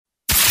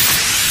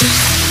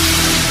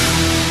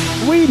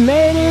we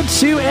made it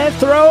to a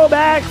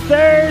Throwback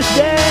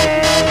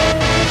Thursday.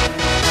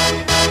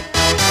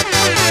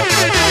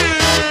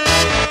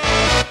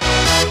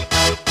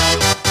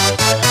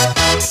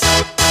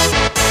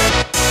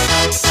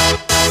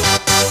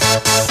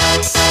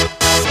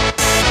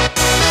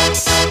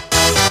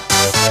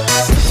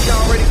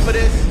 Y'all ready for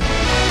this?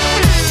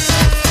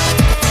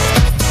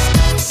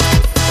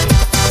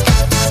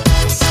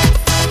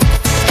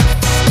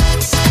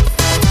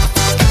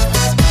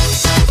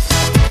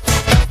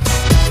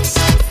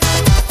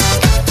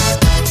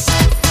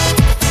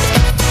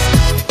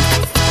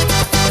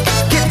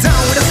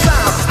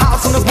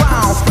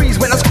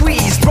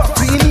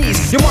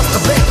 You must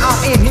have been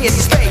out in here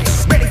to stay,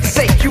 ready to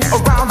take you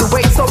around the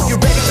way. So you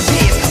ready for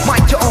this?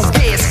 Mind your own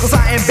biz, cause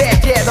I am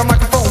back, yeah, the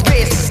microphone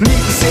biz. Need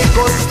to say,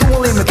 cause it's too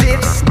limited.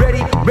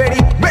 Ready,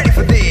 ready, ready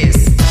for this.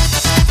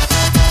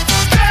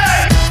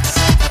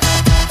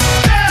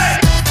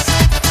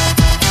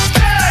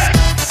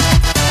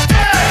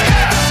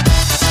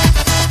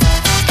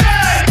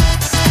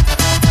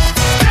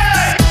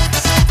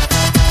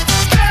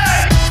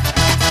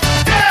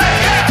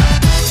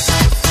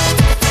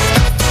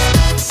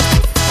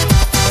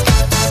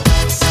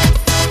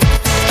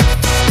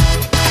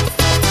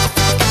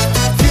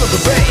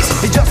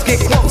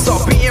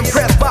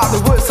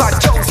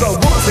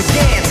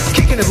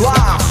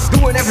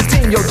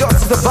 Yo,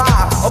 just to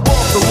survive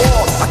above the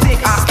wall, I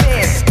think I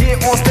stand here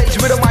on stage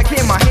with a mic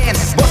in my hand,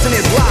 busting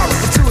it loud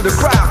to the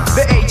crowd.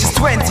 The age is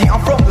 20,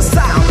 I'm from the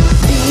south.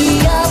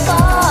 Be a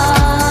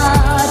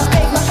boss,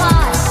 break my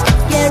heart.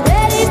 Get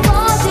ready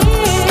for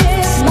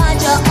this. Mind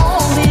your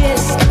own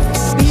biz.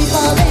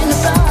 People in the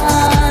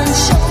front,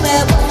 show me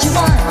what you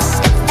want,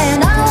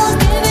 and I will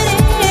give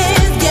it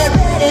is. Get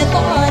ready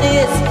for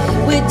this.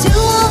 We're too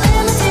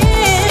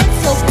limited,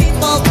 so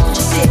people won't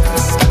you sit.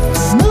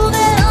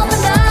 Moving up and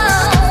down.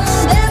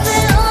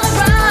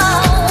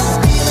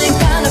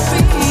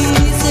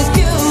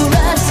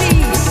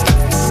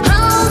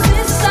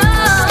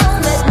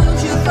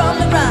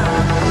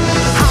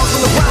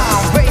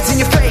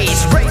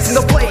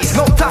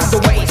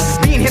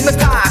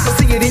 Hypnotized, I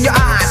see it in your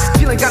eyes.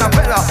 Feeling kinda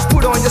better,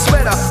 put on your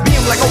sweater.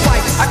 Being like a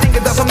white, I think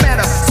it doesn't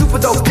matter. Super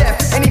dope,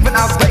 deaf, and even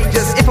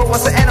outrageous. If I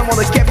was an animal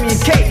that kept me in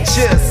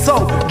cages.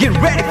 So, get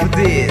ready for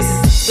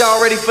this. Y'all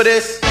ready for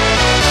this?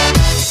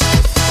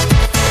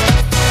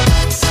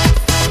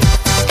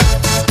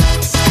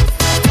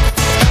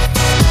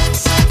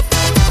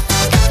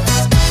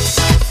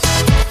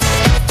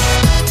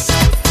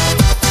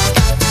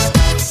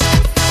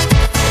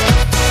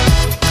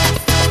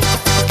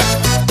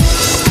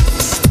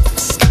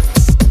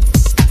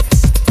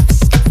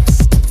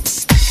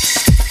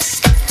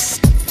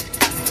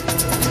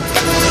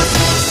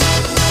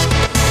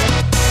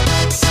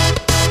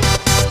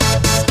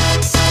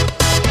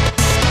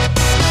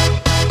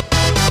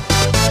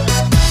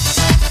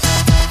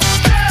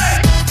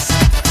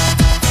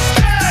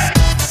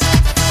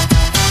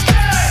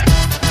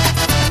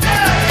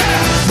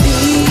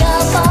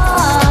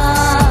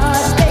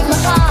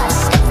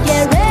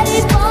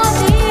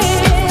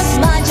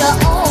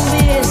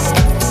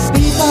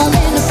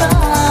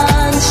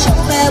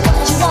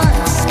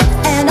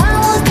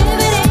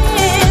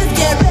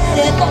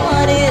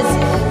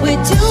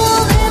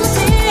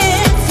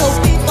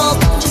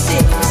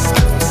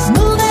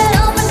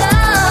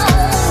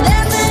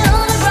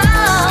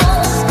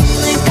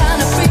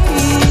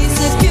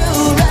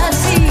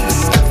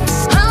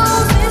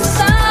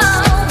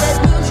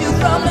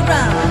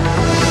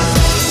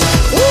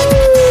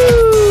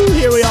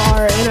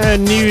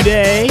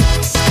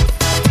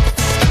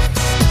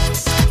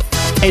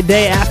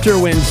 Day after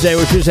Wednesday,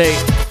 which is a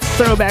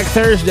Throwback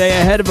Thursday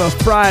ahead of a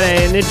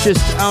Friday, and it's just,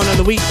 I don't know,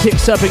 the week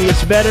picks up and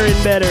gets better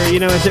and better, you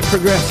know, as it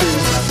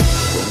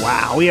progresses.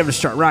 Wow, we have to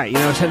start right, you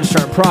know, it's had to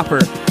start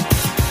proper.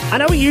 I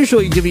know we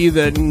usually give you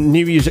the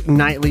New Music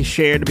Nightly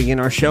share to begin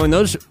our show, and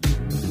those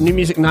New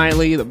Music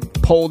Nightly, the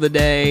poll of the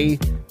day,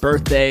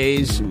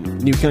 birthdays,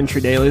 New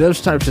Country Daily,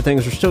 those types of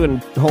things are still going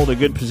to hold a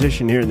good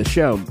position here in the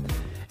show.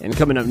 And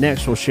coming up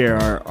next, we'll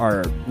share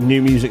our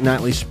New Music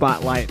Nightly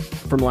spotlight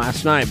from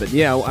last night. But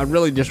yeah, I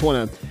really just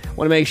want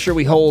to make sure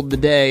we hold the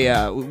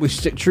day. We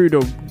stick true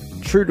to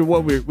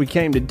what we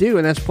came to do,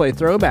 and that's play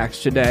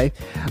throwbacks today.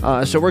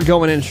 So we're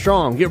going in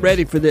strong. Get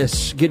ready for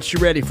this. Get you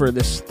ready for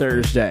this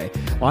Thursday.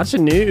 Lots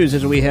of news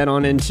as we head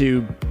on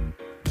into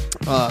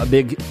a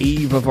big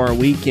eve of our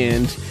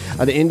weekend.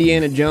 The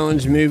Indiana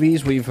Jones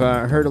movies, we've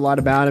heard a lot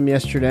about them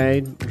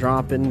yesterday,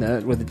 dropping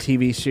with the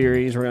TV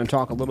series. We're going to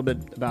talk a little bit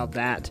about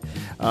that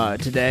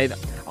today. The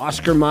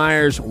Oscar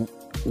Myers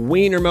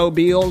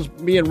Wienermobile's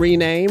being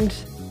renamed.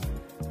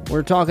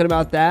 We're talking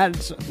about that.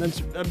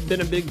 That's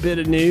been a big bit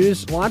of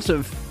news. Lots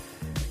of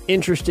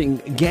interesting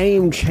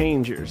game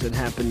changers that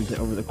happened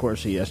over the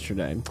course of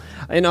yesterday.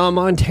 And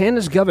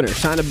Montana's governor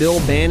signed a bill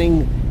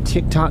banning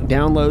TikTok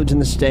downloads in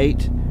the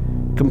state.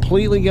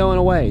 Completely going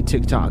away,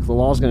 TikTok. The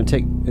law is going to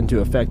take into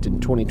effect in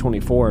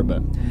 2024,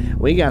 but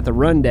we got the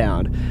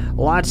rundown.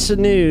 Lots of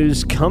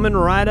news coming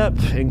right up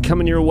and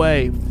coming your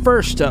way.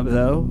 First up,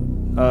 though,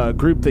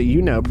 group that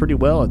you know pretty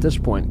well at this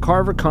point.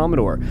 Carver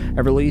Commodore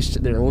have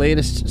released their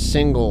latest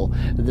single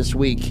this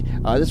week.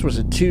 This was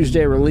a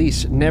Tuesday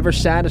release. Never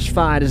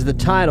Satisfied is the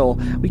title.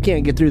 We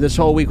can't get through this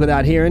whole week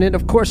without hearing it.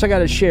 Of course, I got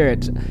to share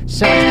it.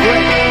 Sounds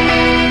great.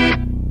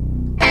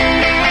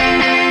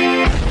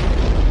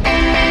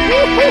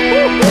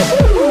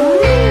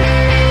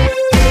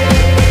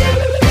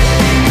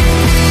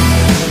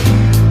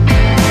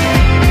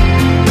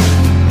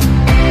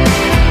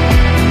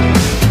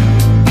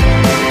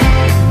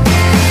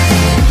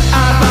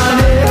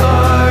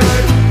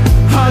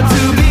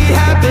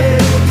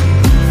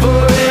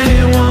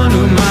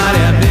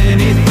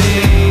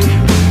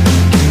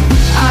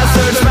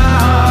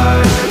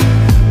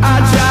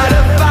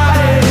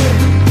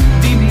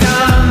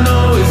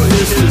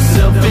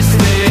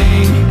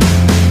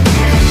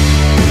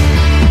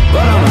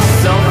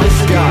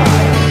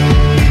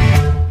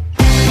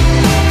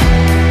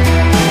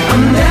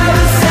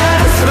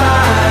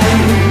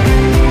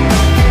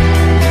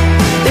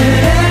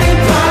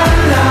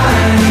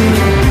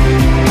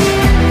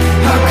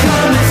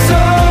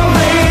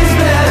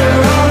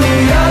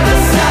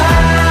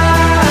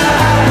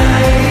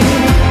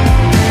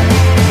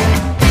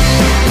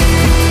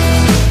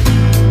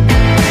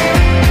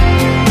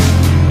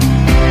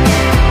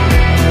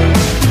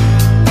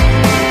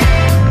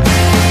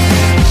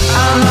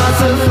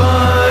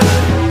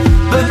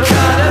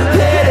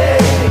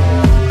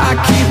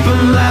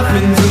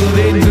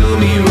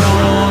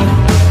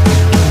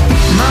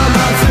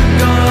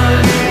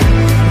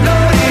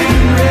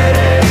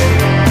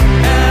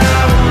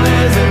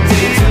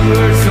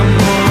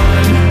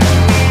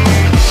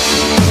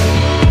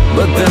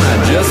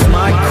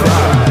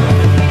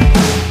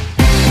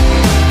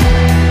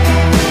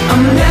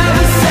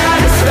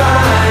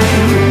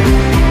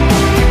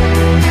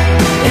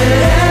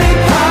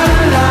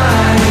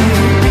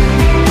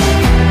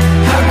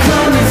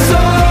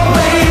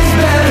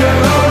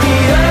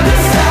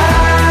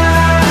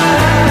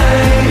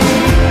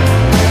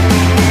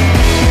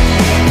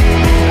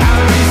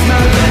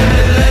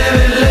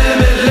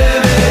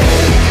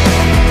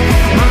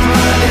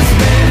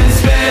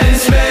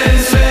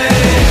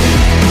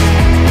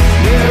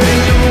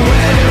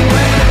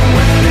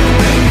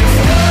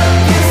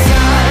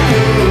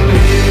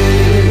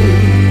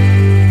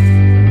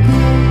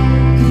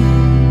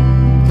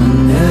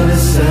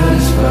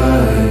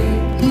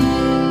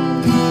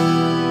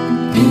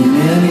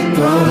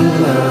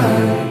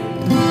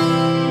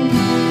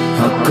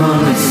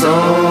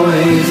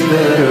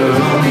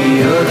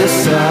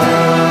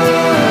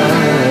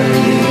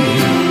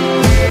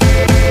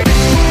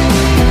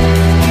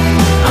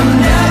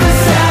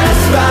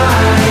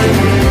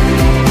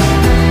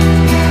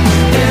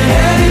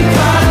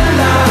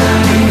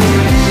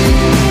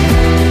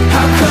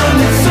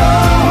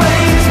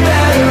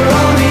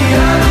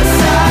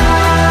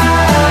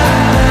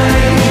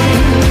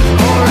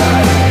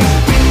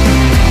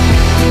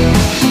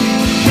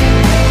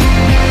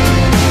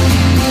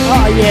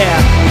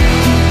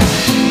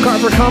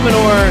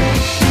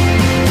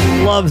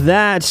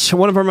 That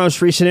one of our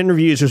most recent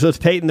interviews was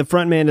with Peyton, the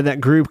frontman of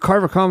that group.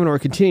 Carver Commodore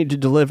continued to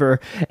deliver,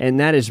 and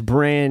that is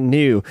brand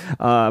new.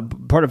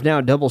 Part of now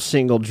a double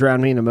single,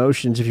 Drown Me in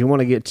Emotions. If you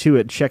want to get to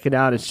it, check it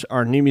out. It's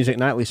our New Music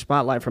Nightly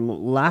Spotlight from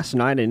last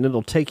night, and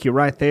it'll take you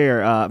right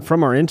there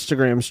from our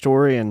Instagram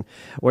story and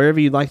wherever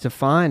you'd like to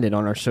find it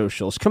on our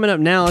socials. Coming up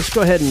now, let's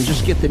go ahead and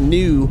just get the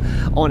new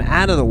on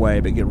out of the way,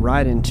 but get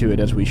right into it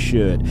as we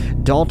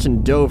should.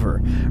 Dalton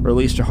Dover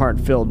released a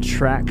heartfelt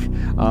track.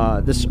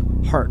 This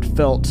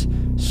heartfelt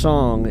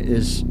song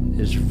is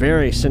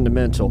very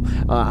sentimental.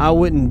 I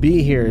Wouldn't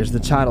Be Here is the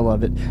title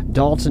of it.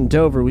 Dalton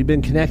Dover, we've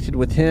been connected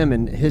with him,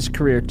 and his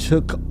career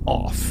took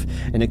off,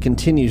 and it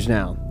continues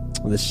now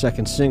with his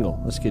second single.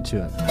 Let's get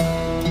to it.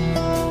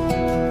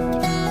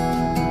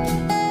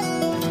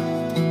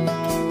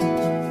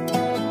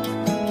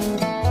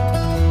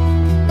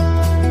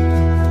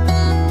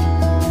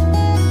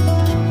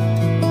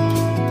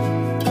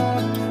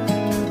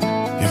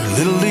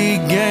 Little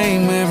league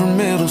game, every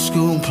middle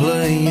school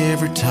play,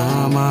 every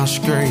time I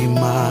scrape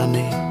my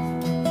knee.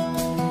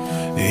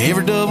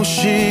 Every double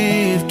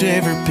shift,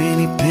 every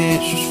penny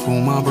pinch was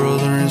for my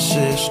brother and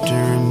sister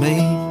and me.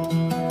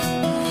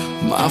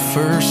 My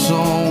first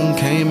song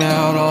came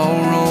out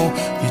all wrong,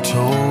 you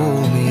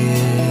told me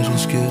it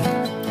was good.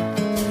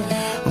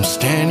 I'm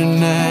standing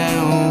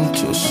now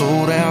to a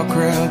sold out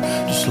crowd,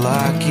 just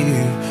like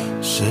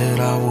you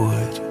said I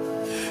would.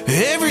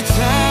 Every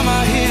time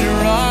I hit a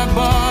rock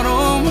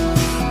bottom,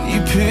 you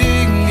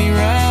pick me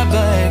right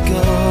back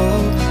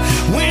up.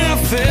 When I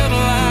felt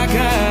like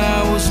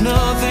I was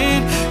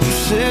nothing, you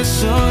said,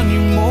 son,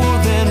 you're more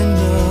than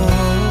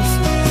enough.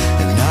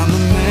 And I'm the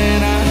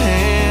man I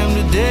am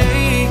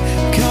today,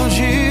 'cause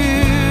you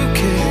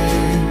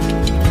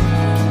cared.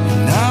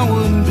 And I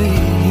wouldn't be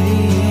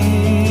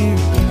here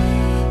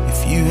if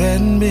you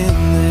hadn't been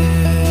there.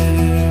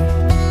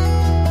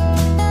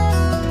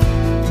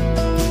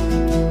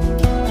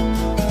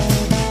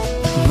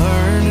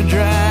 Learn to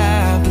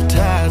drive the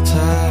tie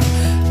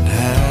and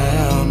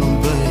how to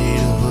bait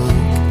a hook.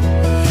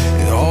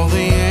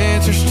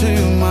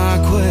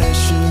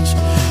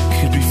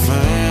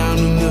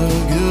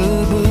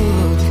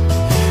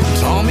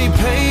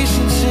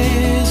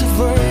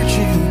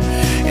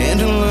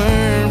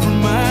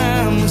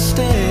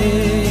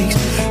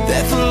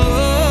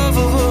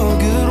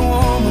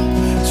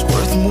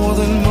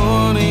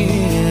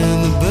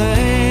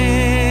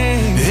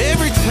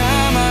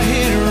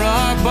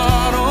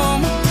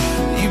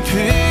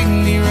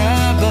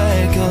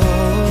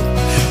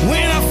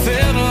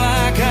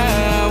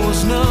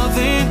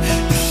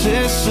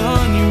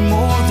 son, you're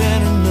more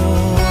than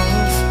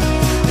enough.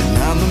 And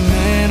I'm the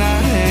man I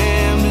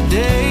am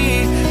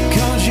today,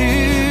 'cause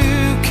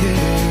you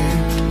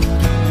cared.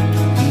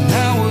 And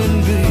I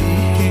wouldn't be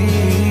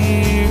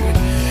here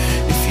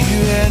if you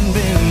hadn't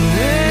been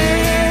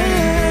there.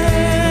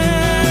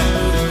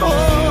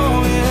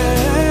 Oh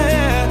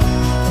yeah,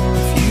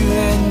 if you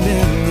hadn't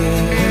been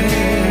there.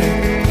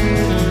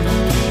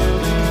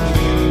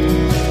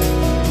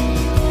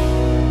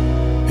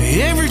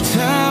 Every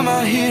time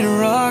I hit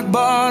rock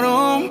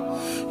bottom,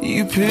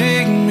 you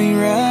picked me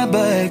right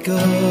back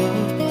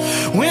up.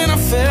 When I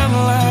felt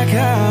like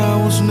I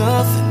was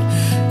nothing,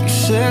 you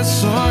said,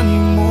 son,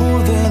 you're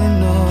more than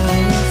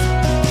enough.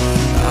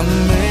 I'm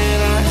the man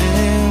I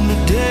am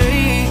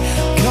today,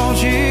 'cause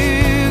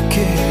you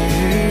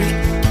cared.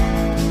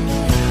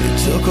 It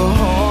took a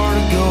heart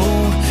of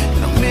gold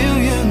and a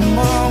million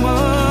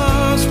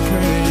mama's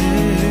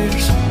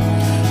prayers.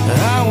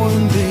 I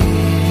wouldn't be,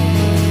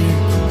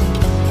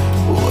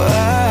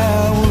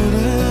 I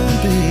wouldn't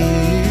be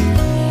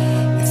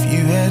if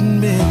you hadn't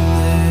been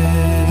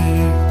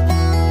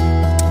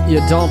there.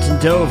 Yeah, Dalton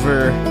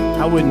Dover,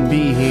 I wouldn't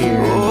be here.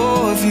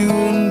 Oh, if you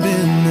hadn't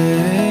been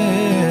there.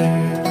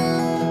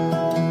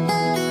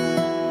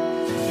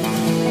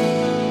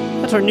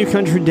 That's our New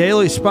Country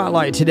Daily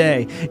Spotlight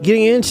today.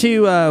 Getting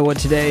into what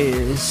today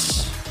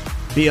is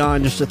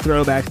beyond just a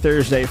throwback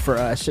Thursday for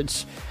us.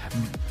 It's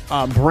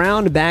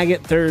Brown Bag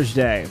It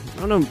Thursday. I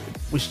don't know,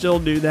 we still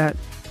do that.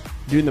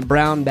 Doing the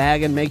brown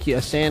bag and make you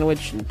a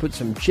sandwich and put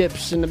some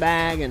chips in the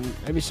bag and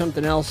maybe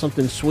something else,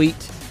 something sweet,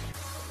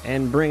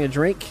 and bring a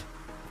drink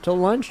to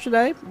lunch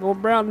today. Well,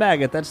 brown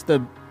bag it. That's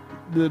the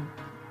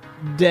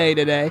day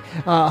today.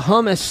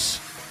 Hummus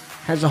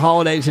has a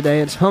holiday today.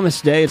 It's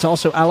Hummus Day. It's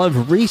also I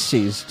Love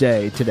Reese's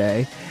Day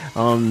today.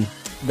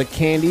 The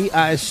candy,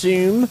 I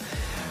assume.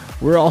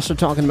 We're also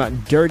talking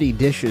about dirty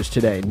dishes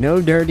today.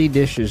 No Dirty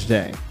Dishes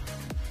Day.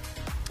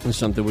 It's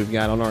something we've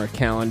got on our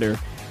calendar.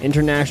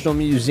 International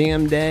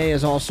Museum Day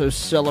is also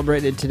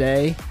celebrated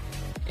today.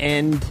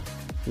 And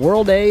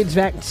World AIDS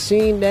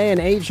Vaccine Day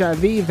and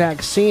HIV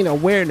Vaccine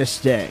Awareness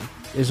Day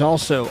is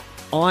also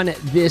on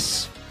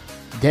this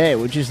day,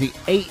 which is the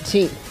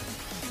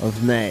 18th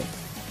of May.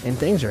 And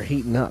things are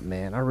heating up,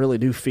 man. I really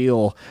do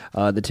feel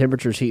the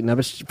temperature's heating up.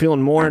 It's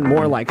feeling more and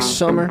more like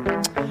summer.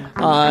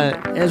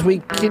 As we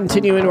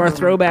continue into our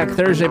Throwback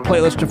Thursday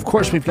playlist, of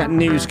course, we've got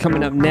news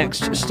coming up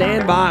next.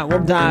 Stand by. We'll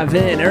dive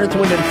in. Earth,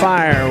 Wind, and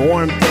Fire.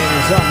 Warm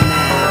things up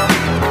now.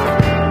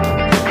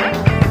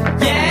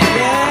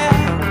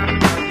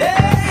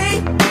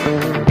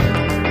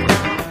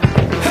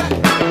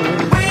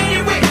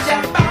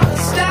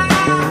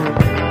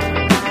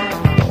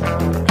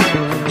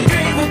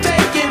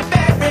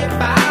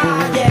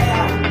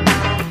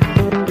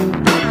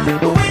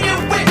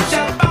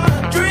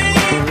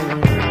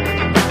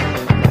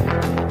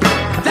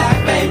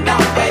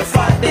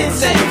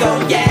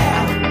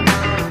 Yeah.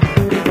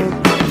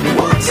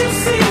 What you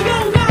see,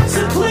 you're not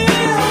so clear.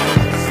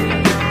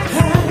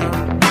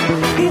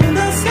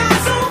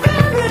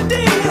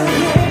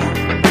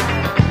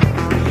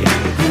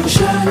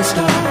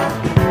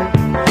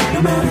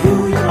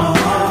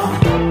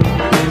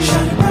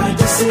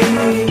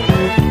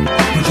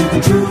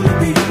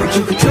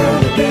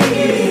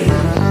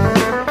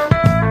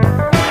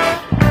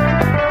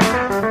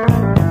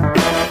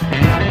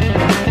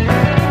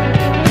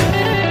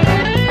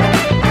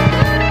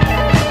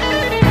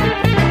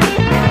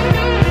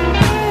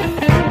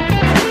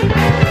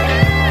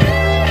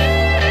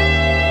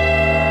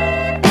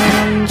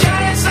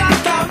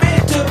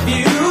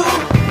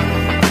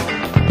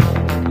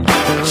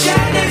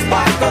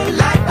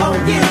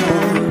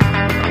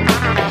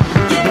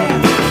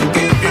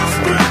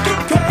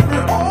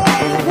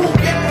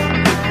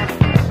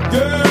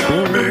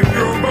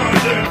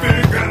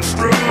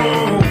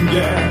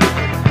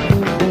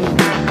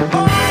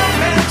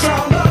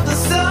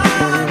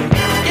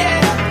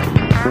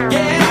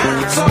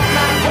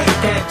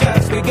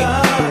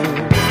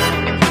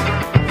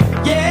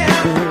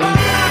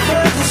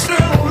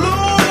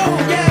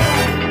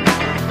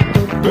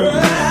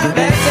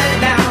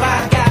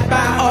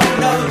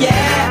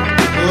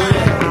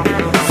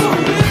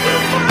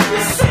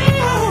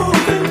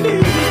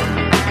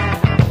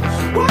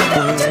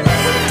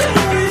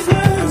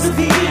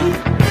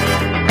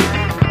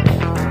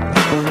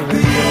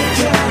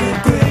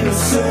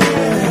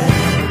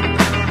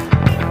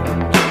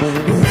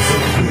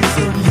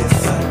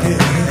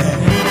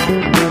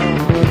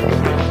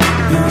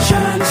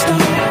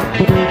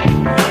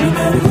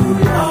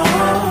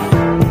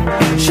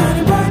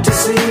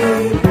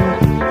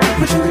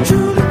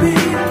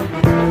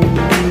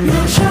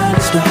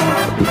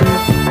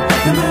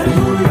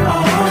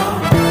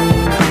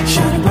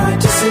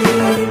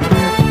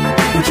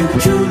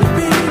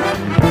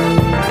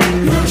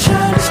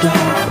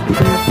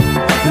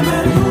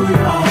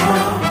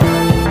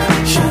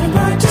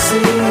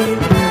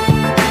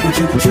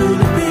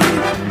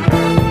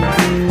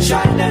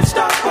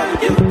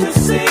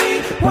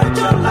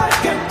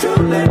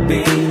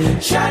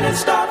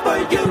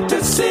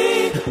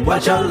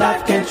 what your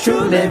life can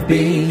truly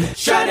be.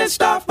 Shining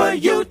star for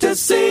you to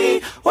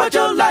see what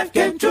your life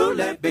can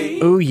truly be.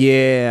 Oh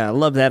yeah, I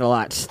love that a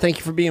lot. Thank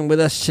you for being with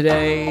us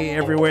today,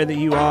 everywhere that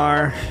you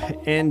are,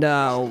 and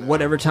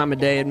whatever time of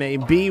day it may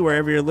be,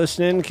 wherever you're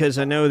listening, because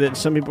I know that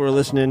some people are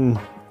listening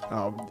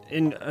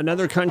in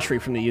another country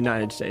from the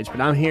United States, but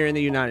I'm here in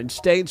the United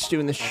States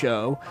doing the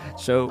show.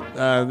 So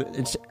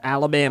it's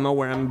Alabama,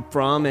 where I'm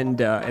from, and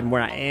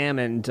where I am,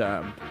 and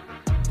I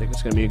think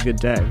it's going to be a good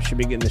day. We should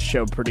be getting the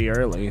show pretty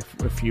early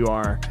if you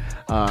are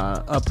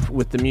up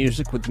with the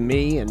music with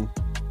me. And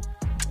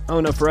oh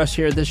no, for us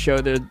here at this show,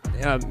 the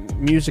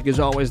music is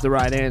always the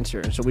right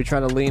answer. So we try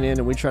to lean in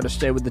and we try to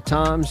stay with the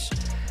times.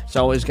 It's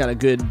always got a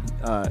good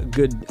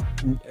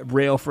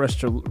rail for us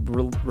to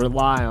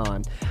rely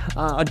on.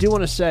 I do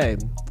want to say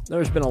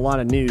there's been a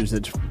lot of news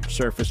that's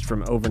surfaced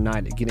from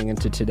overnight getting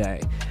into today.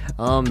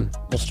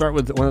 We'll start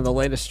with one of the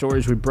latest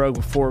stories we broke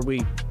before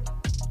we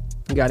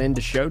got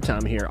into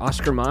Showtime here.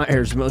 Oscar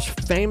Mayer's most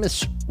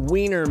famous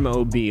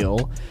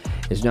Wienermobile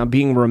is now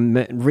being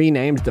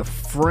renamed the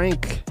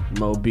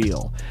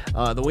Frankmobile.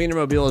 The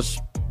Wienermobile has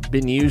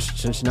been used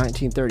since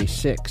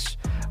 1936.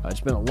 It's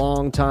been a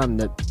long time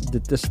that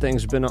this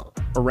thing's been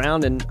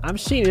around, and I've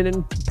seen it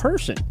in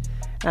person.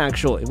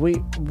 Actually,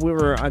 we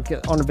were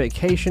on a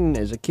vacation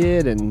as a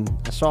kid, and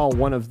I saw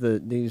one of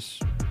these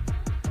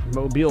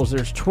mobiles.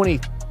 There's 20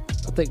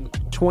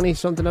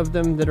 something of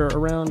them that are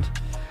around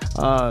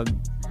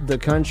the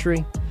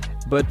country.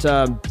 But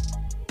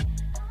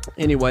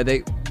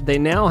anyway, they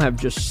now have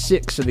just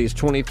 6 of these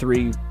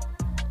 23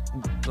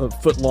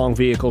 foot-long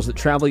vehicles that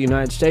travel the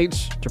United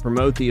States to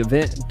promote the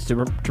event,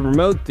 to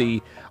promote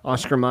the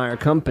Oscar Mayer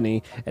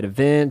company at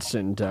events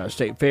and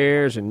state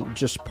fairs, and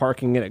just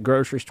parking it at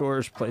grocery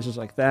stores, places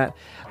like that.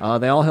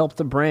 They all help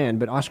the brand,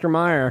 but Oscar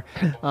Mayer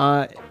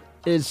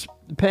is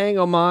paying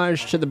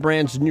homage to the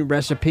brand's new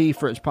recipe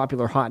for its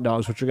popular hot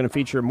dogs, which are going to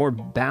feature a more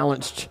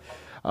balanced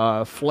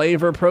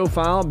flavor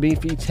profile,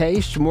 beefy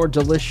taste, more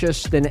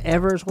delicious than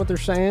ever is what they're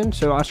saying.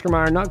 So Oscar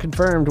Mayer not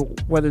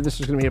confirmed whether this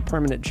is going to be a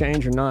permanent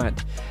change or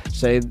not.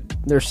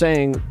 They're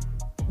saying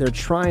they're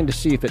trying to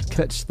see if it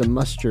cuts the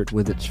mustard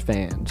with its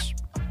fans.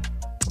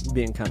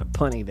 Being kind of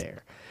punny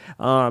there,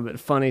 but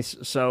funny.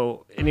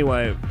 So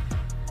anyway,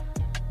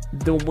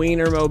 the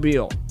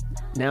Wienermobile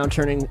now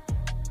turning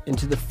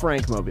into the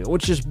Frankmobile,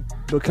 which is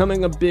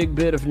becoming a big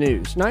bit of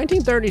news.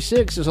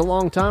 1936 is a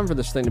long time for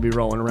this thing to be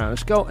rolling around.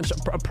 It's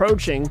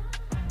approaching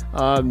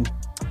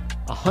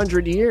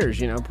 100 years,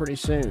 pretty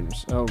soon.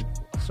 So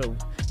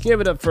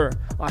give it up for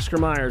Oscar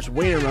Mayer's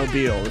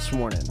Wienermobile this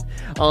morning.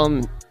 All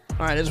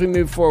right, as we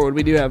move forward,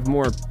 we do have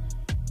more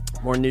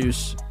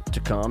news to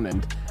come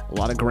and a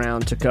lot of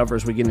ground to cover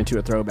as we get into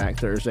a Throwback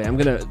Thursday. I'm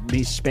going to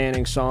be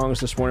spanning songs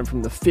this morning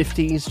from the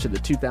 50s to the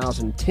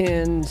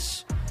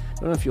 2010s. I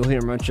don't know if you'll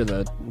hear much of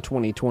the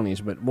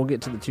 2020s, but we'll get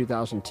to the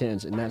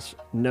 2010s, and that's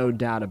no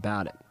doubt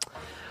about it.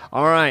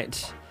 All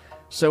right.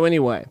 So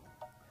anyway,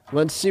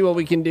 let's see what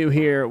we can do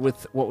here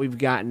with what we've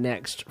got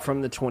next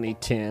from the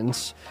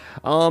 2010s.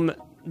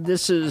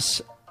 This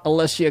is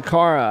Alessia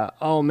Cara.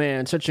 Oh,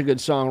 man, such a good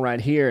song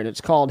right here, and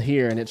it's called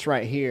Here, and it's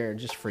right here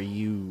just for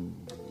you.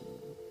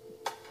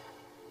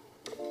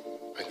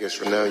 I guess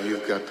for now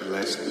you've got the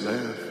last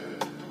laugh.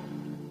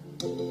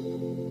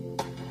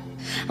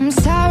 I'm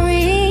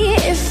sorry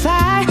if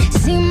I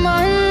seem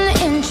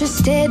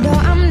uninterested, or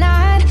I'm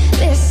not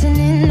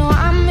listening, or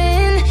I'm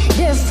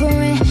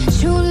indifferent.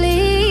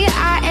 Truly,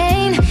 I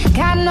ain't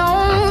got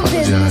no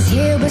business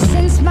here, but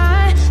since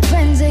my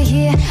friends are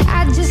here,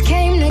 I just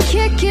came to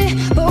kick it.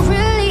 But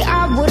really,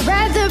 I would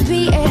rather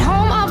be at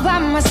home all by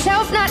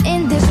myself, not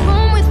in this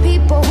room with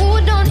people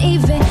who don't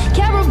even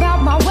care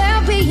about my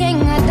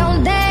well-being. I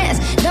don't dance,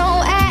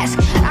 don't ask,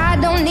 I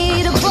don't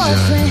need a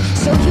boyfriend,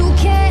 so you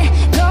can't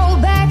go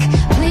back.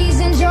 Please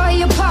enjoy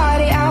your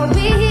party, I'll be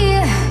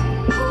here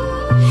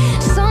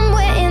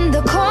somewhere in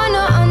the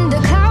corner under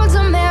clouds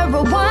of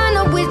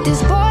marijuana with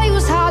this boy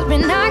who's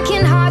hollering I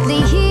can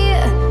hardly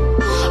hear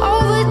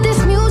over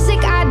this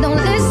music I don't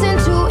listen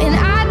to, and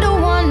I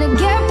don't wanna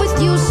get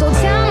with you, so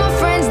tell my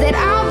friends that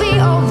I'll be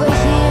over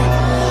here.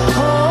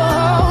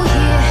 Oh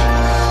yeah,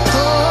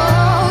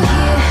 oh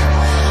yeah,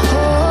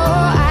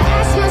 oh, I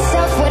ask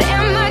myself what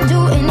am I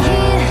doing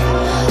here?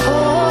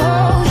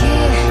 Oh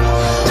yeah,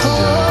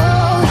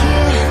 oh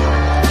yeah,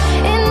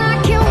 and I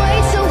can't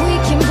wait till we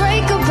can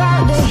break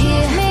about it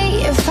here. Me,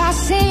 if I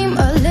seem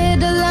a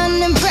little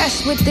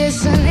unimpressed with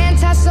this, an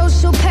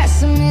antisocial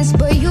pessimist,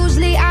 but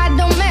usually I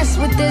don't mess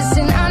with this,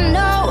 and I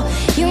know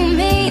you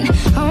mean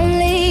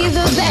only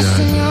the best,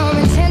 and your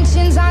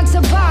intentions aren't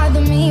to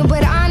bother me,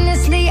 but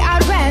honestly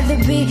I'd rather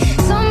be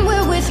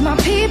somewhere with my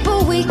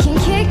people. We can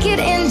kick it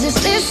and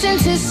just listen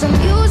to some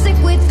music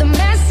with the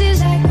message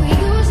like we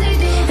usually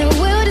do, and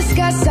we'll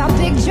discuss our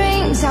big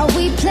dreams, how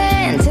we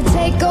plan to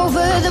take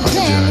over the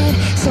planet.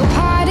 So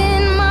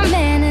pardon my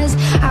manners,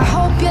 I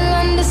hope you'll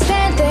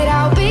understand that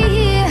I'll be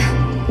here,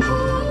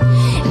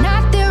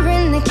 not there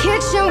in the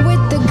kitchen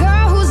with the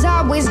girl who's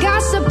always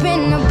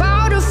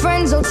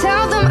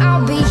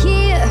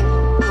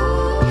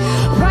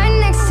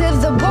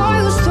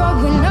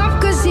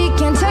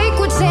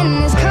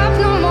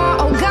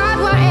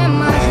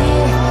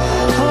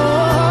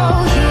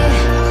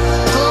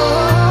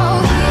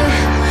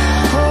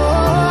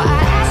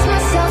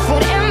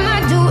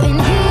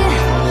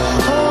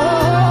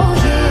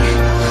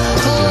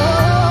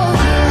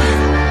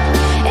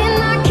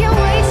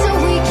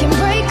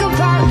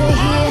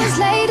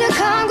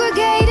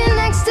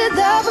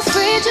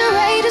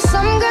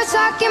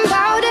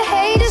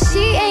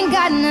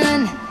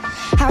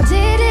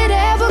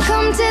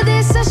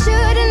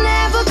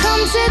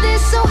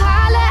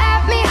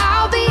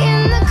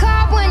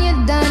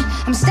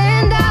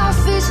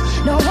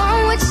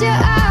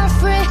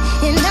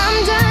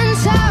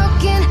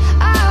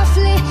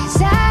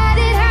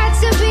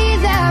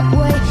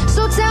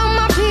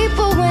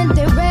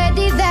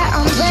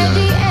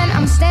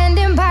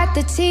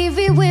the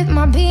TV with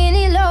my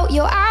beanie low.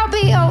 Yo, I'll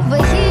be over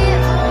here.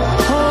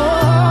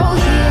 Oh,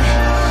 yeah.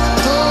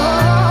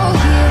 Oh,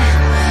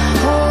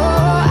 yeah.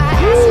 Oh, I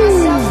ask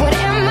myself, what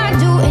am I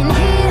doing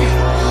here?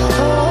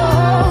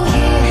 Oh,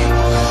 yeah.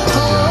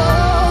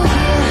 Oh,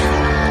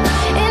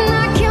 yeah. And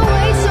I can't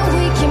wait till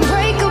we can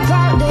break up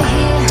out of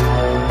here.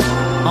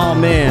 Oh,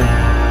 man.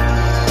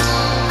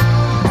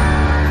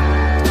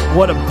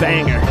 What a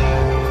banger.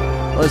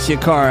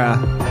 Alessia Cara,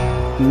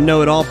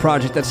 Know It All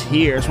project. That's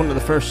Here. It's one of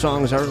the first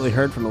songs I really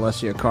heard from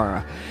Alessia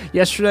Cara.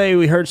 Yesterday,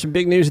 we heard some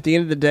big news at the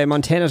end of the day.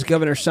 Montana's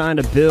governor signed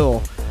a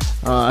bill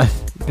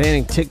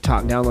banning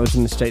TikTok downloads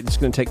in the state that's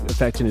going to take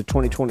effect into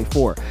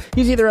 2024.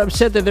 He's either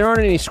upset that there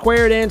aren't any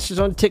square dances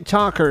on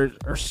TikTok or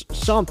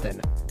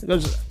something.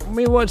 Because, I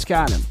mean, what's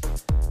got him?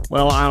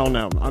 Well, I don't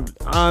know.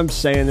 I'm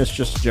saying this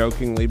just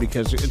jokingly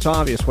because it's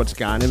obvious what's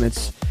got him.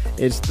 It's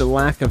the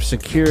lack of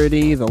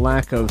security, the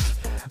lack of,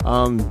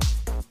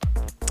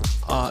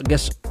 I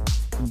guess,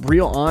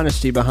 real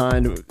honesty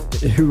behind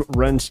who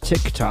runs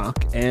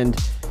TikTok. And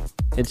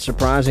it's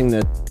surprising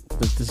that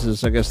this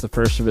is, I guess, the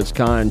first of its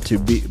kind to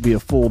be a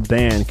full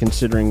ban,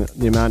 considering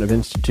the amount of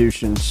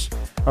institutions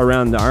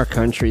around our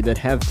country that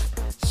have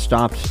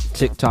stopped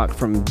TikTok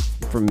from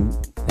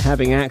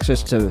having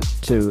access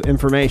to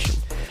information.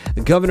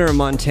 The governor of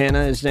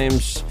Montana, his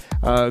name's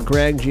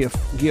Greg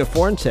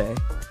Gianforte.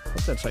 I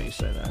think that's how you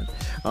say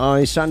that.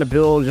 He signed a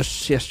bill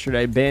just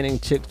yesterday banning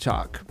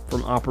TikTok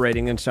from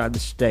operating inside the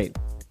state.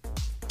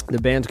 The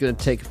ban's going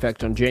to take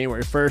effect on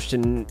January 1st,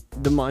 and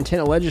the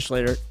Montana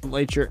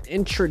legislature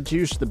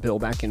introduced the bill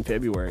back in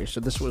February. So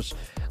this was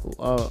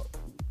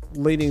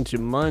leading to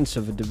months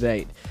of a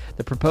debate.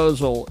 The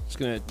proposal is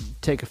going to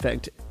take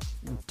effect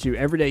to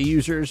everyday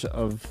users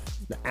of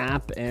the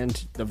app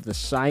and of the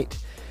site.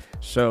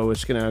 So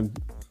it's going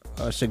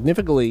to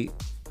significantly,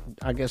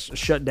 I guess,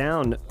 shut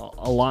down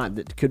a lot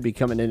that could be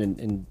coming in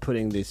and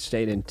putting the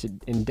state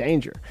in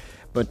danger.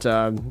 But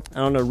I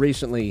don't know,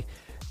 recently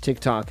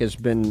TikTok has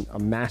been a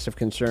massive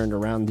concern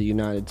around the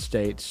United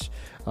States,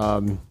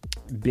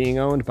 being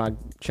owned by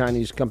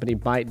Chinese company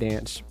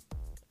ByteDance.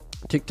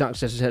 TikTok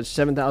says it has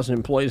 7,000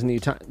 employees in the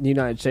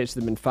United States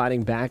that have been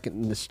fighting back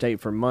in the state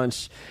for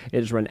months. It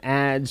has run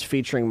ads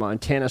featuring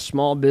Montana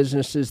small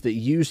businesses that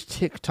use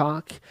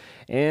TikTok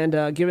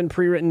and given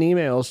pre-written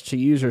emails to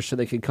users so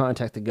they could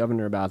contact the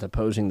governor about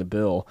opposing the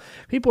bill.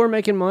 People are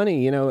making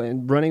money,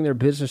 and running their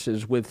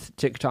businesses with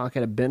TikTok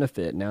at a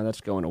benefit. Now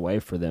that's going away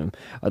for them.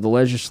 The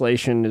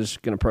legislation is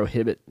going to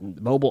prohibit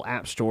mobile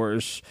app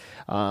stores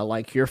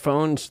like your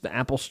phones, the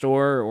Apple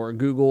Store or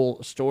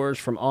Google stores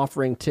from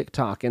offering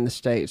TikTok in the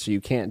state. So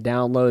you can't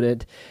download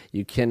it.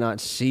 You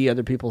cannot see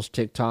other people's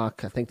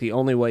TikTok. I think the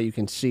only way you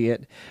can see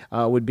it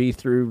would be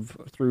through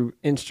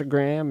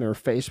Instagram or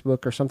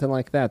Facebook or something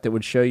like that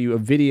would show you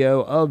a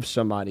video of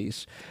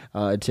somebody's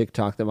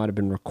TikTok that might have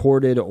been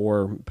recorded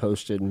or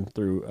posted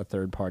through a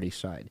third-party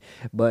site.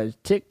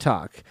 But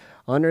TikTok,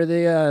 under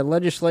the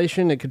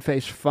legislation, it could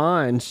face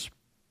fines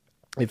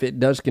if it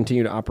does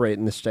continue to operate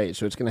in the state.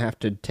 So it's going to have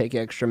to take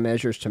extra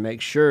measures to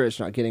make sure it's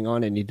not getting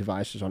on any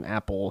devices on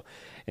Apple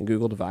and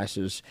Google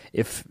devices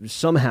if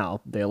somehow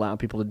they allow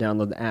people to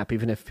download the app,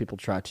 even if people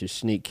try to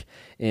sneak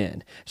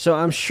in. So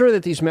I'm sure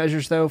that these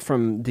measures, though,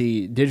 from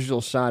the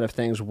digital side of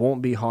things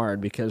won't be hard,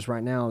 because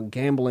right now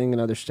gambling in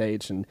other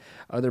states and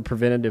other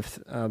preventative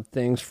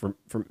things from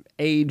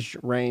age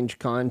range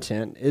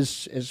content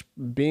is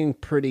being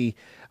pretty,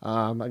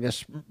 I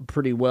guess,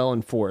 pretty well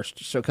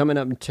enforced. So coming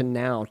up to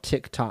now,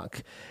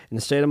 TikTok in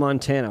the state of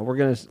Montana, we're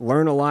going to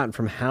learn a lot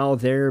from how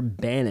they're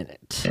banning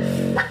it.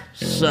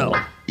 So,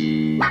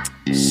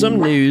 some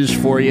news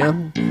for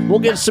you. We'll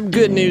get some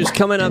good news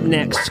coming up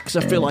next, because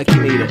I feel like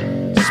you need it.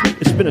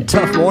 It's been a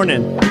tough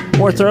morning.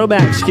 More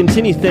throwbacks,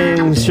 continue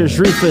things. Here's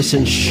Rufus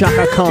and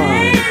Shaka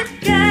Khan.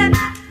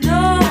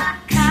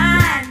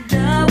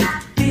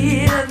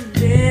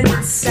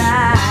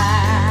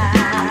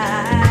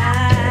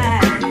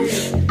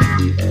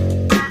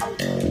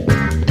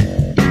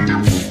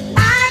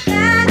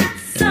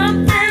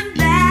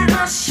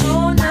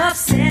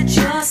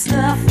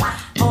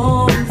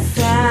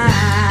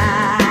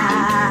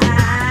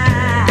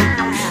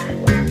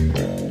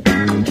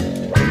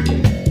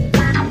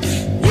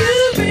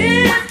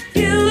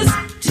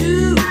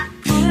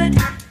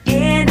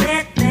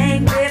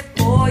 Anything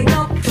before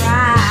your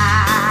pride.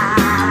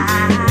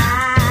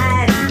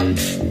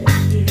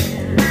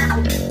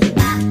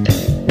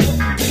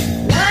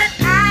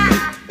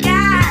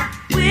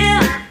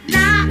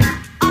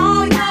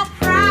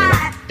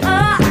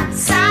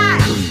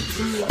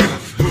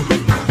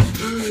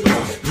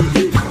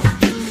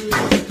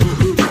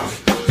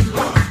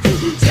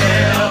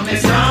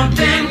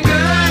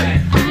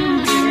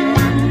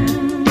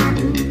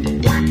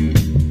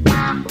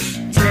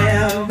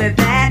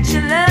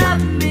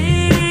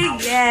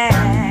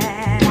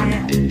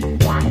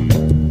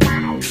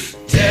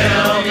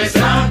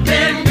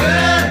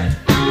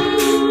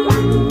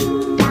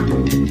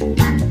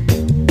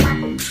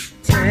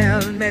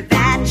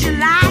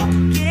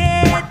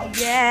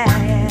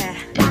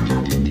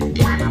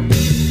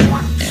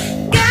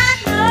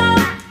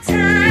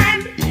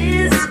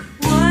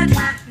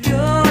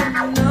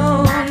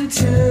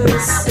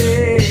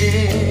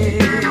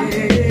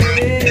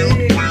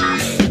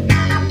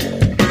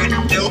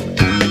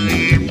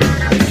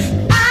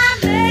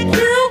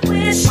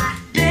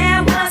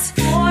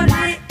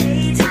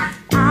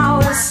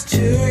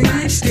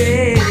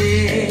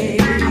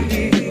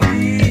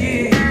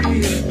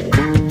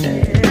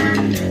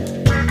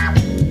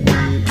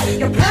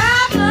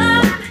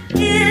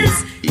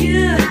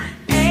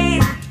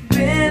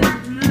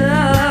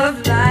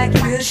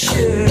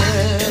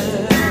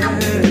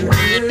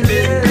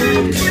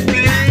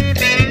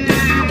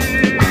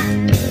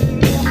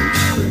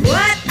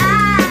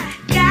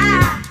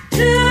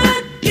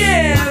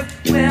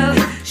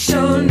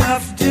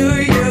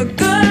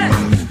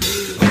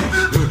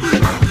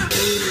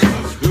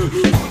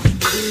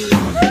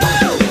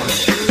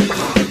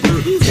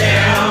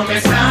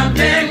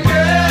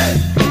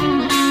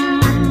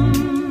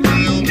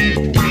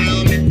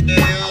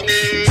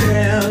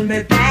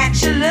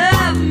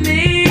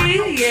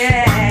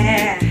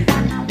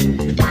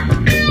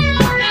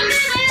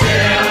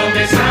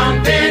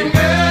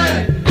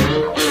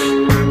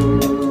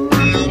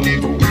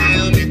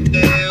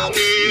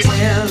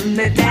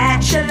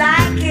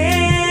 like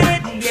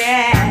it,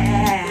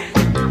 yeah.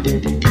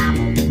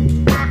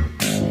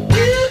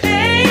 You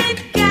ain't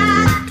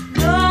got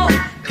no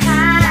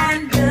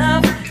kind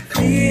of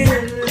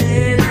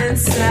feeling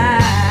inside.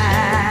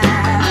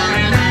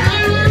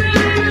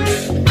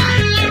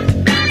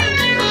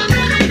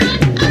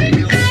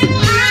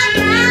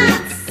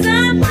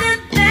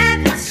 Something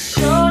that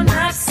sure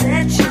enough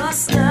set your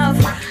stuff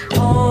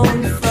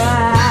on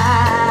fire.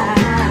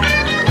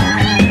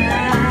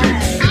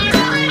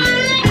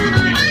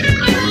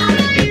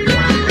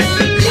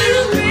 You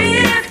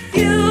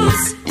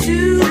refuse to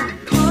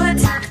put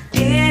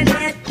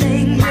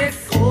anything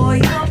before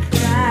your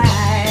pride.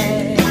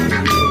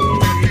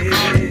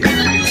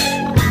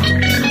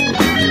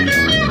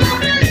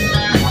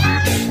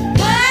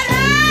 What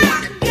I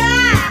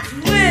got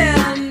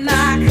will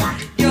knock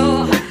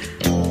your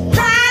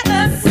pride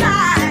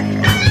aside.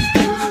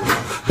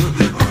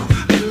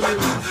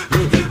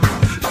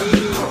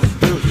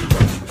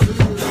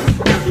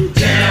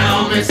 Tell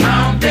me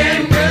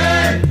something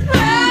good.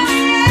 Oh,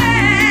 yeah,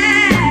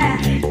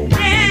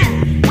 yeah.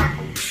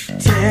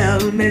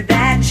 Tell me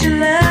that you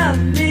love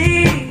me,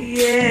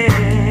 yeah.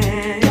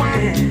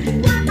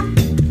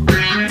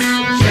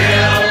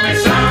 Tell me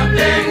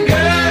something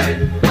good.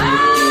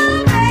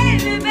 Oh,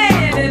 baby,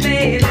 baby,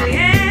 baby,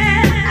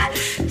 yeah.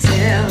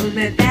 Tell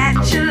me that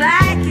you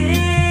like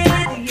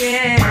it,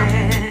 yeah.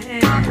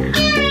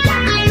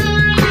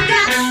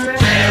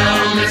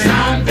 Tell me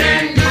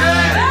something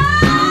good.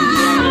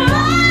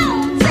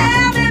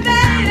 Tell me,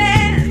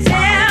 baby,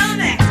 tell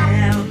me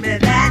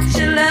that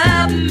you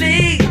love me,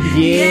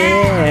 Yeah.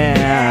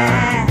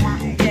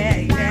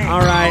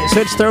 All right,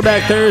 so it's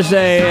Throwback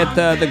Thursday at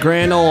the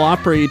Grand Ole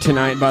Opry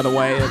tonight, by the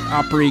way, at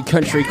Opry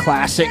Country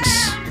Classics.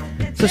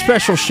 It's a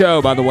special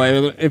show, by the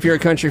way. If you're a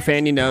country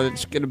fan, you know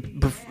it's going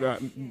to a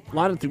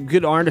lot of the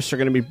good artists are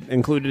going to be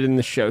included in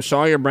the show.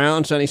 Sawyer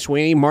Brown, Sonny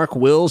Sweeney, Mark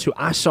Wills, who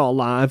I saw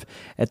live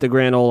at the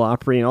Grand Ole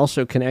Opry, and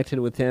also connected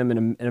with him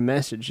in a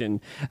message. And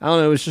I don't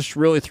know, it was just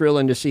really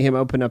thrilling to see him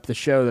open up the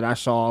show that I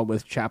saw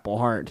with Chapel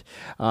Hart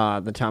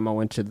the time I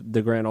went to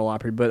the Grand Ole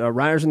Opry. But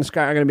Riders in the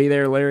Sky are going to be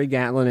there, Larry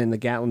Gatlin and the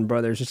Gatlin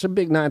Brothers. It's a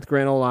big night at the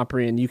Grand Ole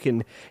Opry, and you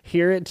can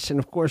hear it and,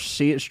 of course,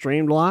 see it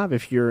streamed live.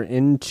 If you're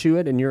into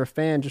it and you're a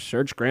fan, just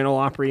search Grand Ole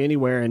Opry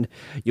anywhere, and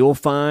you'll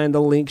find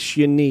the links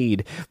you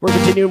need. We're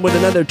continuing with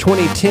another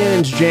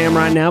 2010s jam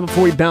right now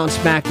before we bounce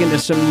back into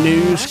some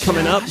news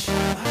coming up.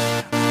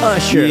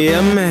 Usher,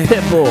 Yeah, man.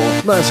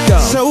 Pitbull, let's go.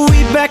 So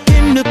we back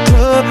in the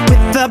club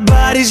with our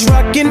bodies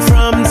rocking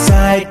from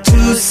side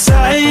to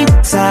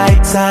side,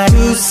 side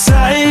to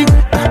side.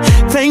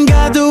 Thank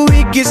God the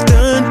week is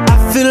done. I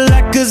feel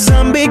like a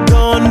zombie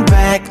gone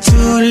back to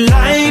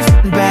life,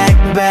 back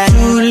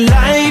to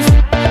life.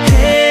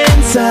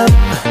 Hands up,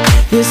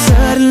 yeah,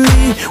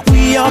 suddenly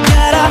we all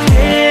got our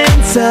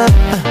hands up.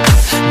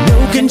 No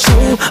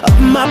control of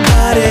my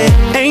body.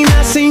 Ain't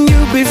I seen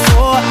you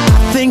before?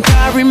 I think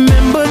I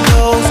remember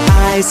those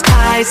eyes.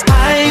 Cause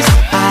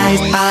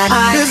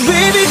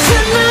baby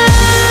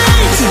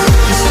tonight,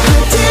 the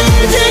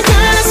DJ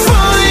got us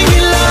falling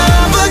in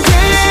love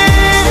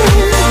again.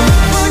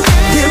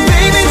 Yeah,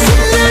 baby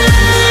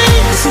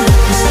tonight,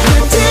 the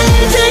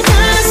DJ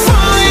got us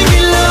falling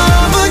in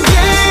love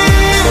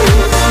again.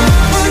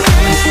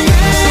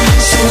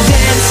 So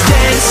dance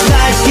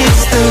like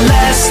it's the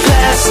last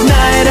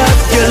night of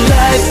your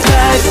life.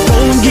 Life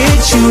won't get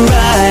you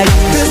right.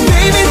 Cause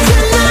baby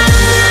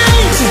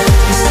tonight,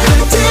 the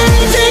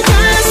DJ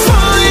got us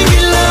falling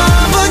in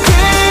love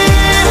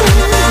again.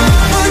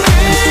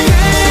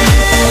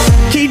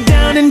 Keep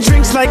down and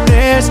drinks like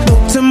there's no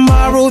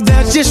tomorrow.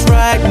 That's just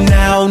right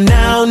now.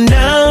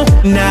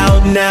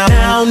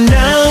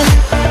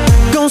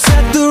 Gonna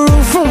set the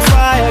roof on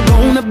fire.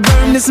 Gonna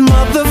burn this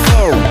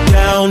motherfucker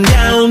down.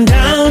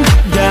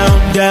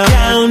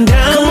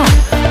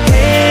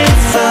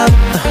 Hands up.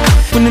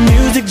 When the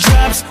music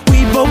drops,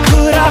 we both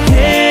put our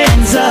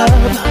hands up.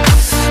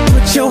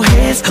 Put your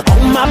hands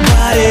on my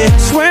body.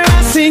 Swear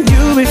I've seen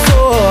you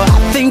before.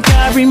 I think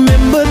I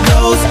remember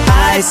those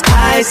eyes.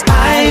 Cause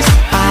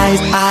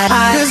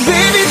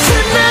baby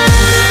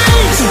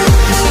tonight,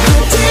 the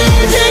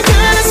DJ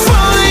got us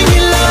falling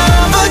in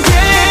love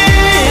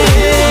again.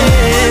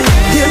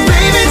 Yeah,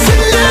 baby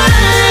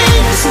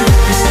tonight,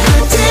 the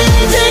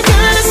DJ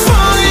got us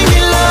falling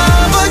in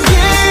love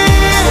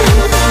again.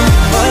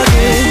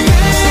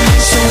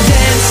 So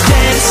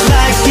dance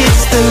like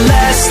it's the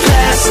last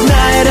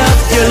night of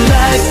your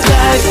life.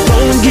 Life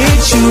won't get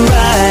you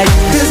right.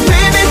 Cause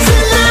baby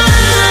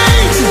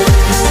tonight,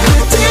 the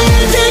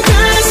DJ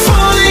got us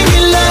falling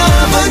in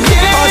love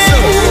again.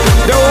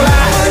 Don't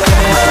lie.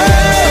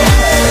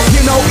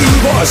 You know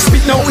evil,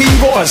 speak no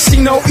evil, see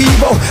no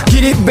evil.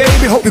 Get it,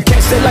 baby, hope you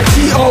catch that like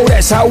T.O.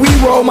 That's how we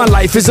roll, my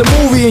life is a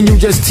movie and you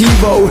just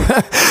TiVo.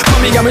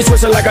 Mommy got me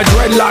twisted like a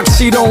dreadlock.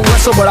 She don't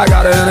wrestle, but I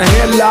got her in a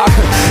headlock.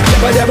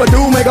 Never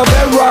do make a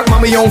bedrock,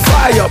 mommy on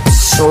fire,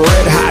 so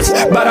red hot.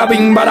 Bada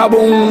bing, bada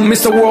boom,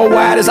 Mr.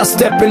 Worldwide as I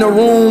step in the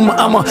room.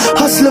 I'm a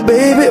hustler,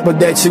 baby, but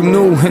that you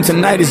knew. And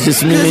tonight is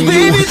just me and you,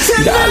 baby,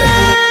 darling.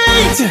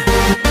 tonight,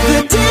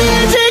 the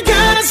DJ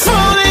got us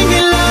falling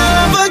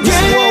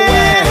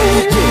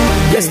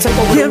take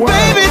over Yeah, the world.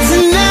 baby,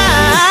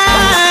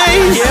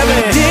 tonight, Yeah,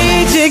 man.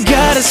 DJ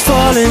got us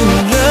falling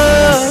in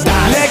love.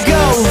 Let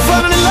go,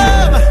 falling in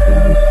love.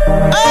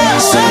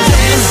 Oh, so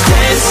dance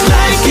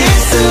like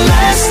it's the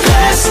last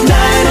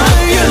night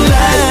of your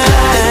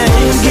life.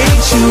 Won't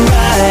get you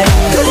right.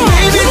 'Cause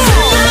baby,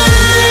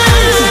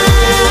 tonight,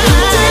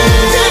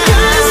 DJ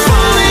got us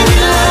falling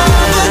in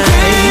love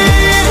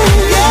again.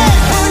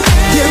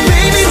 Yeah,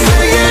 baby,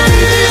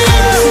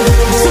 tonight,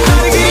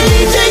 somebody get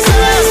DJ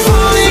got us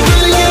falling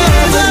in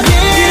love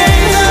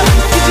again.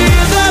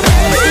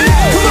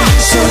 Come on.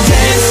 So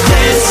dance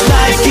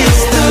like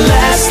it's the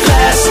last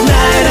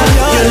night of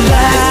your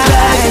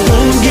life.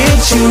 Won't get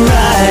you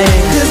right.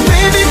 'Cause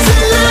baby,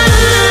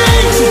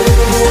 tonight,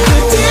 the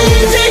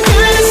DJ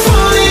got us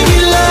falling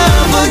in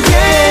love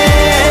again.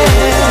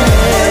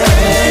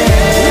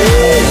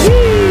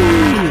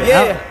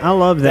 I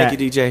love that. Thank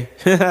you, DJ.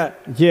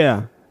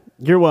 Yeah,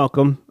 you're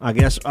welcome. I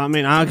guess. I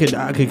mean, I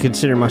could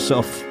consider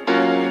myself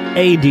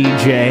a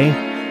DJ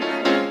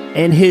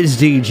and his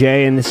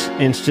DJ in this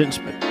instance,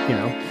 but you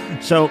know.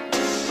 So,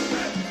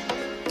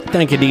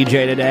 thank you,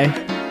 DJ. Today,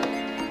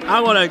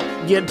 I want to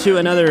get to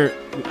another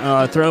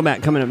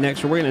throwback coming up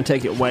next. We're going to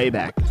take it way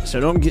back, so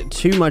don't get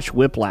too much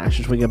whiplash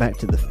as we go back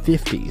to the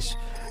 50s.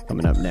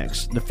 Coming up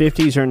next, the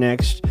 50s are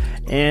next,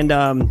 and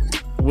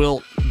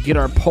we'll get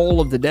our poll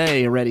of the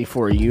day ready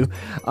for you.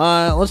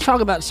 Let's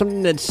talk about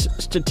something that's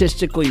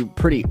statistically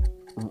pretty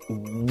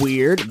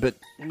weird, but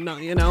no,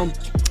 you know,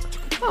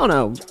 I don't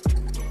know.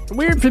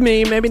 Weird for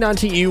me, maybe not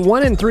to you.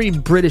 1 in 3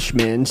 British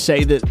men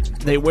say that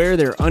they wear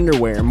their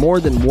underwear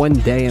more than one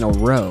day in a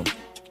row.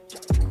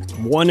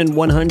 1 in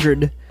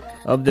 100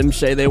 of them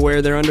say they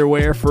wear their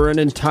underwear for an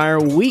entire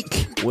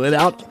week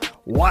without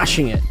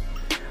washing it.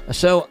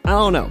 So, I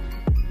don't know.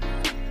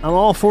 I'm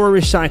all for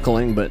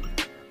recycling, but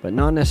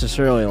not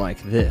necessarily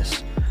like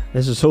this.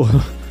 This is a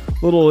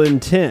little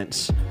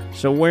intense.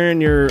 So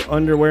wearing your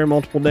underwear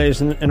multiple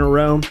days in a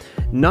row,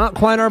 not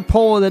quite our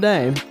poll of the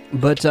day,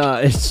 but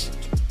it's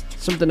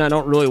something I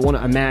don't really want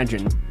to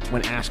imagine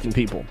when asking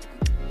people.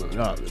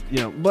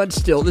 But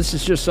still, this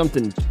is just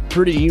something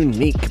pretty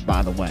unique,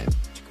 by the way.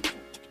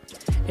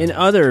 In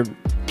other,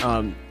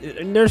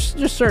 there's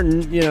just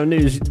certain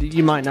news that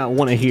you might not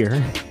want to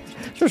hear,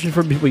 especially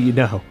for people you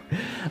know.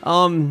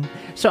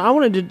 So I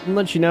wanted to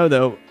let you know,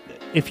 though,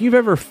 if you've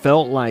ever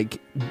felt like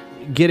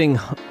getting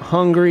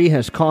hungry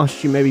has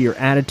cost you maybe your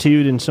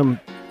attitude in some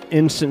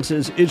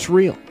instances, it's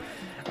real.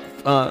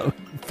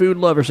 Food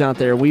lovers out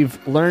there, we've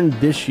learned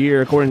this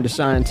year, according to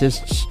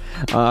scientists,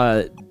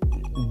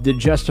 the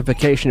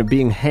justification of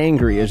being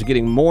hangry is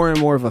getting more and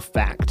more of a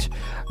fact,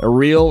 a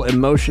real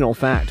emotional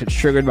fact. It's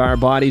triggered by our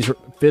body's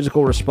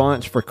physical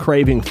response for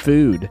craving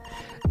food.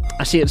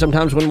 I see it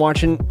sometimes when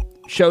watching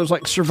shows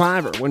like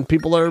Survivor. When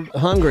people are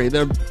hungry,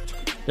 they're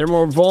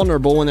more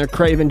vulnerable when they're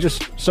craving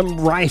just some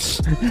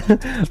rice.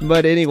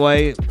 But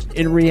anyway,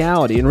 in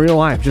reality, in real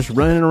life, just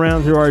running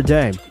around through our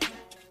day,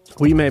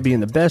 we may be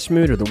in the best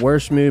mood or the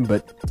worst mood,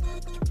 but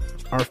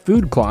our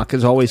food clock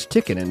is always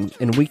ticking,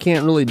 and we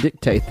can't really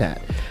dictate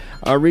that.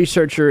 A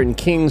researcher in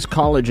King's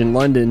College in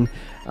London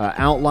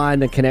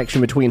outlined the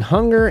connection between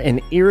hunger and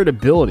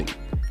irritability.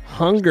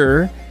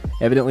 Hunger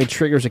evidently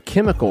triggers a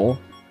chemical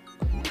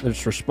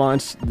that's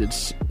response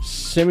that's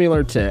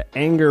similar to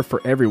anger for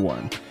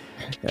everyone.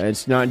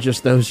 It's not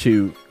just those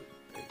who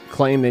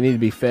claim they need to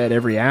be fed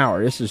every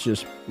hour. This is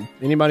just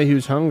anybody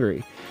who's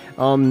hungry.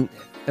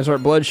 As our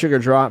blood sugar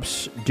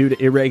drops due to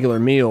irregular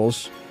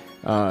meals,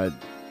 our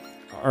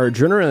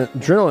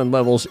adrenaline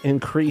levels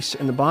increase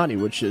in the body,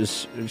 which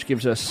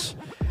gives us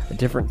a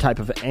different type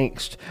of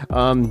angst.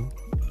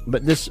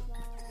 But this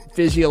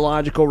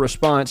physiological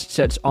response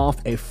sets off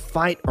a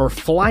fight or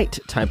flight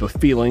type of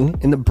feeling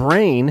in the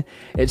brain.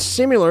 It's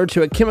similar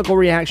to a chemical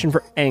reaction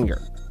for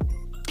anger.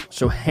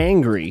 So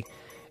hangry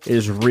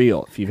is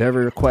real. If you've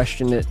ever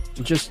questioned it,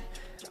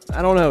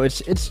 I don't know.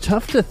 It's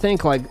tough to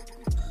think like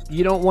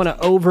you don't want to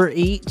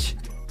overeat,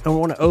 don't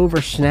want to over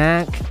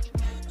snack.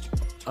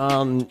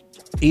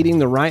 Eating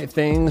the right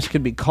things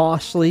could be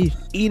costly.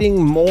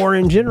 Eating more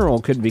in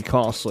general could be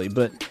costly.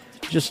 But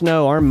just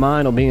know our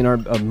mind will be in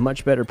a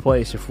much better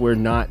place if we're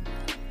not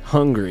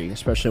hungry,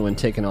 especially when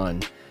taking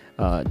on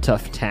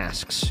tough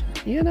tasks.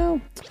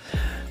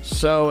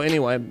 So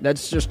anyway,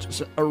 that's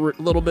just a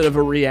little bit of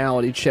a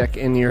reality check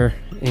in your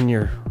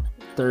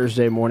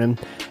Thursday morning.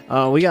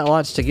 We got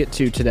lots to get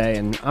to today,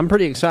 and I'm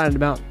pretty excited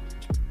about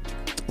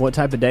what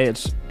type of day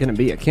it's going to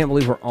be. I can't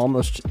believe we're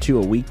almost to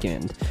a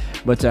weekend.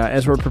 But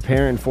as we're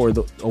preparing for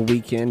a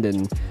weekend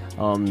and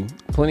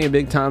plenty of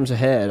big times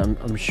ahead,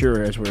 I'm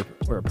sure as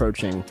we're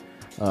approaching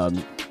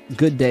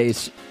good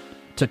days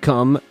to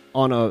come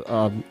on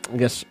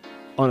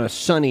a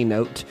sunny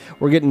note.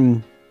 We're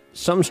getting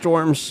some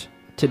storms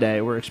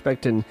today. We're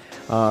expecting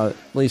at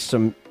least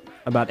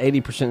about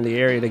 80% of the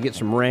area to get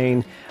some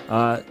rain.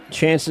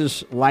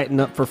 Chances lighten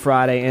up for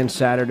Friday and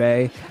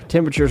Saturday.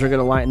 Temperatures are going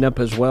to lighten up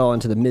as well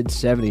into the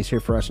mid-70s here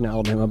for us in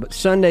Alabama. But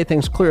Sunday,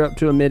 things clear up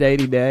to a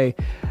mid-80 day.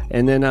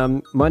 And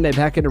then Monday,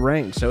 back into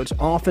rain. So it's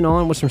off and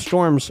on with some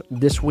storms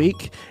this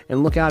week.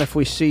 And look out if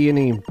we see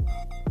any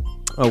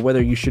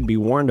whether you should be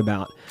warned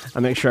about, I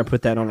make sure I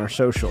put that on our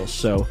socials.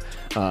 So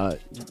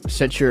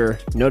set your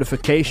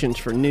notifications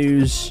for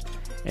news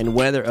and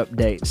weather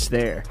updates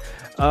there.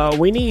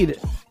 We need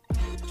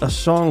a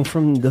song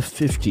from the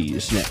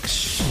 50s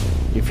next.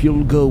 If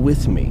you'll go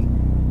with me.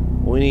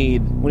 We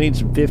need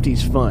some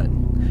 50s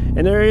fun.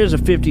 And there is a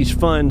 50s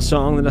fun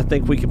song that I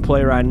think we can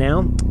play right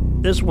now.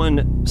 This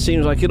one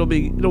seems like it'll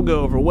go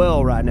over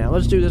well right now.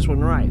 Let's do this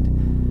one right.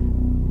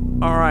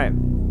 All right.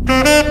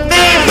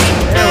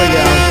 There we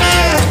go.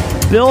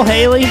 Bill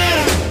Haley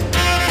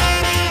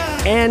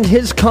and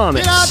his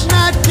Comets. Get out in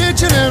that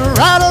kitchen and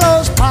rattle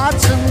those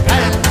pots and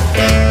pans.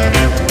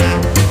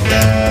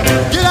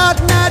 Get out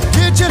in that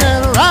kitchen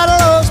and rattle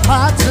those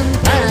pots and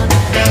pans.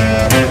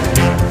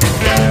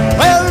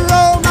 Well,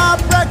 roll my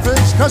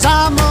breakfast, 'cause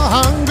I'm a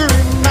hungry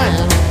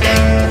man.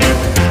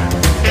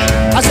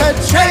 I said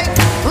shake,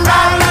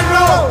 rattle and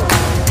roll.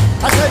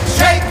 I said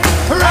shake,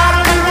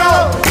 rattle and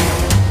roll.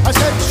 I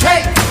said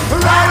shake,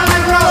 rattle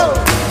and roll.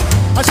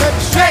 I said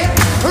shake,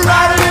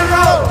 rattle and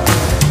roll.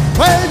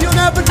 Well, you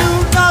never do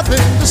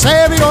nothing to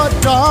save your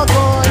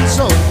doggone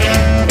soul.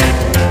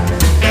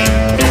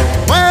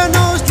 Wearing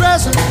those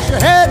dresses, your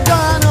head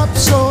done up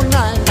so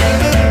nice.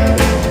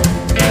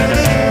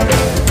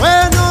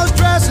 Wearing those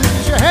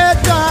dresses, your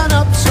head done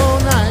up so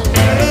nice.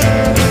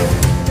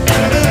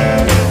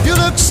 You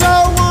look so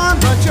warm,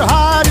 but your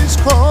heart is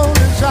cold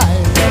as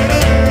ice.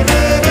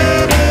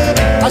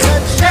 I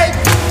said shake,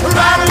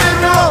 rattle and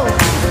roll.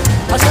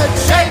 I said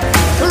shake,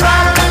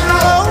 rattle and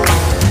roll.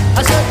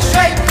 I said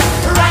shake,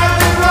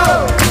 rattle and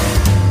roll.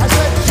 I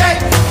said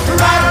shake,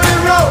 rattle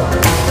and roll.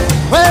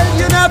 Well,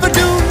 you never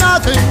do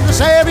nothing to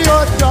save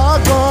your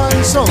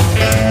doggone soul.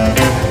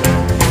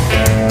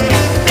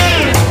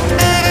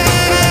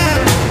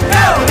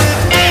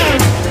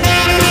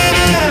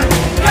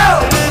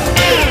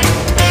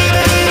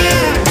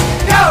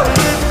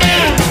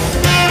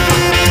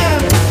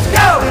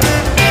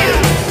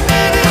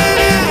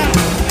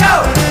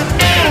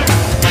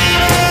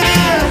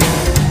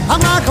 I'm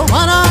like a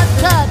one-eyed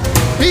cat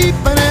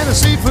peeping in a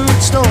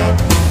seafood store.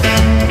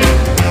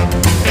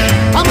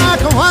 I'm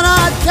like a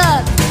one-eyed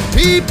cat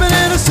peeping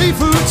in a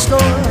seafood store.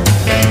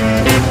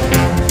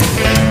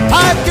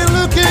 I can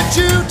look at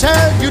you,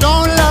 tell you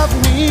don't love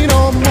me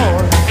no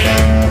more.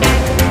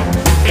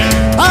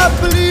 I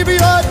believe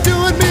you're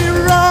doing me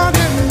wrong,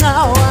 and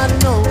now I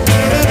know.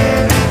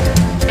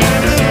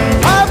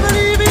 I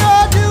believe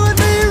you're doing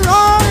me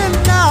wrong, and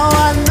now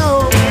I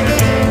know.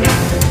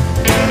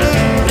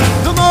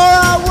 The more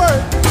I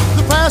work,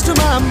 the faster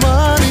my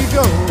money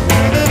goes.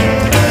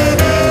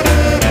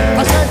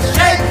 I said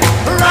shake,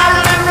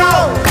 rattle and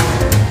roll.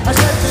 I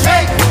said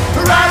shake,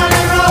 rattle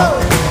and roll.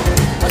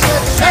 I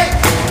said shake,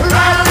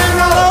 rattle and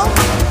roll.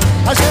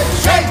 I said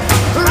shake,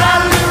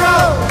 rattle and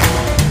roll.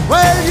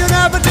 Well, you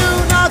never do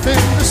nothing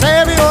to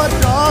save your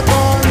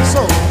doggone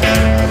soul.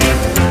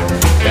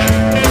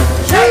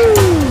 Shake,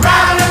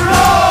 rattle and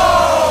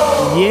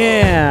roll.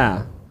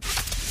 Yeah.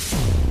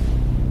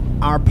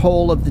 Our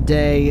poll of the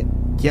day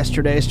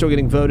yesterday is still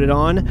getting voted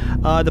on.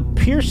 The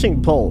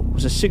piercing poll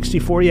was a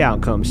 60-40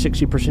 outcome.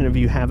 60% of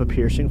you have a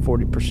piercing,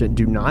 40%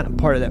 do not. I'm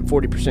part of that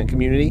 40%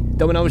 community.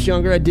 Though when I was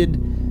younger, I did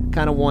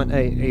kind of want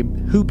a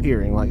hoop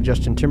earring like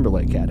Justin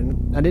Timberlake had.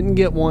 And I didn't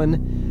get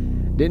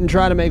one. Didn't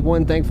try to make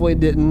one. Thankfully,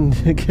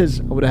 didn't, because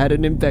I would have had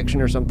an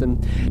infection or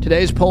something.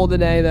 Today's poll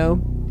today,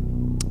 though,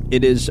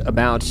 it is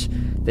about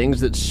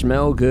things that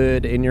smell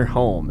good in your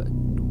home.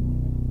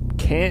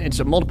 It's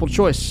a multiple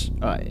choice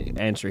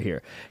answer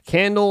here.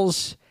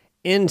 Candles,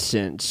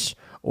 incense,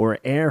 or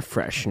air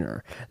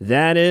freshener?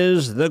 That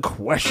is the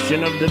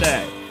question of the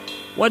day.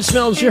 What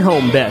smells your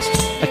home best?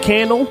 A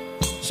candle,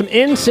 some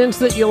incense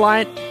that you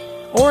light,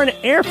 or an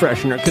air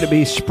freshener? Could it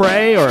be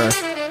spray or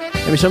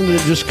maybe something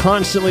that just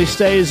constantly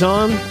stays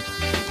on?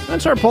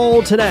 That's our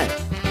poll today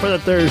for the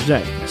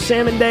Thursday.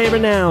 Sam and Dave are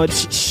now.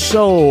 It's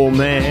Soul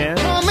Man.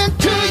 Coming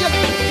to you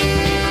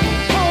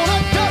on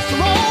a dust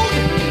road.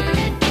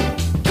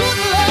 Good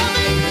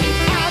loving,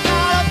 I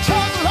got a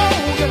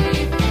truckload.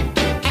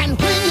 And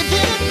when you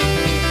get it,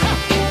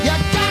 you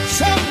got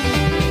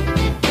something.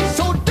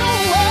 So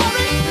don't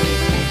worry,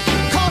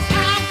 'cause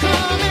I'm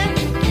coming.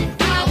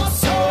 I'm a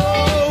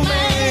soul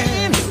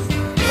man.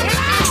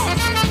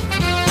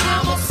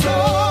 I'm a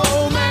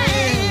soul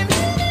man.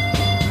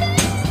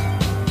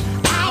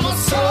 I'm a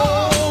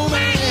soul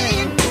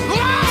man.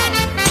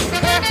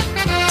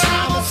 I'm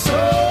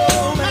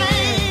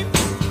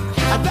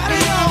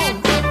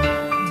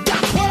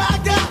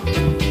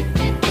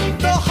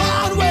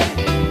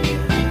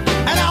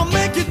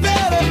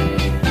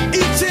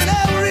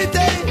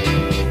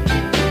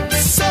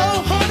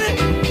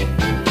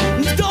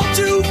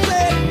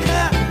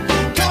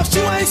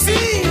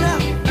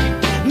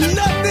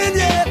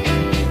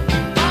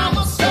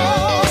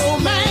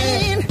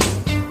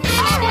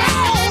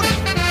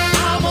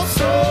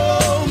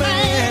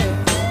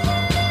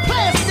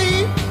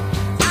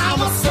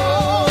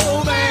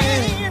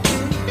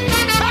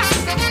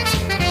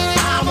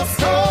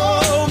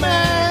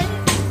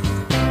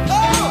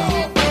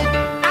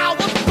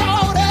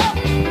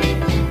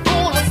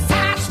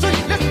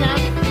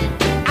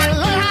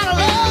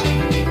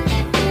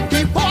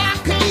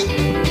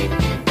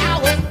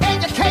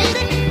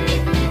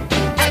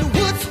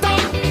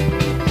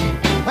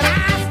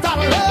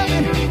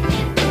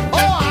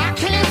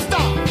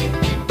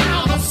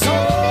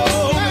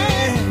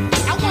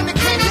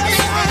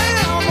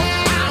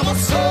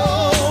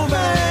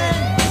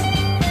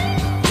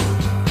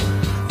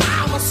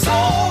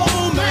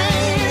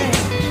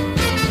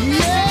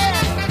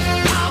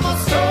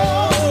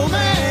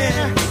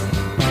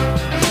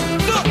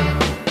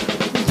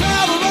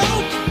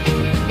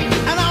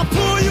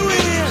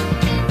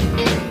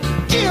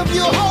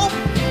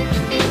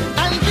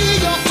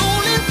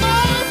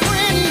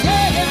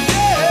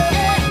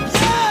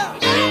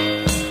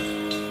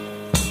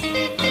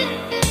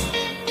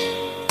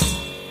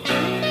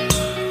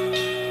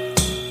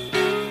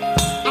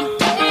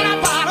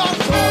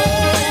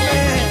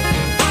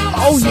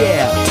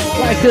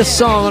this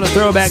song on a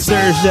Throwback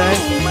Thursday.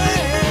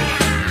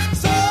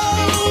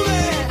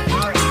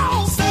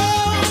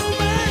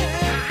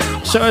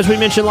 So as we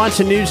mentioned, lots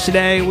of news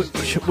today.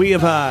 We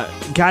have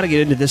got to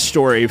get into this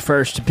story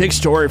first. A big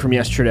story from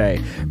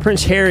yesterday.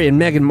 Prince Harry and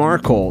Meghan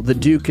Markle, the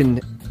Duke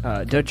and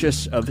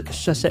Duchess of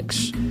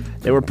Sussex,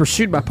 they were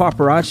pursued by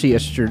paparazzi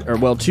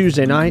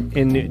Tuesday night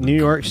in New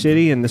York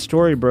City, and the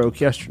story broke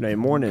yesterday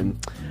morning.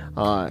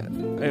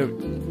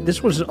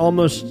 This was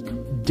almost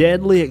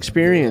deadly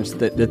experience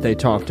that they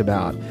talked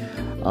about.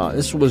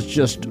 This was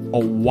just a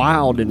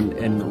wild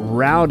and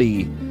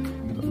rowdy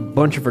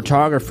bunch of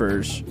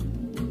photographers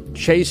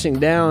chasing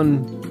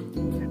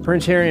down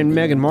Prince Harry and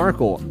Meghan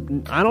Markle.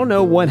 I don't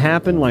know what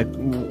happened, like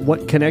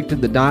what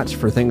connected the dots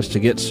for things to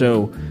get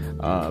so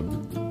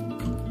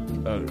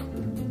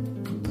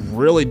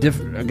really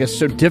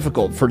so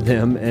difficult for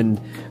them, and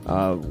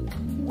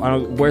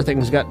where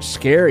things got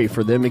scary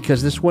for them,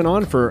 because this went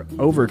on for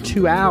over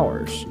 2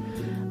 hours.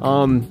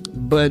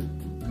 But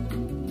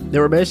they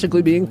were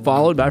basically being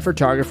followed by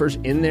photographers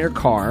in their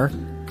car.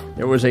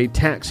 There was a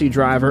taxi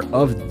driver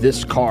of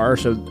this car,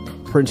 so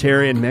Prince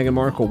Harry and Meghan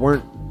Markle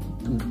weren't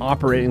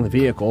operating the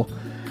vehicle.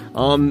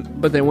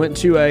 But they went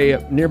to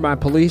a nearby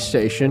police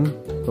station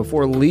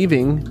before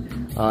leaving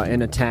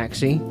in a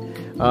taxi.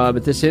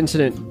 But this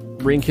incident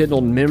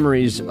rekindled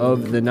memories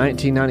of the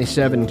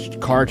 1997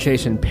 car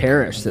chase in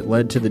Paris that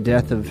led to the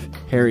death of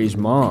Harry's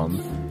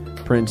mom,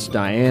 Prince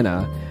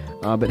Diana.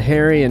 But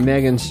Harry and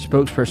Meghan's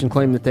spokesperson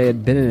claimed that they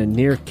had been in a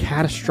near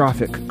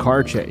catastrophic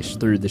car chase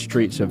through the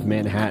streets of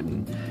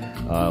Manhattan.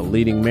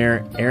 Leading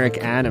Mayor Eric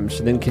Adams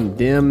then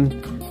condemned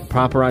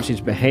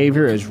paparazzi's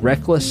behavior as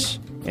reckless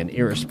and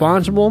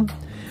irresponsible.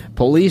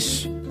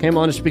 Police came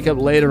on to speak up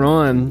later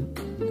on,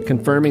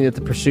 confirming that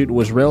the pursuit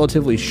was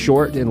relatively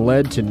short and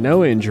led to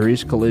no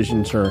injuries,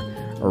 collisions, or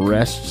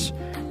arrests,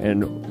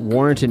 and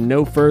warranted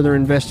no further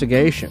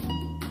investigation.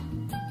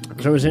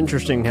 So it was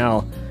interesting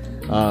how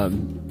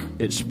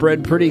it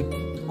spread pretty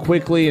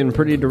quickly and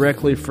pretty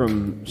directly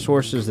from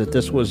sources that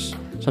this was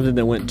something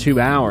that went 2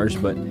 hours,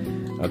 but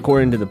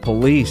according to the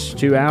police,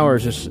 2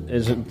 hours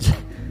isn't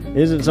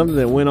something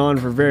that went on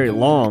for very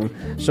long.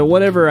 So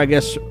whatever, I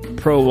guess,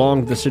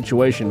 prolonged the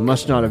situation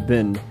must not have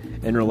been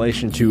in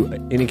relation to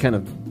any kind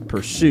of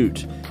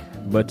pursuit.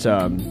 But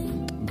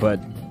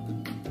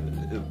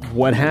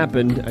what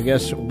happened, I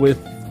guess,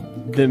 with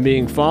them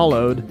being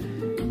followed,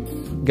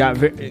 got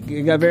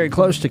very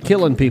close to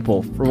killing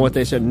people, from what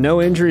they said.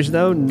 No injuries,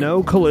 though,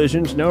 no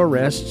collisions, no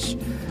arrests.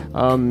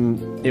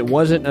 It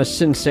wasn't a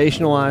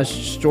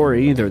sensationalized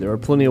story either. There were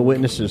plenty of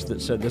witnesses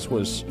that said this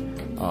was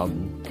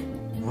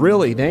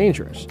really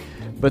dangerous.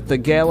 But the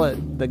gala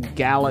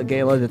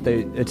that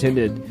they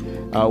attended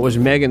was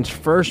Meghan's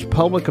first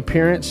public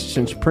appearance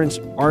since Prince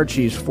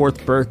Archie's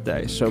 4th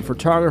birthday. So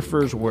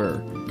photographers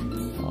were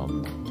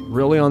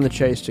really on the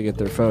chase to get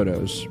their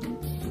photos.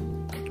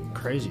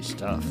 Crazy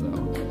stuff,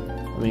 though.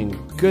 I mean,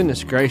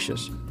 goodness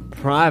gracious,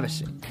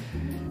 privacy.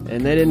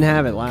 And they didn't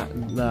have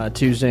it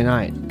Tuesday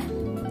night.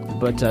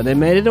 But they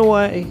made it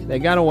away. They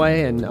got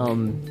away, and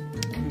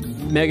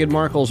Meghan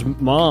Markle's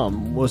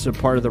mom was a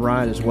part of the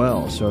ride as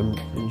well. So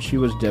she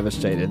was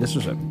devastated. This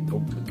was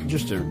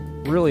just a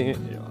really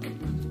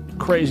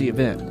crazy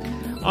event.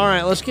 All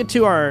right, let's get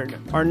to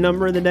our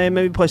number of the day.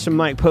 Maybe play some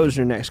Mike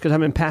Posner next, because I've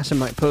been passing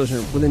Mike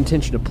Posner with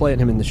intention to play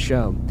him in the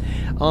show.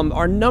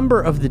 Our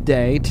number of the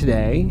day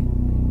today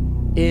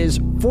is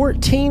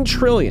 14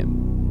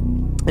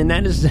 trillion, and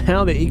that is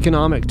now the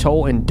economic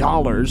toll in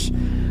dollars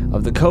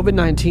of the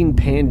COVID-19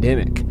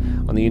 pandemic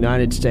on the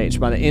United States.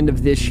 By the end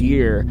of this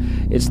year,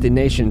 it's the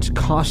nation's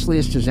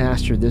costliest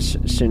disaster this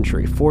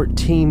century.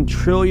 $14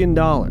 trillion.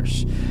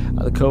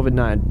 The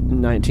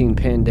COVID-19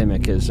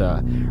 pandemic has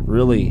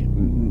really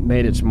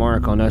made its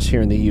mark on us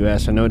here in the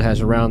U.S. I know it has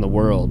around the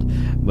world,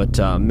 but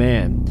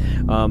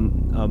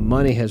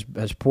money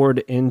has poured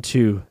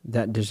into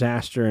that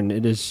disaster, and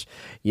it is,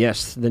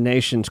 yes, the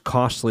nation's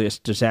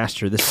costliest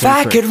disaster this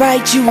century. If I could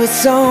write you a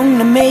song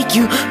to make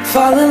you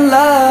fall in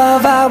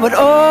love, I would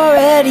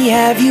already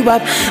have you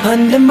up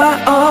under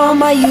my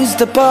arm. I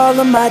used up all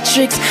of my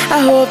tricks,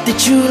 I hope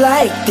that you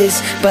like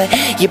this, but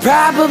you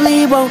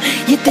probably won't.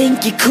 You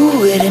think you're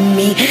cooler than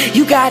me.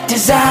 You got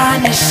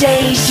designer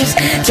shades just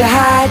to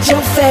hide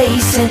your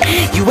face, and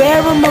you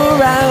wear them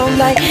around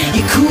like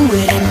you're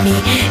cooler than me.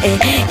 And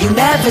you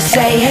never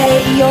say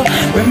hey or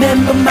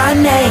remember my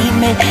name,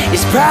 and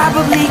it's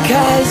probably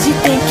cause you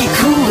think you're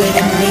cooler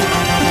than me.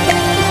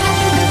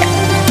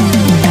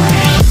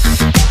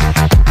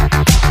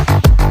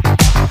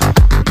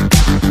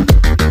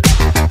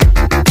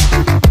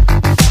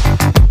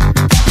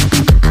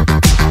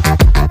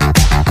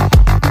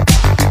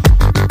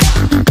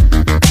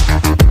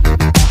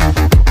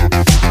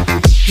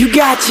 You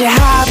got your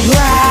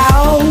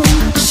highbrow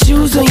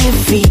shoes on your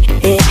feet,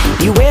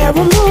 and you wear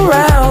them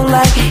around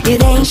like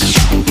it ain't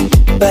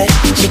shit. But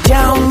you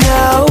don't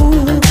know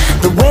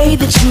the way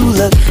that you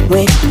look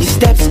when your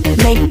steps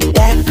make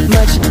that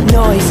much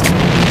noise.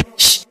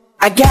 Shh,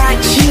 I got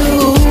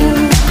you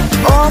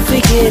all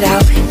figured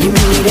out. You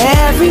need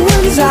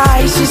everyone's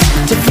eyes just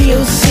to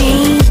feel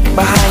seen.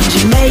 behind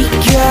your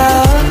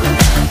makeup.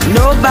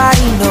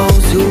 Nobody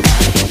knows who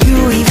you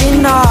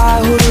even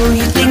are. Who do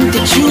you think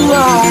that you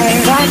are?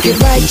 If I could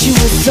write you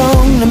a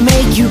song to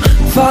make you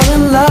fall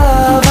in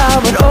love,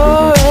 I would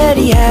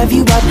already have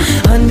you up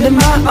under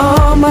my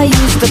arm. I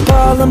used up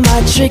all of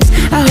my tricks.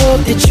 I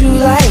hope that you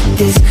like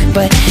this,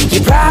 but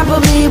you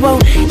probably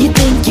won't. You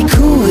think you're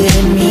cooler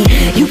than me.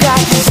 You got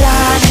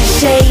designer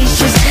shades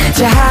just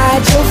to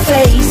hide your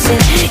face,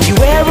 and you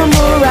wear them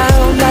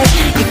around like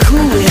you're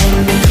cooler than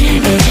me.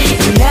 And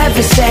you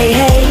never say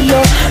hey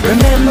or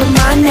remember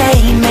my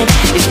name, and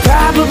it's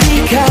probably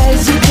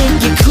cause you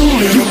think you're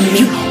cooler than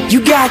me. You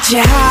got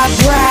your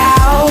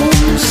highbrow,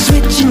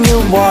 switching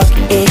your walk,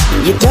 and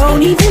you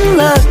don't even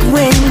look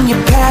when you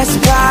pass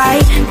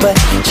by. But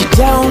you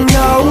don't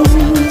know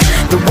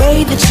the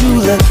way that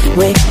you look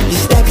when your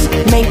steps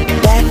make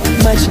that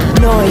much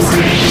noise.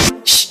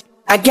 Shh,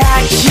 I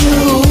got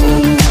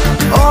you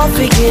all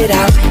figured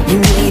out. You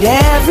need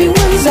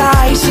everyone's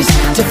eyes just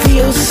to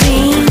feel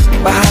seen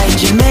behind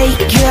your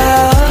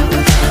makeup.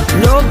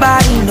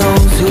 Nobody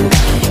knows who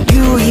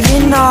you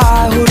even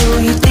are. Who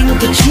do you think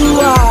that you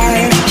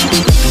are?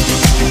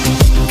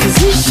 Cause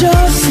it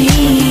sure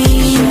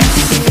seems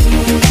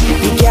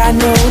you got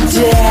no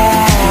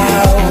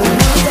doubt,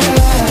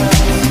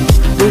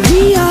 but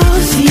we all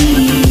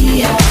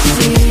see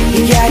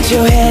you got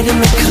your head in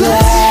the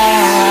clouds.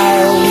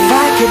 If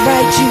I could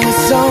write you a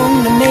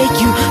song to make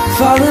you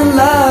fall in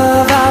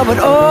love, I would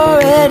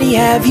already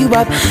have you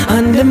up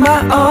under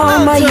my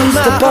arm. I used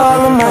up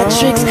all of my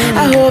tricks.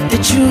 I hope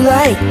that you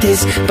like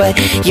this, but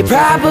you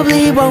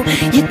probably won't.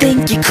 You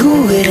think you're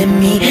cooler than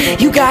me.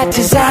 You got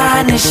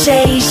designer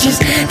shades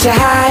just to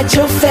hide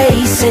your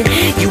face, and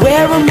you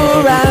wear them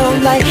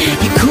around like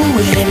you're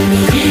cooler than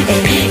me.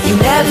 And you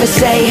never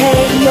say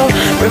hey or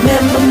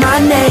remember my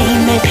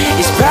name, and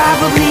it's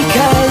probably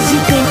cause you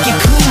think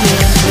you're cooler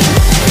than me.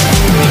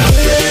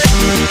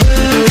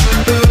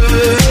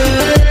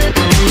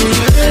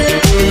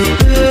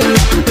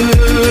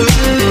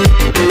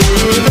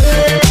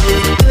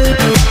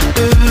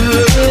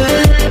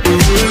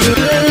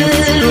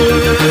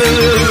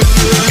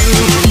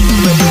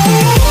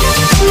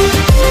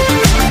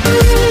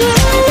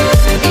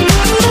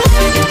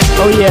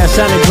 Oh yeah,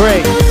 sounded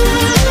great.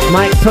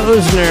 Mike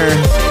Posner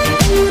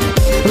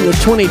from the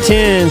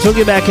 2010s. We'll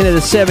get back into the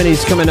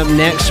 70s coming up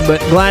next, but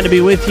glad to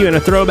be with you on a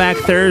Throwback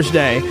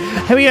Thursday.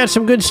 Hey, we got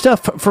some good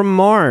stuff from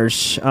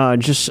Mars.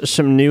 Just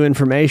some new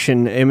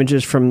information.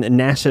 Images from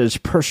NASA's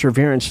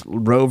Perseverance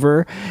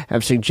rover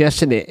have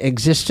suggested the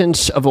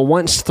existence of a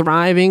once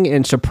thriving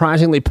and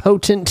surprisingly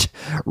potent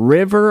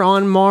river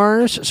on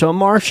Mars. So a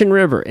Martian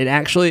river. It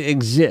actually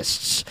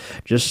exists,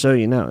 just so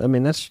you know. I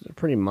mean, that's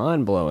pretty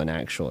mind-blowing,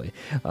 actually.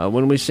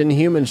 When we send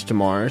humans to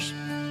Mars,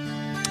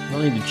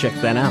 we'll need to check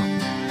that out.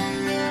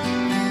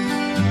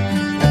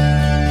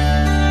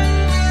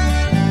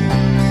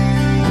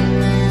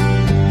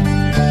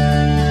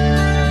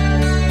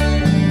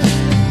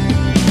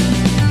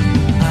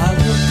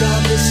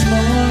 This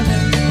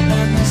morning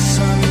and the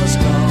sun was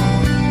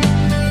gone,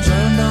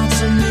 turned on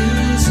some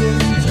music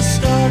to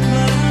start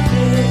my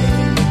day,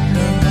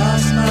 and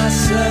lost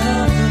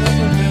myself in a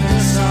familiar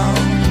song.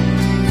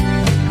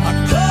 I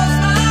closed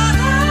my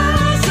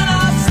eyes and I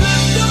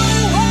slipped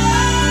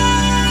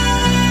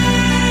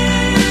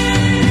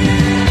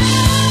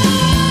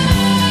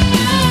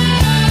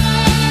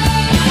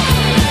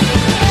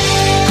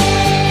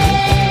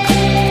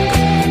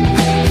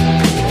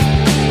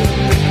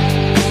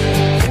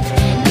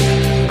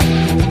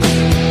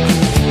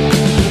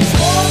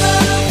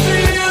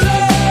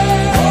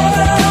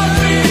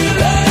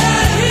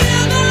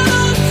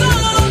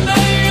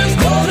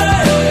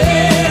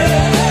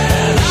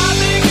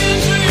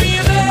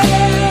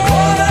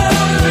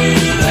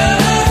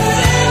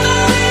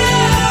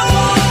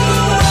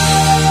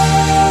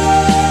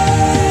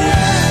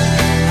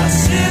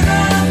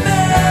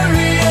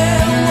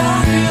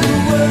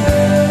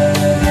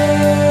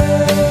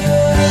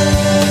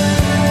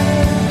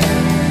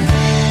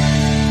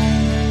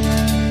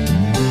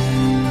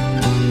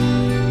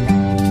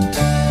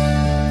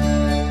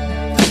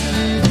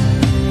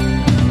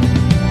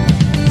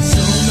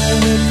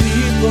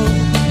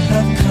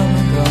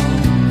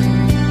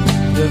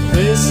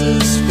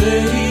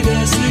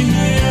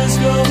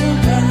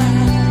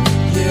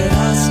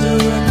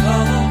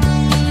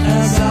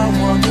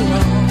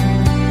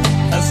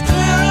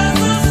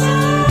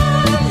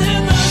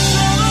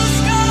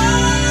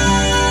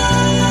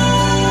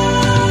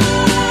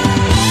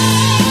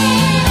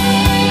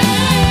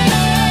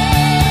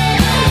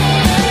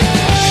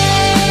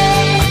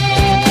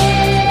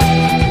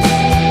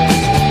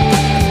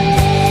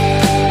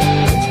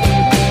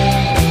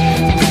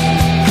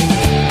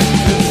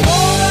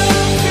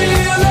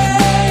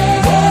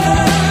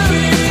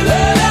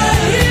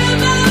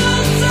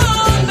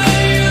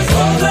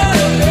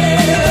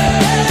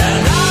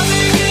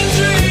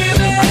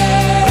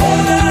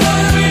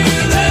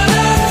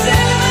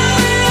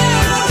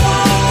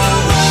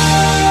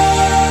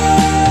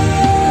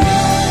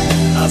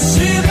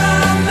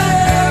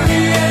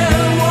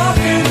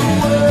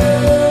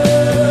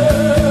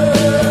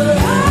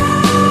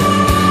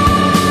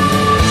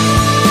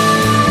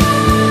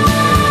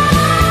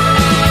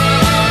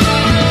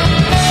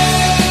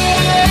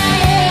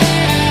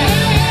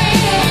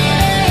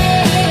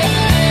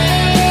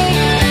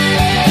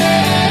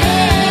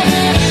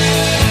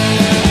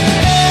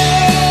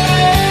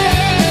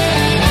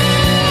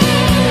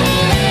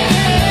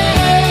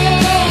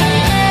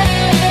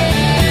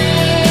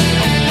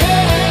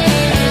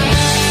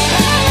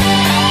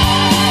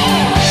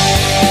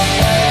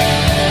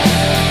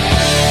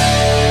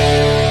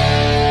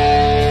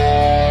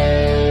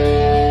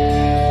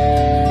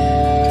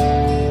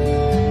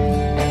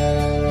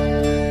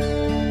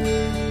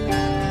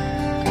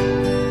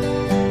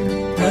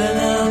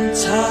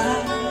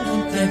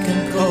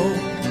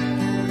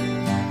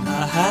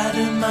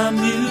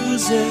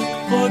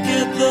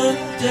forget the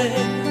day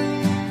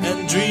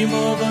and dream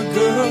of a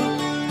girl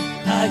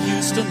I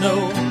used to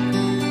know.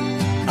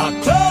 I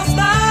closed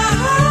my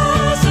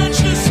eyes and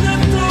she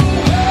slipped away.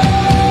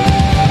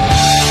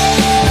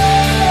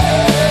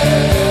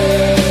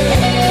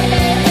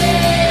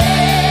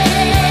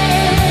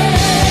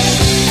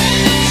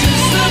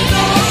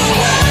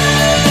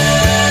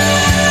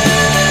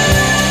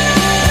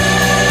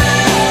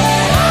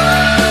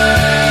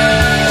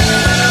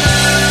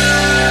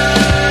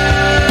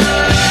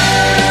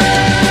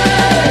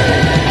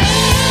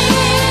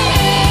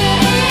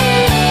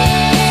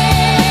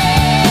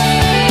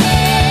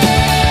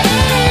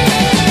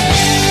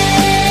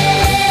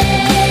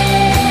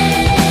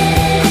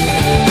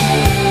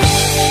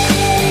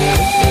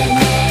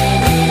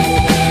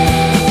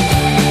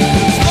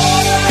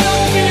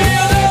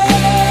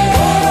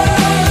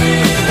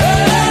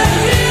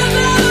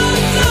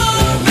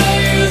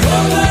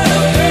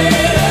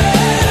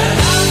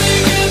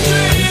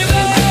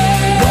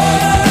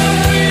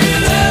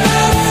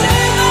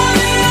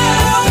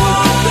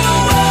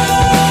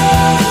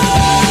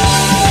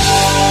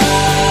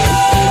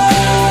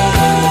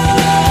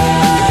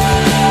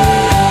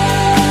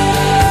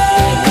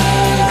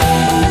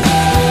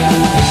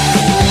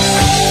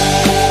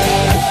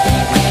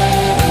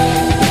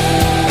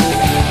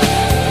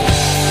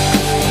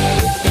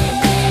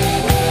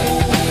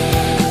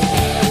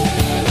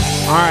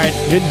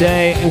 Good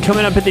day. And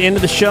coming up at the end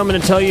of the show, I'm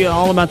going to tell you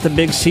all about the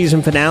big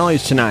season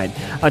finales tonight.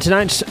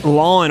 Tonight's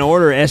Law &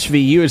 Order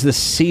SVU is the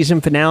season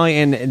finale,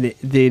 and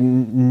the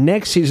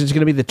next season is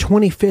going to be the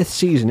 25th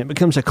season. It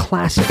becomes a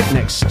classic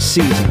next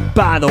season,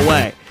 by the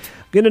way.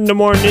 Get into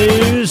more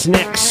news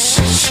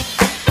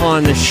next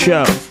on the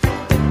show.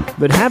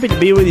 But happy to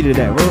be with you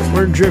today.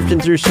 We're drifting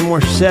through some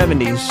more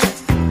 70s.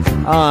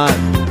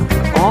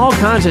 All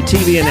kinds of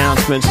TV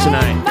announcements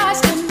tonight.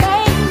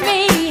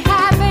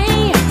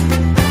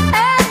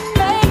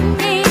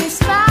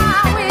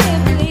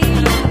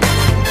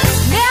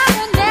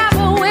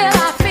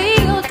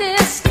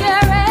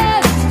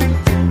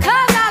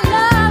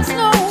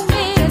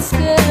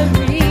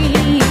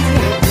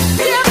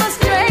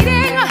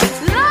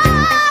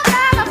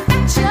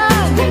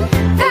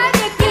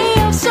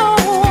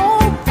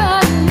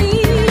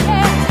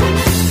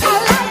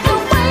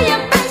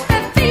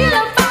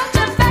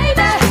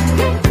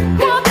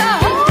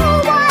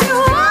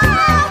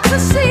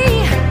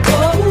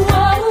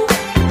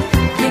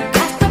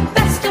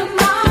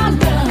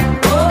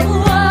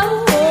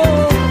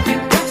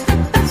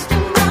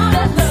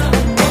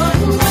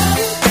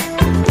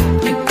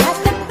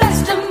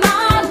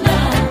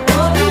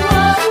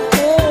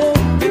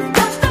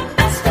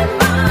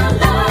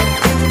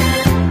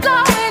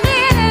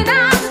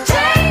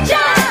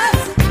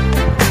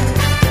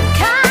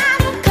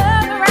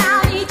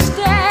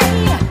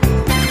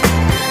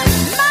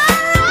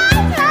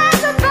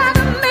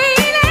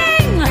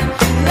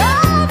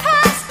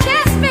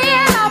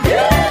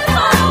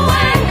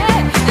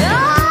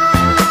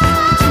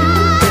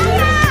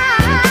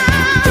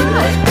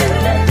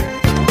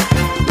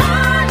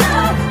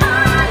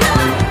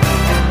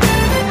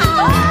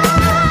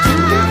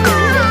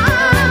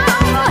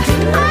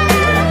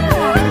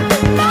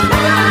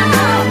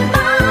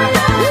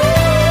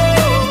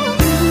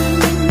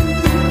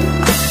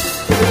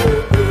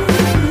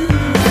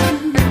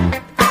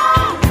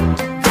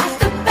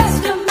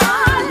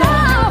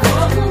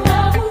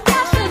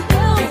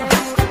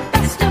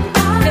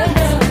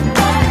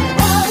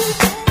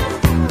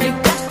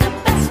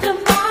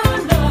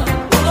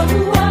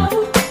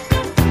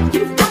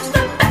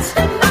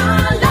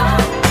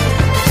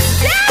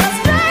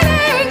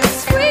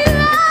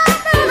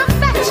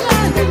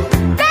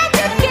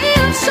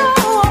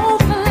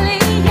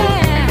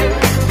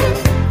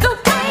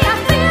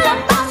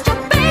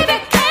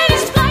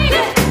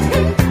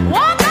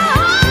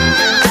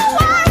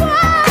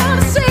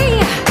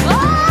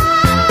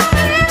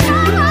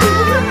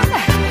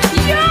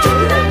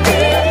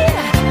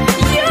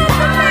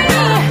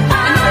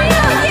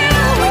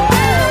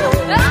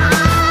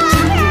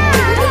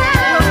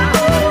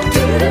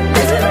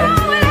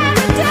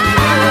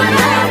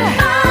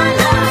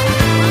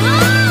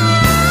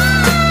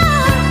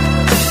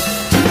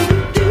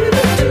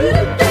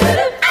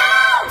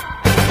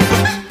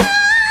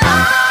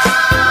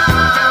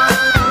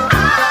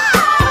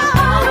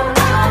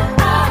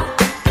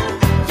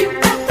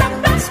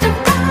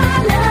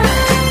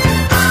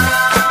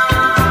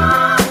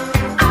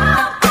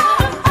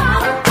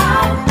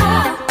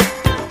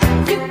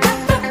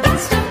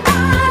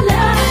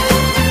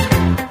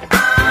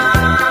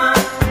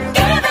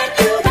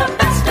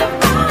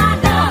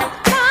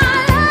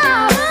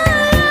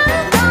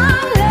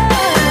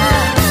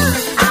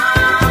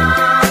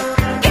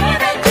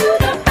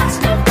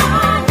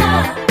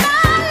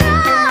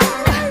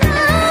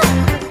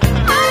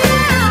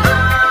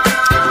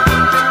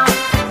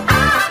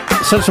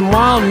 So some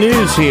wild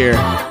news here.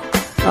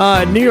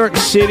 New York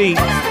City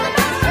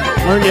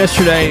learned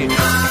yesterday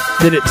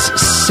that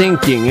it's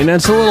sinking, and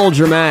that's a little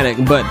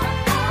dramatic, but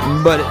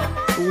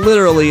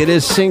literally it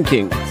is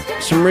sinking.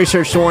 Some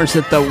research warns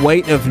that the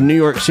weight of New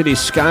York City's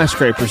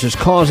skyscrapers is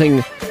causing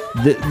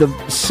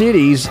the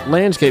city's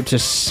landscape to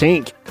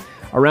sink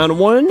around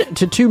 1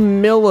 to 2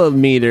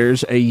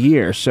 millimeters a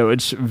year. So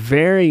it's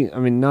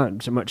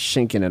not so much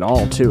sinking at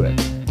all to it.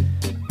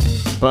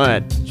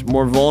 But it's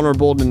more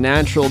vulnerable to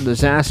natural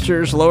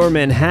disasters. Lower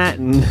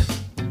Manhattan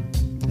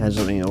has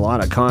a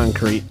lot of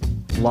concrete,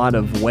 a lot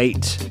of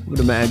weight, I would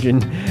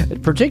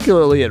imagine,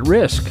 particularly at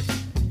risk.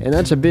 And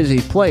that's a busy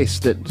place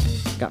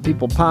that's got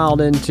people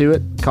piled into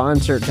it,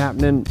 concerts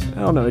happening.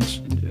 I don't know,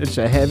 it's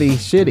a heavy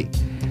city.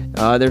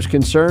 There's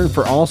concern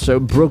for also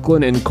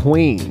Brooklyn and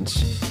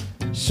Queens.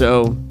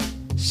 So,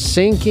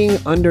 sinking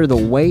under the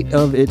weight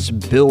of its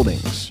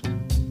buildings.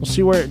 We'll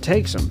see where it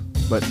takes them.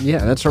 But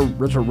yeah, that's a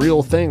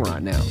real thing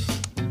right now.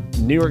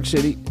 New York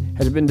City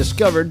has been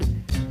discovered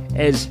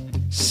as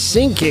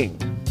sinking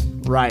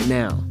right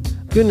now.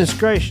 Goodness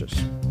gracious.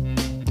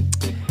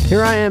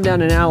 Here I am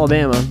down in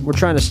Alabama. We're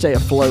trying to stay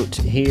afloat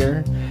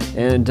here.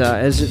 And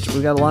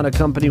we got a lot of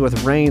company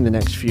with rain the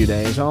next few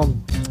days. I'll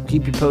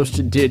keep you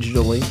posted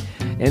digitally.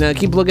 And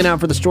keep looking out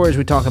for the stories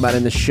we talk about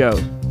in this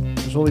show.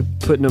 We'll be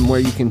putting them where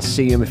you can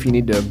see them if you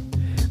need to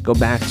go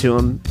back to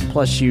them.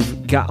 Plus,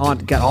 you've got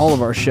all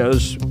of our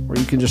shows where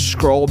you can just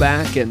scroll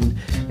back and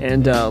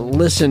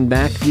listen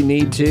back if you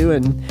need to.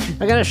 And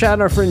I got to shout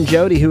out our friend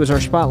Jody, who was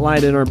our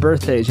spotlight in our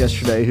birthdays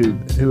yesterday,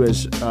 who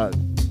has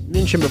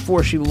mentioned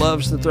before she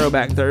loves the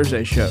Throwback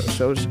Thursday show.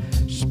 So I was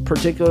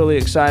particularly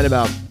excited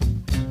about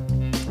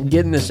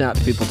getting this out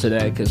to people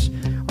today because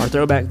our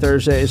Throwback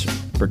Thursday is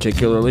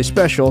particularly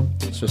special.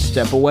 It's a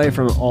step away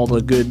from all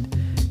the good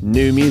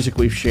new music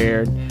we've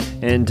shared,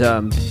 and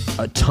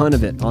a ton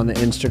of it on the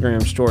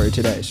Instagram story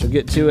today. So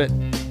get to it,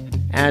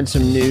 add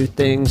some new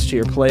things to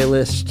your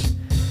playlist,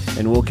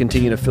 and we'll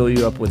continue to fill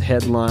you up with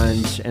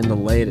headlines and the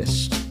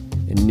latest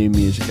in new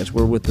music as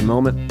we're with the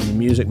moment and the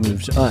music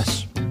moves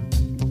us.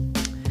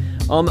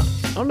 I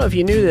don't know if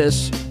you knew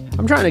this.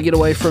 I'm trying to get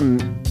away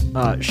from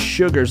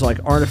sugars like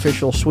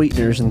artificial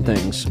sweeteners and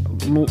things.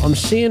 I'm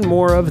seeing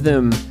more of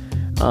them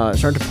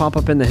start to pop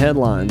up in the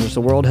headlines as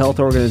the World Health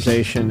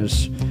Organization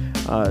is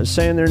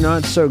saying they're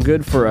not so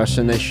good for us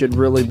and they should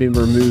really be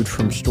removed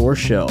from store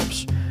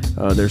shelves.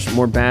 There's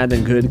more bad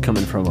than good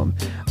coming from them.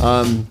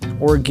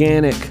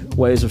 Organic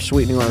ways of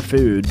sweetening our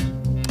food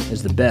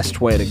is the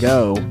best way to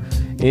go.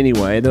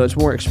 Anyway, though it's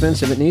more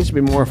expensive, it needs to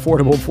be more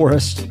affordable for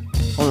us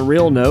on a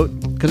real note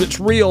because it's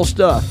real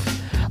stuff.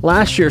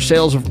 Last year,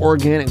 sales of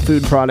organic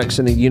food products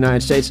in the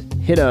United States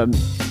hit I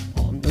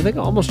think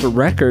almost a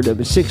record of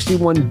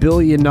 $61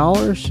 billion.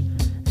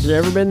 Has it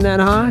ever been that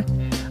high?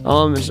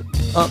 It's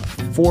up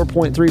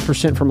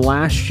 4.3% from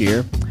last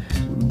year.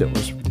 That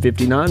was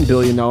 $59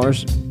 billion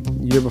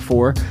the year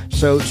before.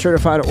 So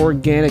certified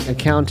organic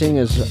accounting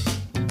is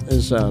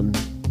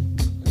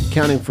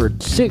accounting for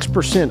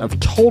 6% of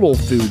total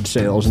food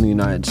sales in the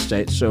United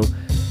States. So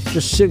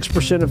just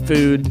 6% of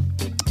food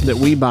that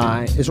we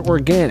buy is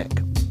organic.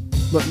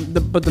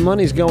 But the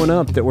money's going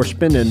up that we're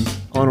spending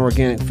on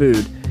organic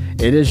food.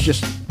 It is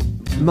just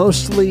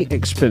mostly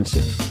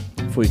expensive,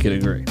 if we could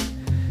agree.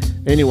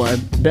 Anyway,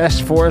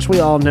 best for us, we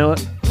all know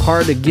it.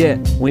 Hard to get.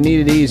 We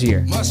need it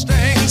easier.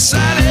 Mustang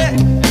Sally.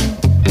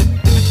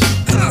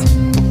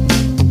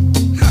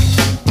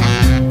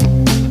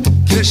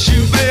 Guess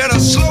you better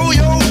slow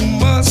your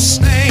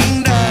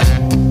Mustang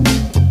down.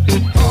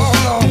 Oh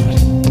Lord,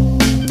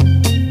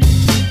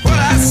 what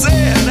I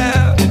said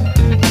now.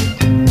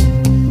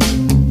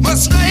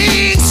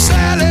 Mustang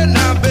Sally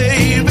now,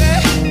 baby.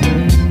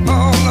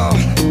 Oh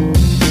Lord,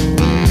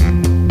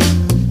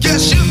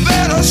 guess you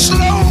better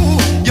slow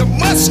your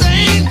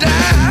Mustang down.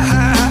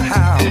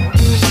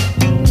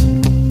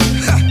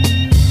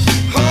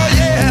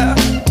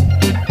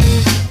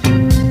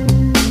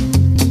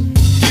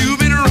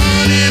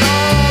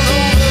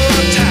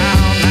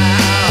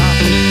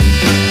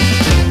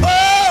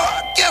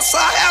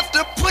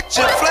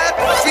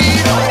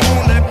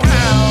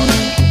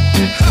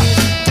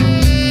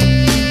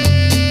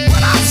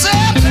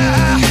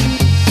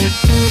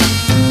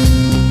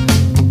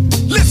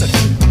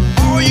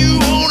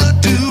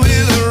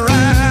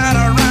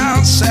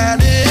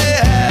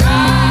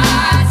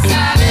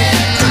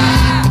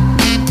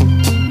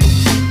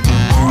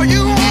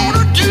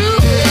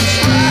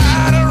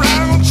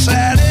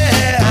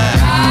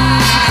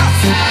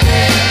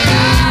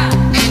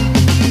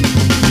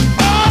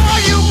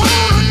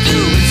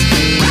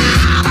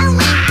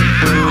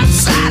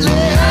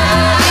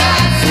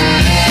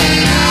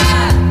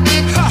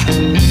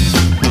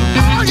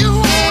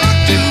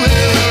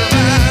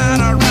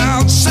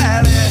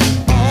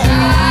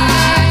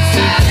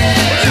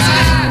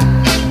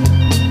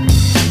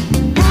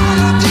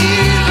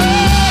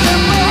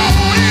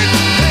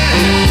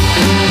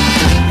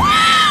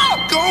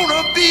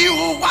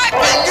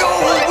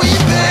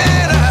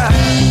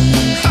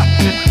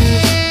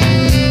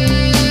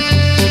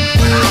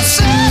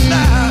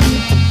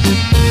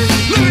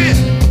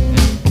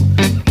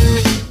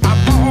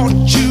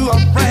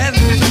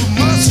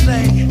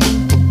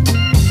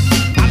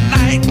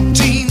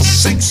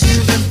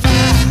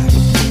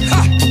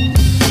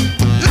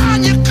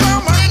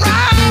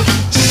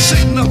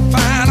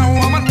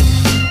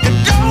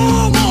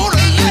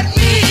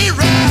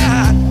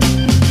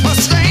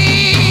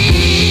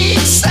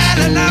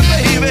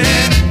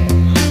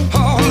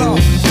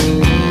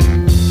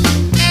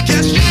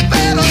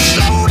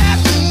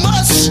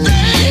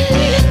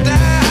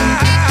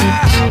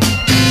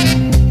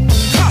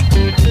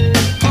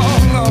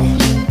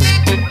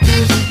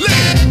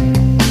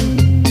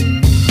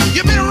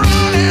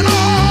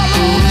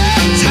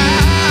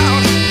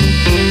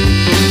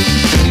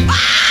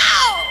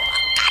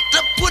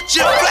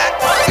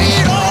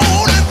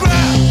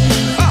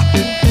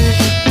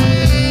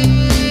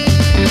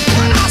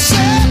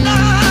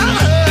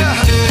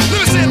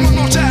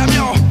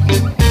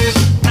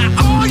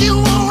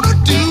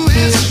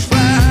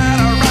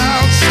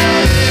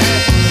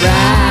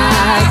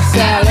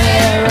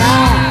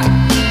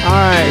 All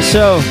right,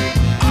 so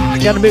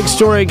got a big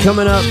story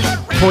coming up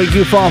before we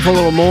goof off a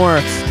little more.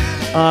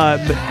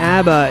 But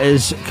ABBA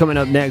is coming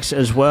up next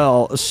as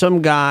well.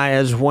 Some guy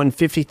has won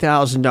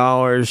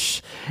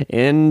 $50,000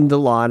 in the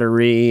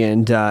lottery,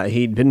 and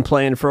he'd been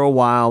playing for a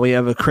while. We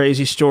have a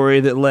crazy story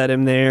that led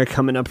him there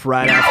coming up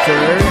right after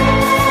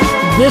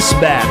this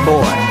bad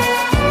boy.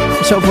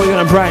 So hopefully we're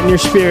going to brighten your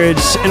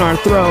spirits in our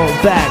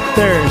Throwback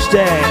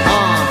Thursday.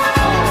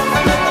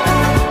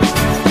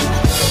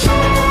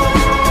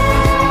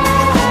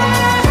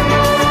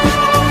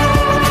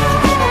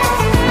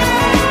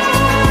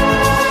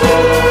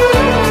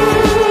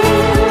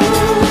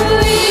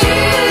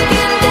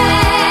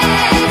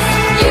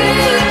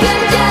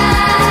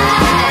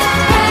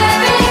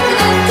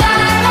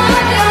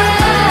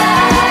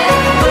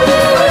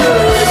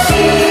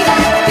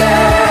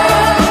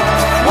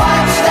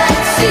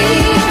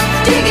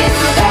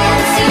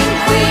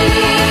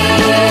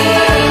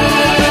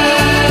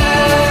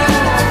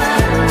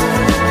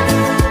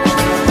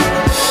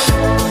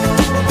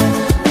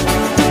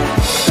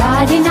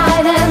 Friday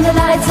night and the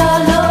lights are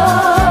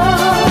low,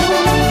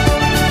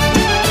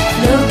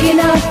 looking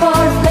out for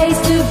a place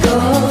to go,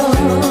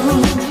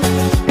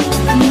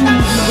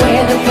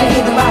 where they play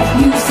the right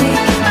music,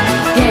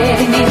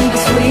 getting in the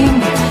swing.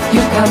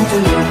 You come to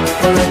look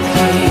for a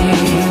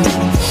king.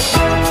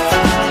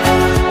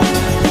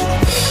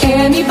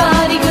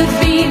 Anybody could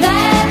be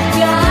that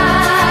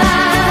guy.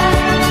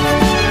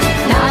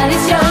 Night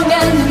is young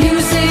and the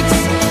music's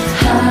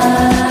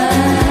high,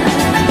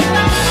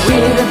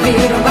 with a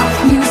bit of rock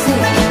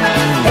music,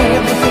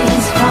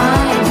 everything's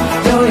fine.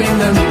 You're in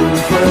the mood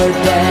for a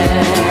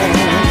dance.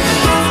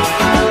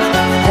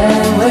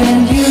 And when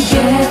you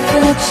get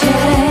the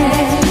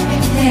chance,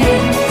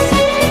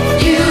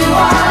 you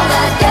are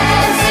the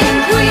dancing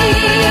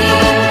queen,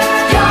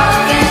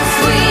 young and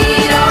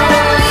sweet,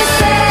 only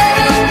 17.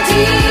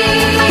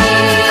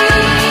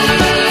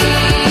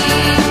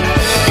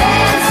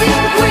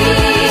 Dancing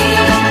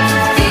queen,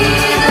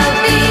 feel the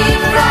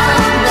beat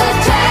from the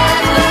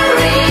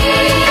tambourine.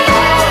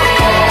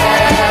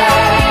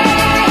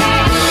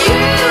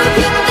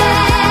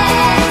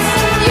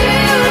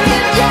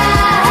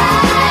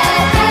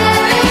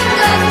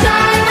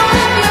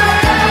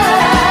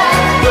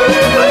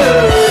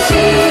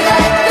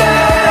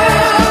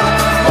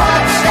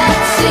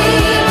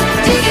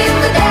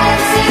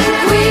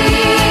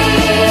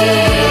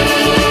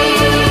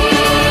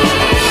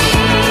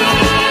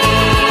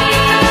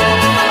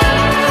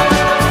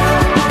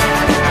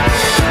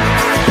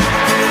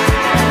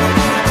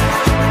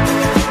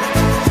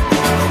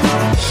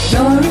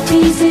 You're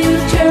easy to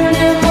turn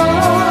him on,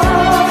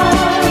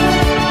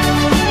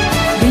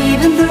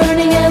 leave him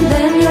burning and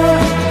then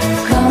you're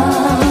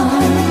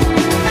gone.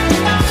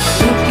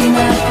 Looking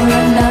out for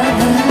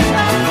another,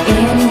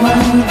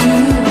 anyone will do.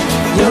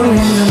 You're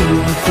in the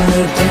mood for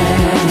a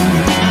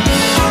dance.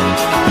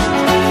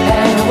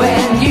 And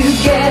when you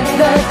get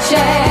the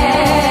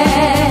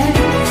chance,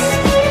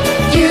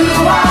 you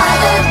are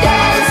the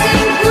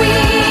dancing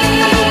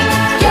queen,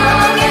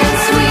 young and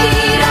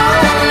sweet,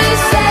 only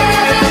 17.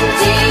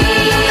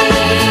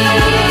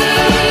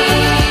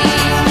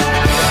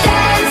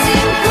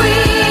 Dancing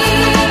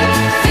queen,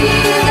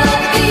 feel the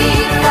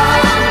beat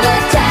from the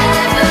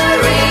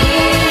tambourine.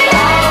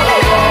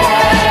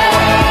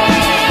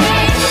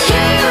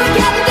 You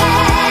can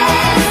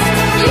dance,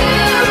 you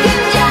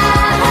can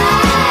jive,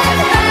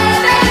 having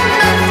the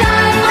time of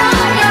your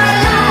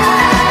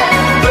life.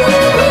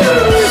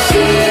 Ooh,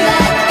 see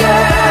that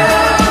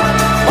girl,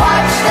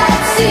 watch that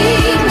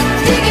scene,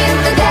 digging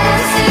the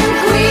dancing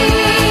queen.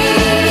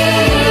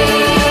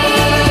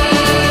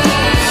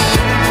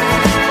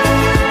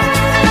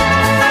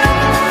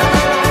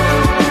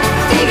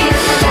 Digging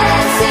the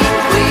dancing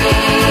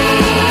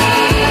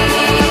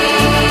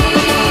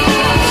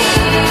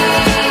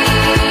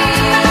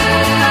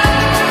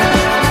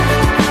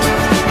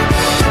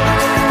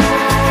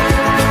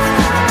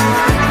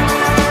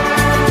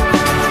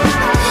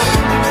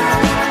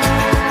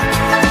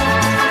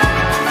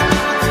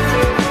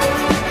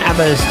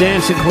ABBA's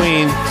Dancing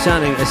Queen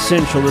sounding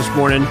essential this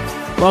morning.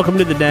 Welcome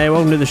to the day.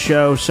 Welcome to the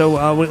show.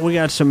 So we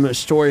got some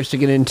stories to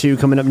get into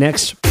coming up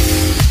next.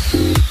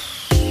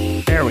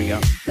 There we go.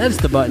 That's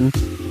the button.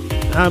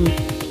 I'm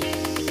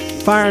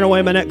firing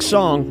away my next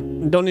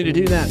song. Don't need to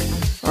do that.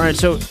 All right,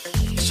 so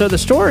the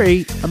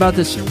story about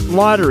this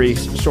lottery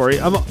story,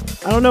 I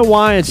don't know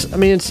why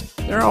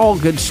they're all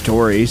good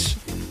stories.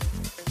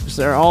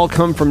 They're all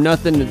come from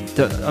nothing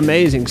to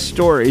amazing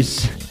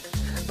stories.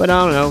 But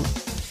I don't know.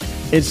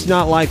 It's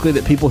not likely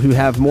that people who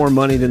have more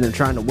money than they're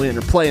trying to win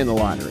are playing the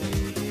lottery.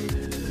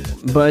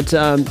 But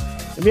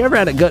have you ever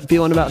had a gut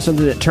feeling about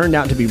something that turned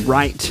out to be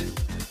right?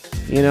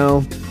 You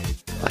know,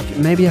 like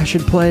maybe I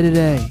should play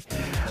today.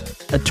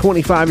 A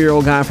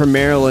 25-year-old guy from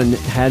Maryland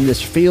had this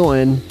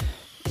feeling,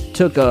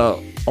 took a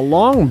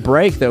long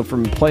break, though,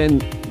 from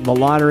playing the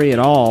lottery at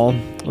all,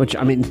 which,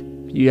 I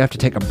mean, you have to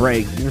take a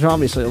break. There's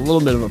obviously a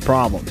little bit of a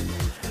problem.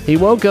 He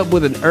woke up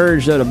with an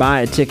urge, though, to buy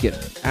a ticket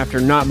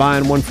after not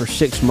buying one for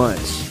 6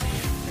 months.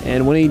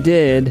 And when he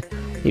did,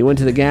 he went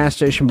to the gas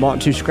station,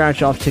 bought 2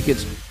 scratch-off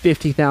tickets,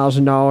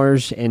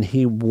 $50,000, and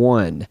he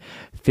won.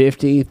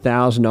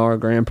 $50,000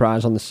 grand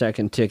prize on the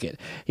second ticket.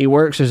 He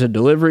works as a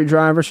delivery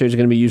driver, so he's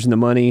going to be using the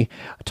money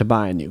to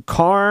buy a new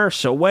car.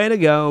 So way to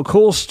go.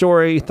 Cool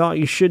story. Thought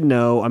you should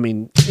know. I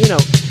mean,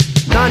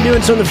 not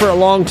doing something for a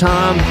long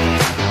time.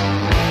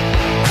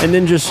 And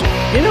then just,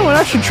 you know what,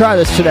 I should try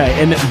this today.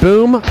 And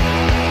boom,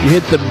 you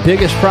hit the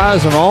biggest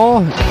prize of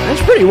all.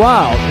 That's pretty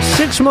wild.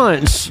 6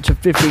 months to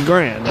 50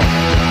 grand.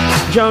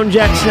 Joan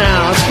Jett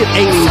now. Let's get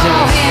 80s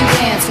Saw in. him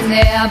dancing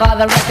there by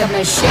the record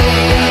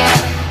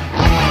machine.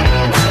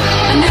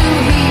 I knew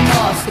he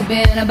must have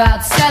been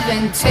about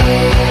 17.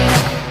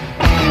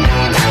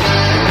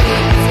 He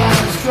was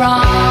going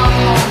strong,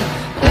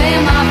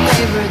 playing my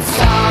favorite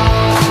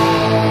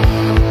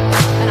song.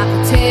 And I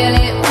could tell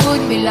it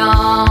wouldn't be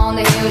long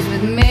that he was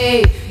with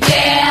me,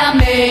 yeah,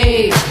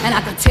 me. And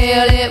I could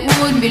tell it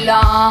wouldn't be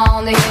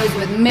long that he was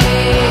with me,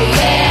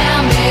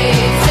 yeah, me.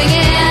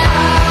 Singing,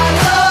 I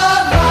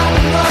love rock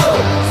and roll.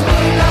 So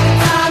put another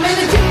time in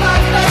the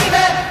jukebox,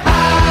 baby.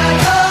 I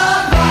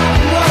love rock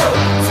and roll.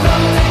 So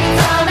come and take your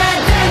time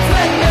and dance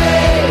with me.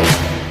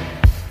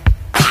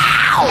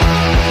 Ow!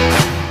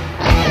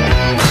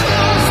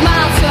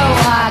 Smiled so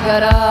I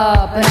got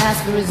up and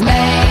asked for his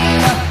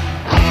name.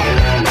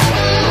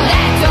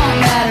 That don't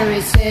matter,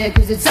 he said,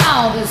 'cause it's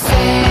all the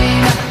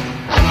same.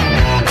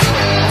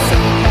 So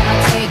can I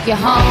take you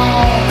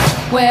home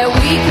where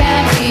we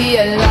can be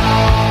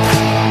alone?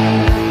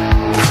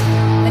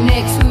 The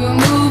next we were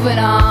moving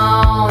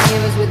on, he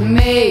was with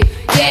me,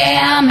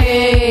 yeah,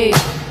 me.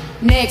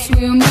 Next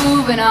we were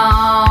moving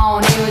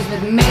on, he was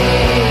with me,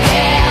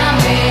 yeah,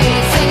 me.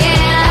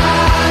 Singing, I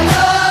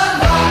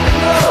love rock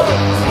and roll.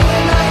 So put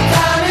another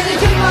time in the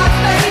jukebox,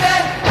 baby.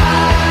 I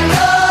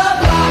love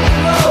rock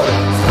and roll.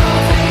 So come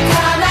and take your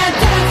time and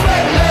dance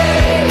with me.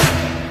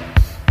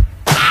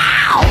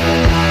 Ow!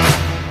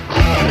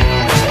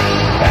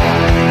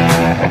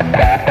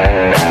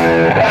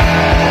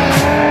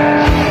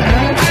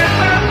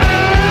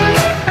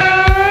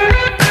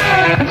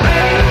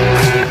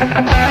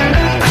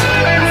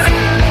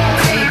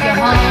 Take you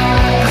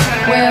home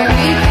where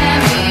we can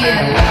be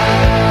alone.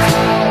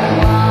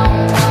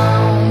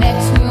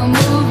 Next we were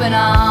moving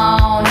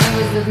on, he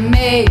was with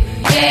me,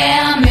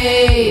 yeah,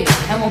 me.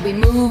 And we'll be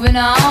moving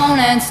on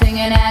and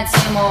singing that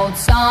same old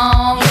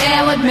song,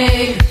 yeah, with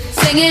me.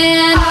 Singing,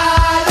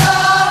 I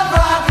love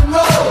rock and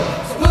roll.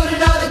 So put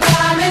another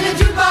time in the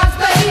jukebox,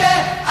 baby. I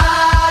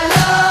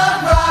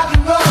love rock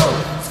and roll.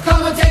 So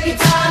come and take your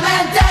time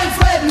and dance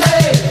with me.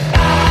 I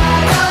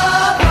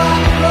love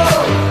rock and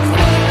roll. So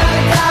put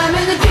another time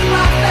in the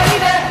jukebox,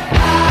 baby. I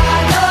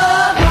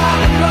love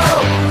rock and roll.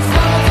 So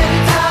come and take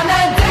your time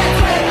and dance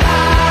with me. I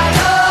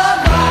love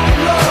rock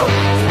and roll.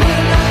 So put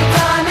another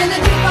time in the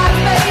jukebox,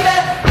 baby. I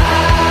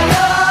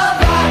love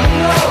rock and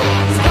roll.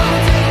 So come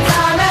and take your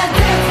time and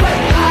dance with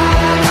me. I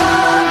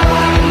love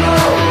rock and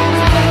roll. So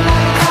put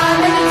another time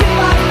in the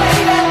jukebox, baby. I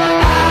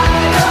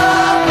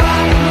love rock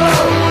and roll.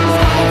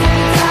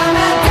 So come and take your time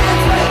and dance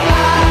with me. I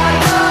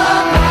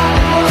love rock and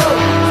roll. So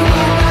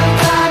put another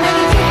time in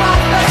the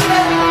jukebox,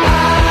 baby.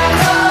 I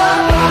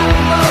love rock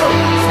and roll.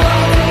 So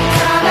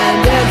come and take your time and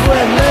dance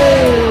with me.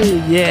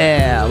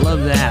 Yeah, I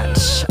love that.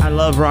 I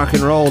love rock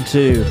and roll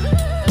too.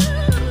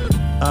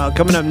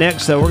 Coming up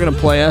next, though, we're going to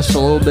play us a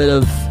little bit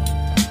of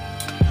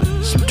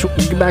some.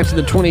 Get back to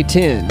the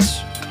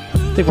 2010s.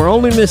 I think we're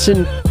only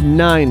missing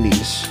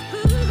 90s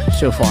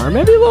so far.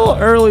 Maybe a little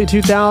early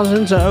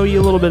 2000s. I owe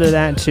you a little bit of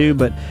that too,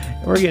 but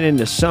we're getting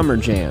into summer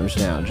jams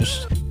now.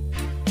 Just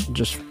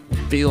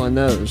feeling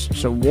those.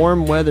 So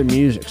warm weather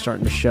music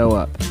starting to show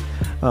up,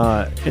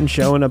 and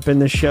showing up in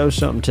this show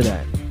something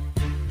today.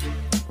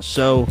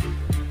 So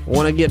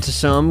want to get to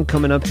some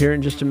coming up here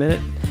in just a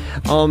minute.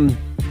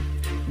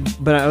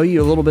 But I owe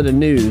you a little bit of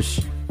news.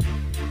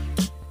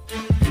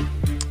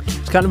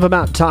 It's kind of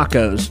about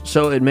tacos,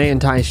 so it may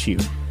entice you.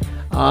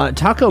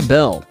 Taco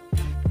Bell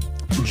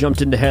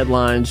jumped into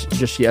headlines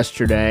just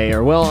yesterday,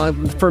 or well,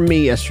 for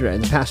me yesterday.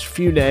 The past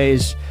few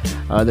days,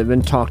 they've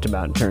been talked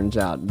about, it turns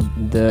out.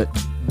 They've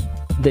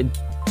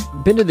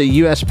been to the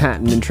U.S.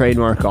 Patent and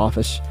Trademark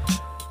Office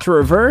to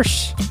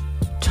reverse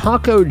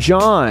Taco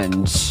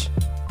John's.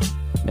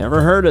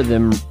 Never heard of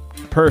them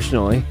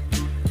personally,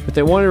 but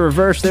they want to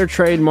reverse their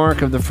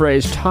trademark of the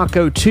phrase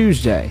Taco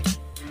Tuesday,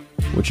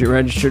 which it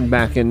registered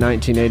back in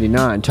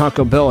 1989.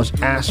 Taco Bell has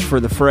asked for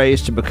the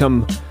phrase to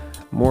become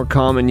more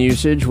common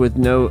usage with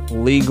no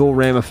legal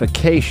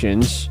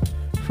ramifications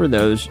for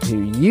those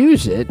who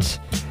use it.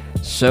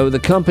 So the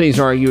company's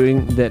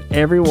arguing that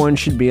everyone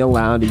should be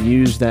allowed to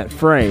use that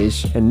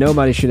phrase and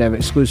nobody should have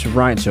exclusive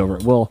rights over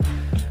it. Well,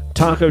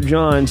 Taco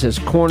John's has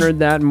cornered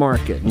that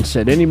market and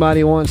said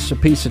anybody wants a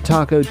piece of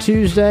Taco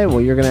Tuesday, well,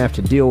 you're going to have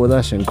to deal with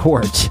us in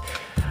court.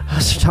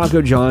 So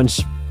Taco John's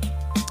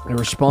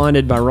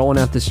responded by rolling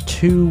out this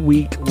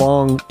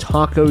 2-week-long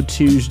Taco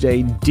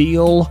Tuesday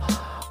deal,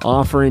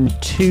 offering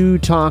 2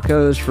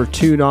 tacos for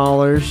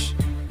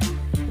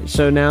 $2.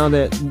 So now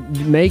that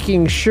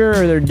making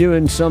sure they're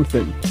doing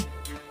something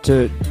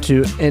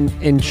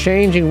in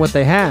changing what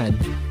they had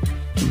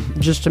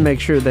just to make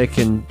sure they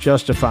can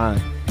justify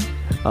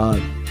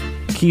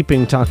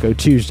keeping Taco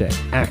Tuesday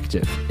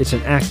active. It's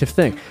an active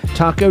thing.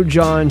 Taco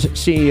John's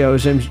CEO,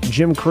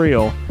 Jim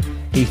Creel,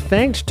 he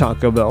thanked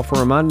Taco Bell for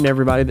reminding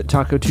everybody that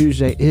Taco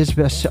Tuesday is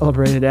best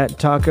celebrated at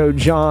Taco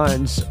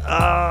John's.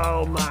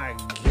 Oh my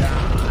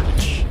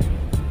gosh.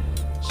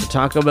 So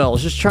Taco Bell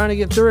is just trying to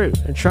get through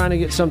and trying to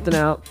get something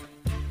out.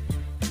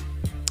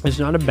 It's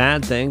not a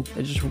bad thing.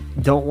 They just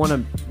don't want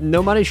to.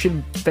 Nobody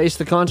should face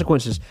the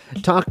consequences.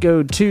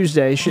 Taco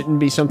Tuesday shouldn't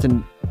be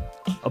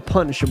a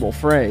punishable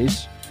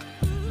phrase.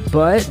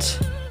 But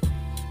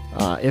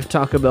if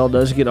Taco Bell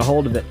does get a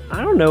hold of it,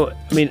 I don't know.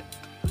 I mean,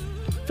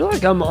 I feel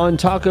like I'm on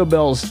Taco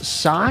Bell's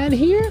side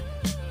here,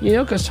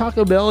 because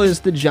Taco Bell is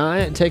the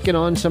giant taking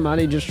on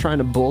somebody just trying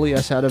to bully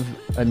us out of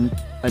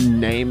a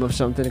name of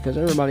something, because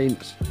everybody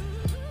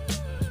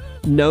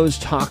knows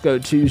Taco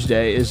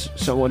Tuesday is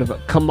somewhat of a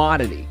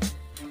commodity.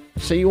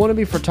 So you want to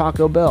be for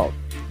Taco Bell.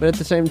 But at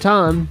the same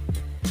time,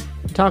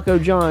 Taco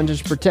John's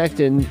is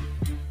protecting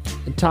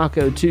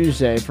Taco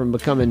Tuesday from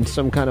becoming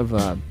some kind of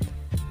a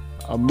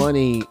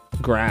money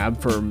grab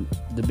for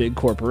the big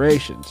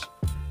corporations.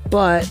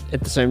 But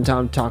at the same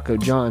time, Taco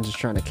John's is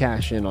trying to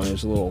cash in on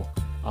his little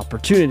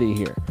opportunity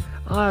here.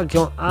 I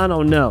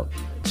don't know.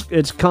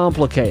 It's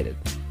complicated.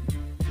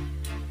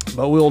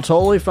 But we'll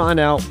totally find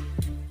out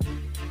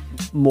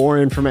more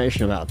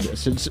information about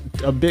this. It's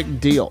a big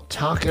deal.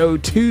 Taco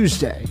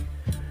Tuesday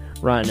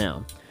right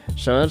now.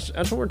 So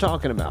that's what we're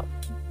talking about.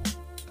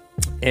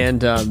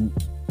 And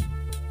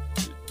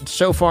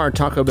so far,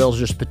 Taco Bell's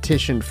just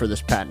petitioned for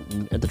this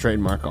patent at the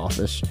trademark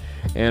office.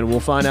 And we'll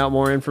find out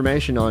more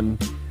information on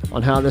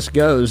how this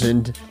goes,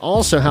 and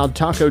also how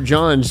Taco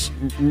John's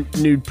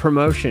new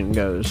promotion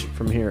goes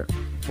from here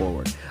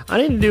forward. I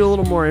need to do a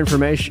little more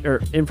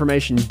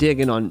information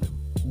digging on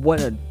what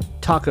a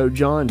Taco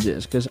John's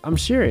is, because I'm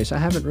serious, I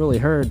haven't really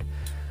heard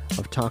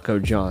of Taco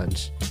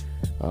John's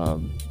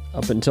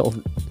up until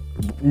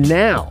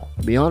now,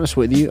 to be honest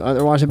with you.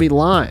 Otherwise I'd be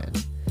lying.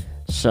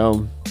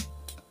 So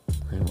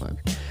anyway,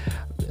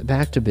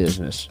 back to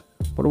business.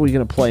 What are we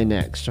going to play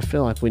next? I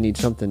feel like we need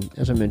something,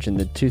 as I mentioned,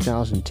 the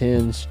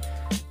 2010s.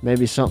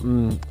 Maybe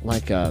something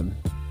like a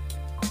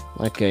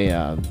what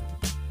am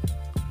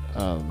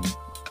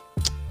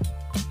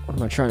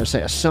I trying to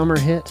say? A summer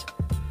hit?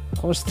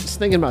 I was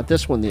thinking about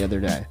this one the other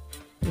day.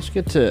 Let's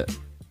get to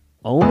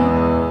Omi.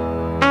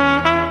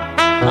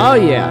 Oh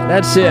yeah,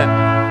 that's it.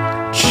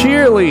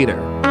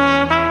 Cheerleader.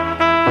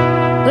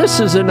 This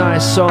is a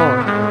nice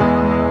song.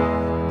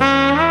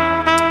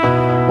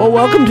 Well,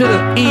 welcome to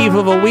the eve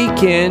of a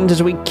weekend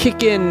as we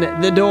kick in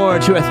the door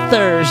to a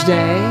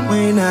Thursday.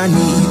 When I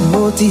need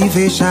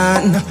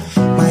motivation,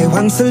 my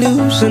one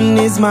solution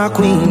is my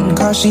queen,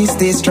 cause she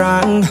stays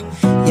strong.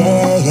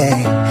 Yeah,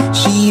 yeah,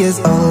 she is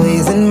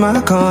always in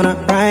my corner,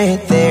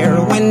 right there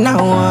when I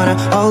wanna.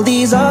 All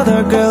these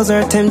other girls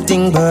are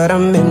tempting, but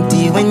I'm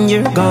empty when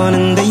you're gone.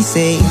 And they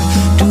say,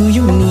 do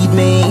you need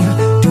me?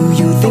 Do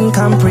you think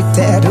I'm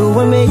pretty? Do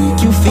I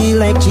make you feel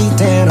like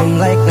cheating? I'm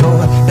like,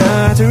 no,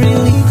 not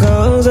really,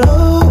 cause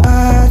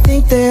I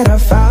think that I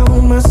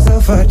found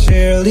myself a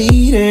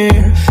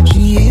cheerleader.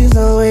 She is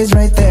always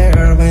right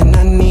there when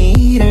I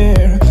need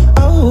her.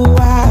 Oh,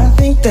 I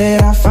think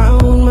that I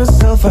found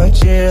myself a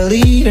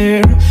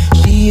cheerleader.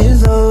 She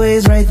is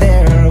always right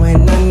there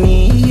when I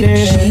need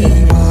her. She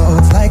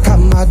walks like a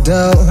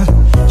model.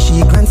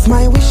 She grants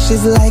my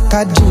wishes like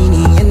a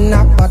genie in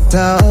a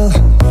bottle.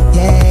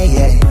 Yeah,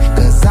 yeah,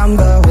 cause I'm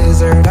the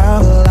wizard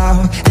of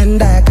love,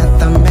 and I got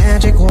the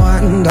magic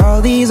wand.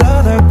 All these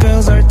other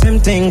girls are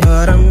tempting,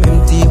 but I'm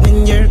empty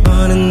when you're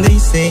gone. And they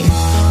say,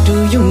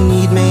 do you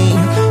need me?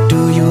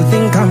 Do you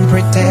think I'm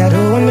pretty?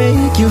 Do I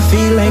make you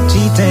feel like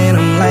cheating?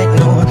 I'm like,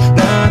 no,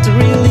 not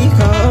really,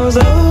 cause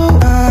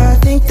I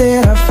think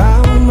that I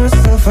found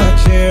myself a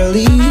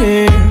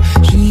cheerleader.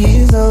 She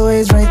is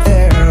always right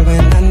there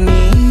when I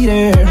need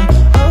her.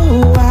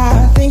 Oh,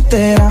 I think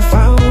that I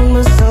found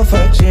myself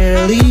a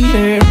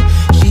cheerleader.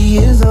 She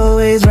is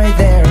always right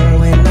there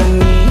when I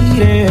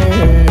need her.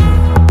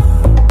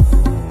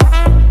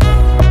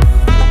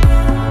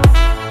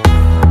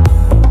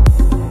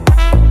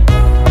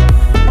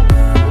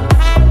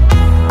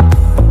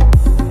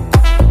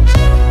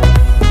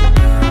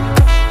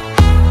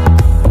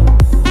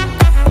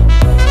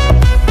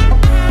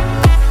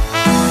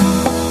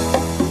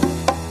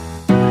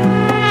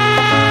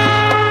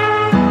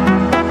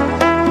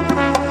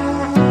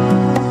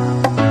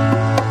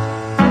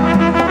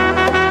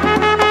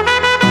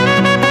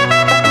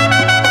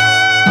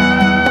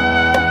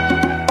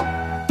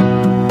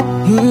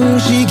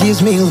 She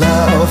gives me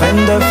love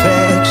and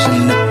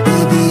affection.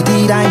 Baby,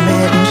 did I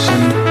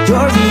mention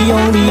you're the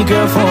only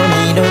girl for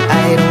me? No,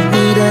 I don't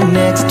need a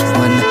next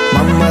one.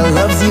 Mama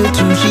loves you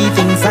too. She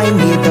thinks I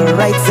made the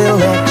right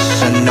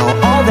selection. Now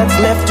all that's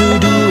left to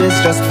do is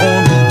just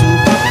for me to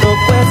put the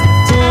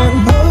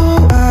question.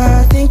 Oh,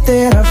 I think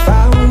that I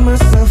found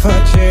myself a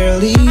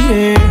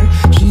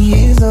cheerleader. She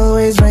is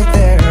always right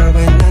there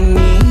when I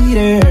need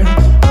her.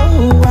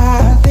 Oh,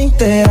 I think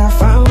that I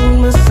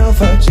found myself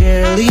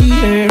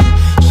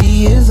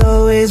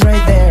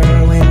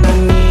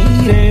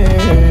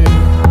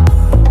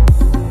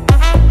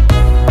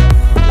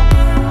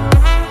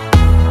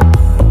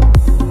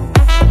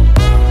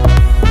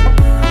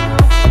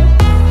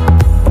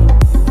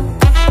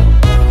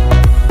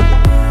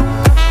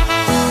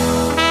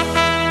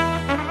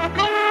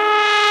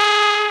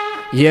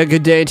Yeah,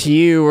 good day to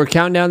you. We're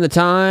counting down the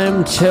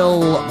time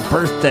till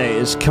birthday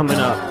is coming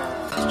up.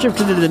 Let's drift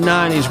into the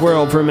 90s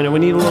world for a minute. We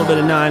need a little bit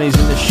of 90s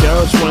in the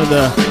show. It's one of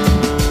the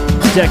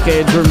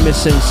decades we're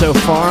missing so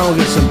far. We'll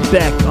get some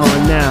Beck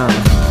on now.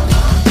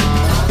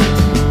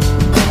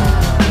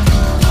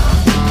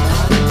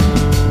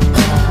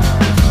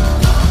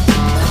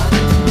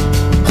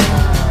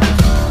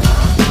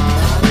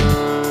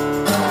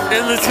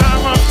 In the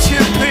time of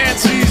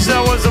chimpanzees,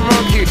 I was a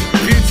monkey.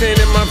 Butane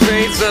in my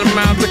veins and I'm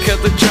out to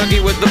cut the chunky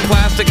with the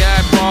plastic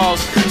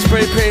eyeballs.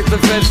 Spray paint the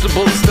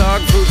vegetables,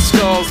 dog food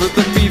skulls with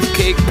the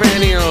beefcake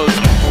pantyhose.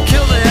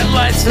 Kill the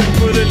headlights and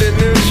put it in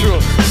neutral.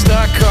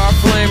 Stock car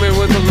flaming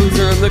with the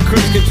loser and the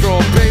cruise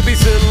control. Babies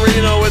in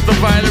Reno with the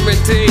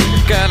vitamin D.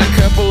 Got a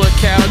couple of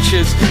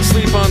couches,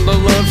 sleep on the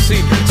love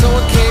seat.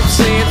 Someone came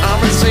saying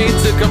I'm insane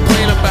to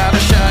complain about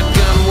a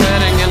shotgun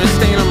wedding and a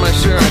stain on my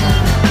shirt.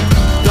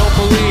 Don't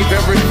believe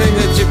everything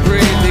that you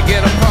breathe. You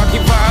get a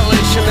parking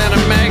violation and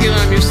a maggot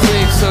on your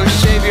sleeve. So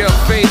shave your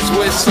face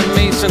with some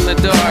mace in the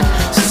dark.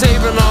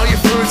 Saving all your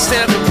fruit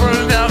stands and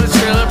burning down the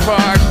trailer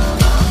park.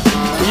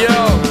 Yo,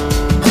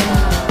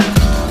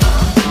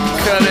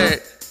 cut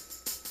it.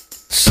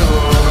 So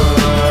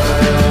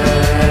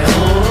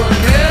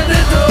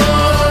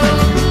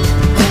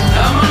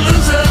I'm a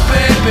loser,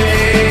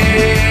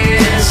 baby.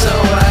 So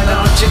why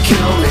don't you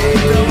kill me?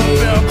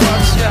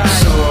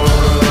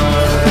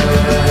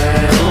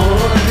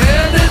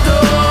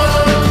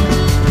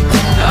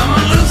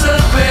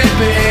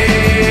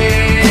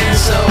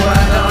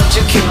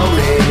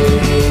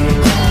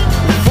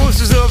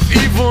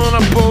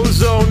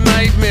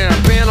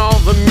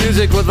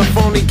 With a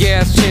phony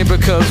gas chamber,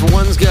 cause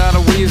one's got a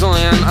weasel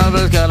and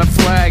other's got a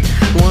flag.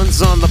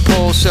 One's on the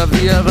pole, shove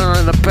the other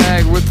in the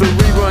bag. With the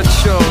rerun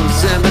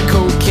shows and the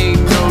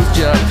cocaine nose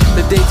job,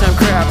 the daytime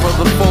crap of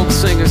the folk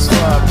singer's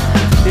love.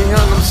 He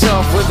hung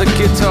himself with a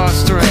guitar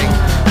string,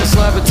 a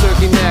slab of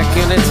turkey neck,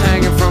 and it's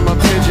hanging from a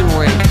pigeon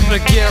wing.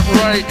 But get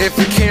right if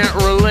you can't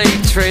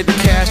relate. Trade the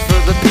cash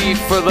for the beat,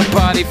 for the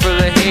body, for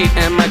the hate.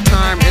 And my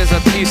time is a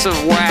piece of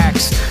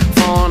wax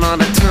falling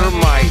on a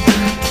termite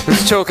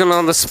who's choking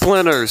on the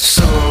splinters.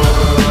 So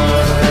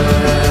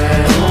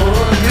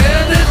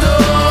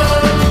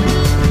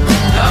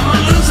I'm a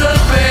loser,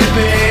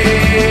 baby.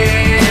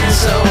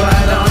 So why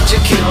don't you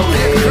kill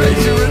me? Get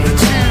crazy with the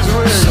cheese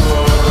whiz. So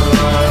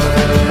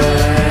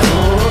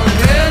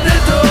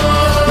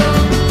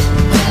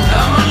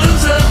I'm a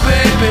loser,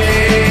 baby.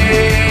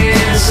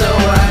 So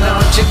why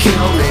don't you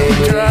kill me?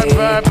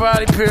 Drive-by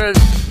body pierce.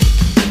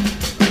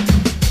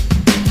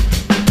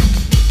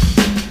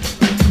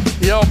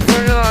 Yo,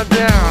 bring it on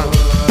down.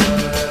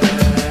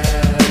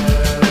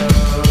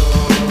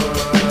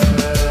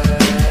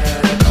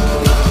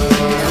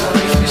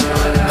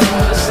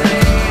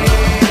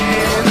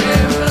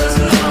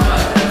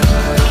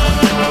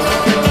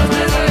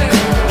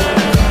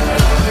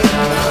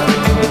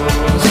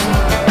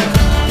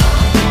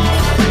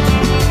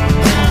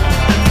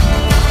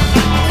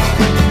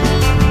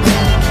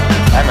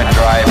 I'm a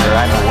driver,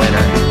 I'm a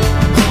winner.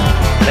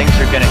 Things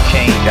are gonna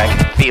change, I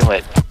can feel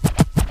it.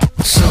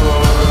 So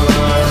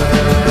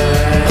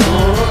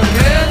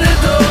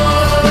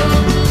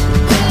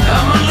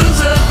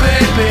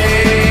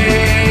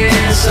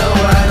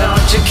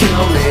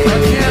kill me. I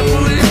can't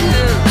believe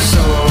you.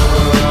 So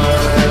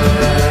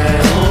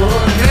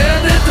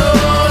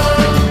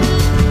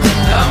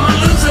I'm a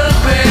loser,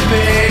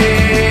 baby.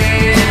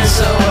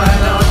 So why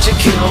don't you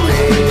kill me?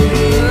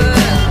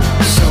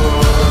 So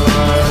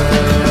I'm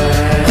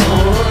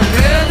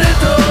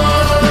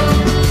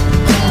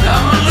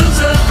a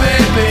loser,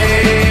 baby.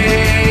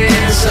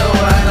 So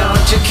why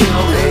don't you kill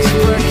me?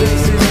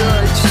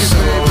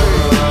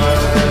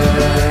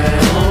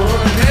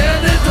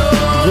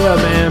 Yeah,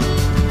 man.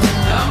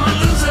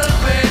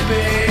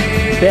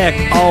 Beck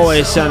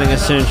always sounding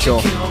essential.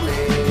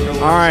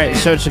 Alright,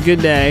 so it's a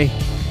good day.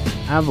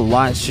 I have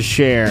lots to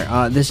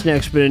share. This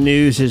next bit of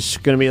news is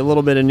going to be a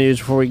little bit of news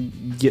before we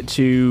get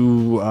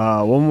to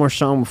one more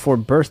song before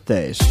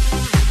birthdays.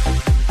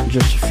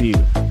 Just a few.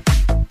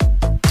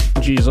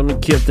 Geez, let me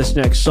keep this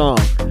next song.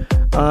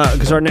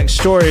 Because our next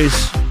story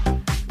is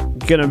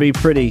going to be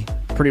pretty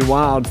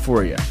wild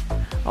for you.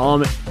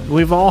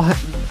 We've all...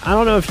 I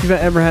don't know if you've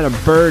ever had a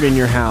bird in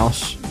your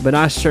house, but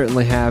I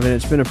certainly have, and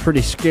it's been a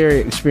pretty scary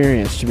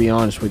experience, to be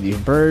honest with you.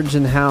 Birds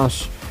in the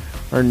house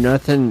are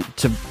nothing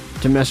to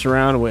mess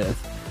around with.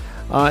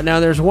 Now,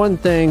 there's one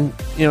thing,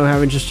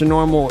 having just a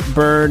normal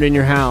bird in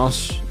your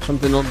house,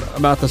 something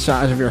about the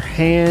size of your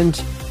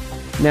hand.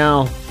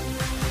 Now,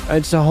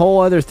 it's a whole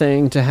other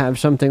thing to have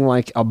something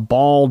like a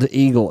bald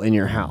eagle in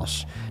your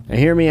house. Now,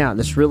 hear me out.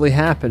 This really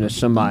happened to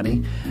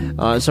somebody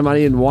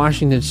in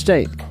Washington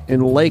State,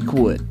 in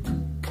Lakewood.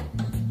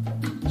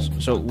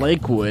 So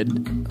Lakewood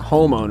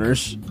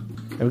homeowners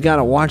have got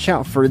to watch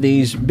out for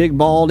these big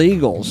bald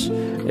eagles.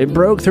 It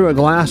broke through a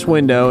glass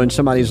window in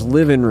somebody's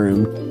living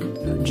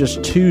room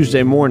just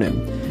Tuesday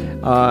morning.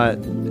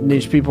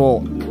 These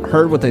people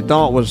heard what they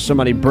thought was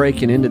somebody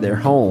breaking into their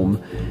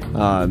home.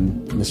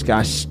 This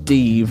guy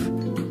Steve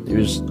He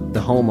was the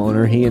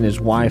homeowner. He and his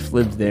wife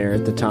lived there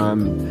at the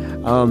time.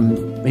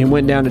 He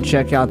went down to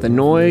check out the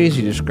noise.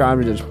 He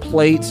described it as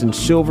plates and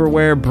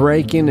silverware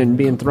breaking and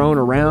being thrown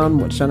around,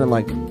 what sounded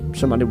like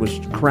somebody was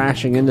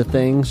crashing into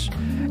things.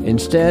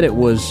 Instead, it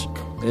was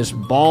this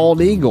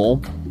bald eagle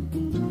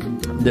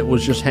that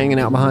was just hanging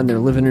out behind their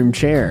living room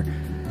chair.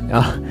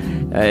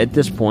 At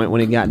this point,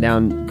 when he got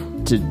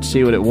down to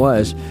see what it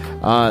was,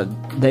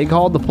 they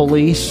called the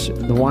police.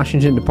 The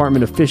Washington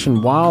Department of Fish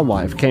and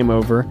Wildlife came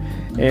over,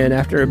 and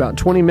after about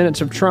 20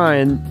 minutes of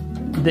trying,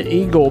 the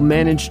eagle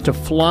managed to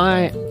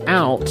fly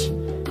out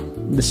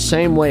the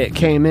same way it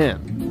came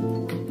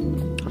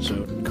in.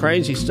 So,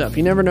 crazy stuff.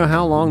 You never know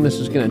how long this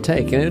is going to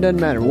take, and it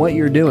doesn't matter what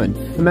you're doing.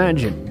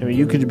 Imagine, I mean,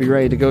 you could be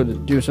ready to go to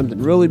do something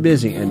really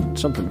busy, and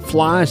something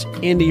flies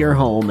into your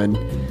home,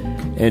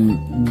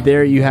 and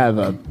there you have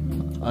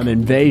an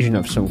invasion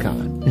of some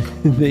kind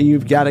that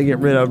you've got to get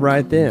rid of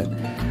right then.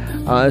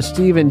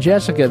 Steve and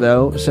Jessica,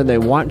 though, said they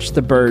watched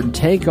the bird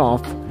take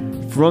off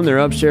from their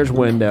upstairs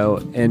window,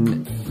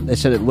 and they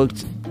said it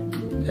looked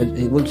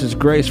as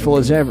graceful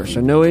as ever.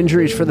 So no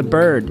injuries for the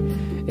bird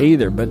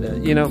either. But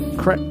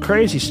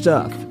crazy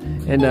stuff.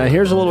 And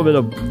here's a little bit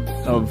of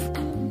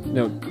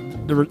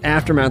the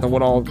aftermath of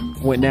what all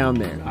went down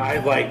there. I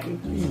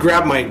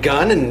grab my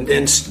gun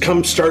and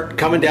start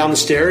coming down the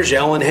stairs,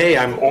 yelling, "Hey,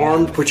 I'm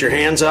armed! Put your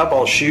hands up!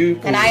 I'll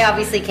shoot!" And I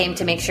obviously came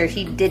to make sure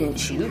he didn't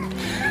shoot.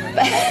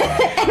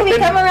 And we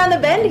come around the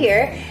bend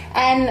here,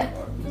 and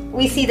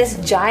we see this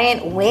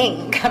giant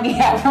wing coming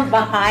out from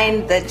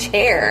behind the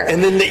chair.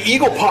 And then the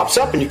eagle pops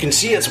up, and you can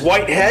see its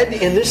white head,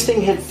 and this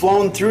thing had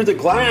flown through the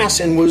glass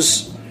and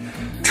was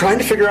trying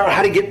to figure out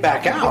how to get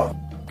back out.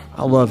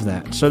 I love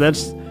that. So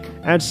that's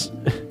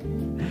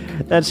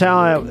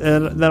how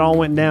that all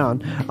went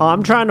down.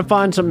 I'm trying to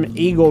find some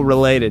eagle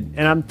related,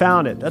 and I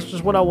found it. That's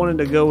just what I wanted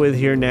to go with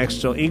here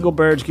next. So Eagle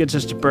Birds gets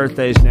us to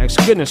birthdays next.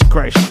 Goodness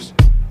gracious.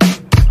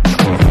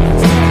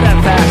 That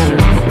faster.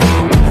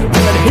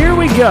 But here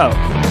we go.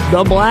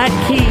 The Black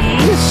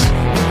Keys,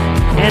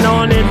 and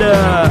on into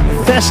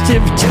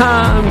festive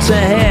times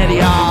ahead,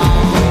 y'all.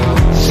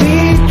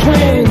 See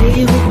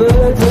 20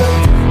 birds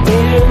up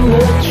in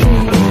the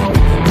tree.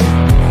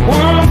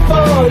 One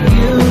for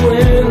you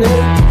and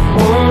then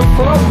one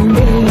for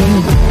me.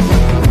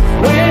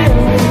 When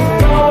we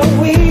thought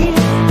we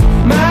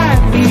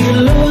might be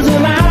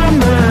losing our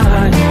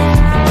mind,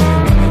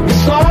 we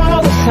saw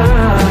the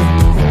sign.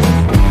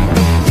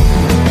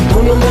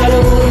 Don't no matter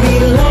what we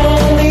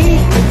lonely,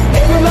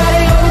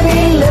 everybody ought to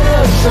be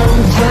loved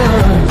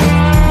sometime.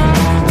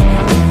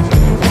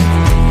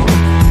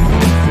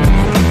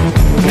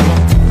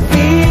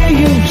 Fear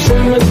you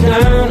simmer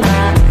down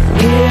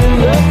in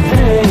the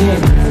pain.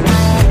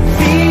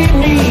 Feed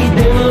me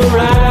dinner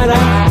right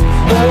out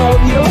of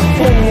your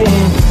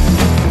hand.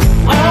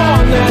 All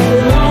night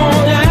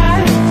long I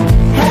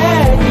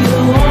had you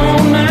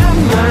on my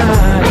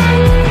mind,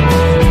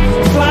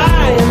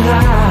 flying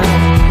high.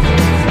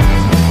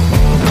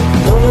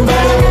 Don't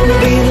nobody wanna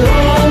be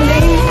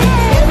lonely,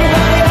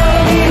 everybody ought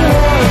to be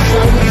loved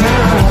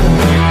sometime.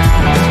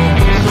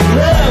 So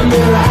love me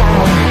right.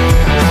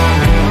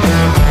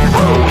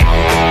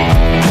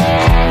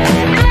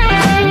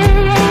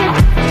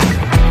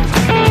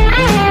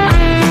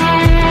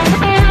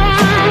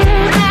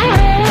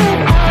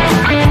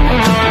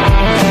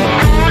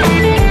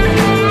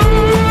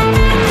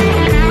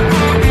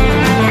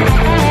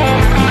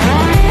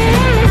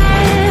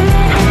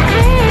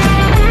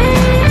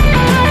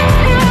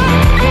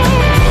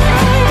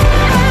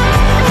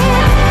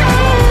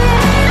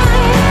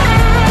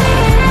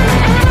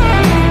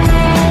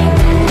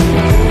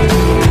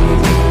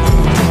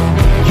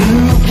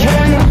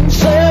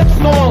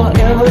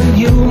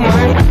 You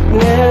might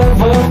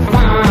never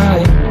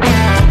find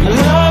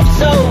love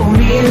so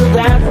real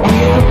that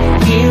will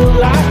feel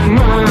like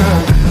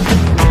mine.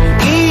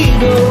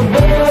 Eagle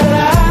bird,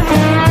 I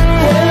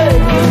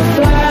heard you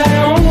fly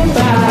on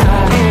by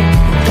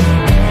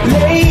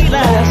late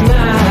last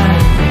night.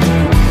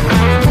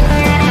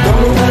 Don't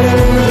nobody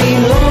wanna be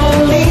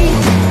lonely,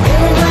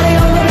 everybody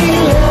wanna be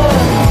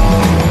loved.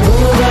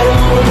 Don't nobody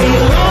wanna be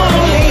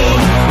lonely,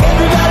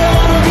 everybody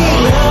wanna be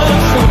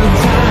loved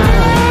sometime.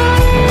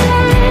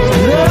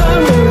 Love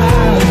me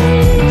right,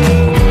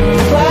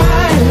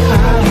 flying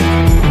high,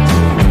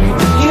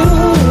 you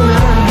and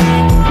I.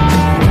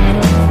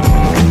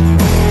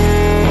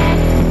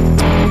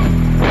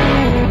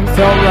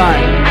 Felt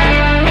right.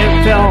 It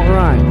felt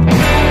right.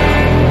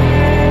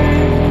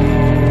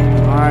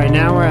 Alright,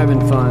 now we're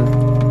having fun.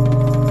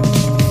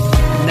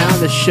 Now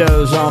the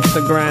show's off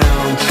the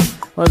ground.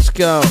 Let's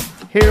go.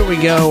 Here we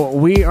go.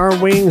 Our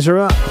wings are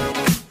up.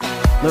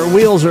 Their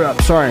wheels are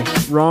up. Sorry.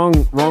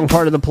 Wrong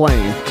part of the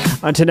plane.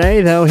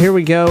 Today, though, here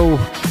we go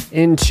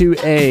into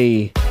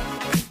a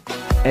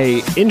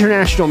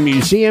International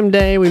Museum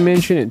Day. We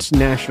mentioned it's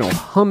National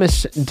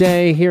Hummus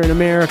Day here in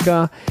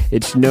America.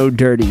 It's No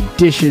Dirty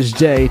Dishes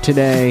Day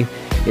today.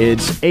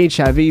 It's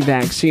HIV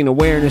Vaccine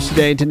Awareness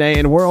Day today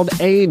and World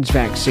AIDS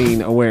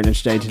Vaccine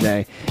Awareness Day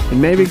today.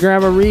 And maybe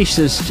grab a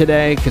Reese's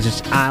today because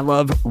it's I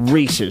Love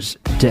Reese's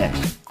Day.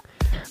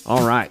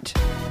 All right.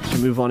 So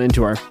move on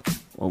into our,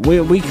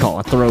 what we call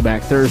a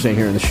Throwback Thursday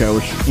here in the show,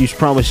 which you should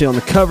probably see on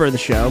the cover of the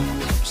show.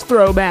 It's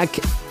throwback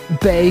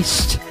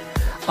based.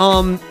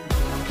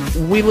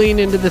 We lean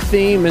into the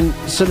theme, and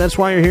so that's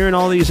why you're hearing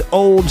all these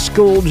old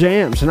school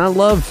jams. And I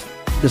love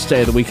this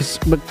day of the week. It's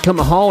become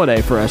a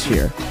holiday for us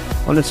here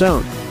on its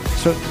own.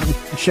 So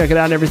check it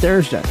out every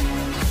Thursday.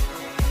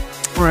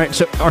 All right,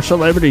 so our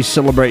celebrities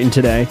celebrating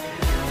today.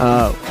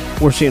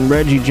 We're seeing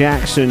Reggie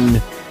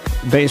Jackson,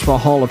 Baseball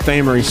Hall of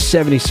Famer. He's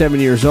 77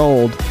 years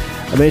old.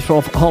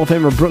 Baseball Hall of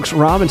Famer Brooks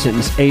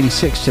Robinson's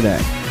 86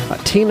 today.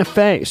 Tina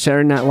Fey,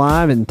 Saturday Night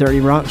Live and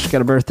 30 Rock's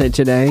got a birthday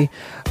today.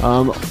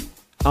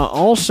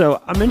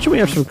 Also, I mentioned we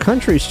have some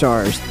country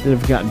stars that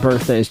have got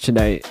birthdays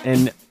today,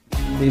 and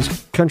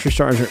these country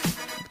stars are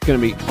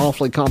going to be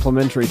awfully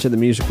complimentary to the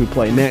music we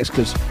play next,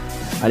 because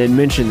I didn't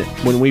mention that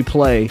when we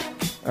play,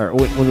 or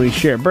when we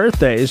share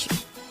birthdays,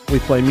 we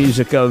play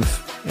music of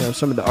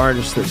some of the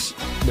artists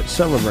that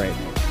celebrate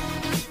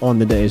on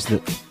the days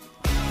that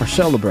are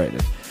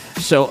celebrated.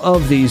 So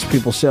of these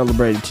people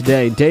celebrated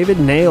today, David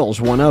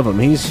Nail's one of them.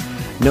 He's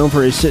known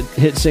for his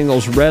hit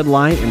singles Red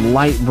Light and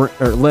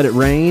Let It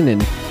Rain,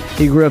 and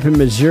he grew up in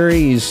Missouri.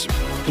 He's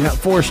got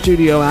 4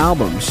 studio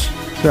albums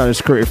throughout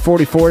his career.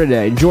 44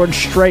 today. George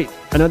Strait,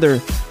 another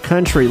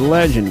country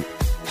legend,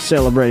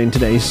 celebrating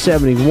today. He's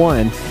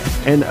 71.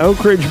 And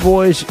Oak Ridge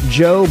Boys'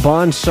 Joe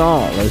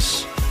Bonsall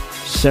is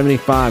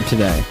 75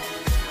 today.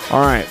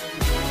 All right.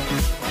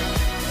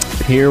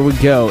 Here we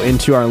go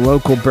into our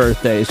local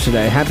birthdays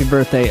today. Happy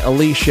birthday,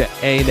 Alicia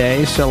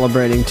Ade,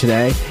 celebrating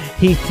today.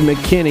 Heath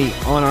McKinney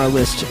on our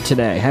list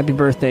today. Happy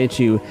birthday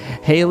to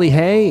Haley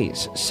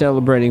Hayes,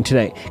 celebrating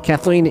today.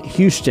 Kathleen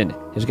Houston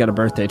has got a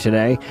birthday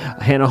today.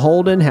 Hannah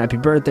Holden, happy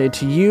birthday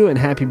to you, and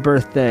happy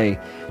birthday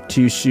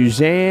to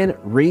Suzanne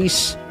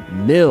Reese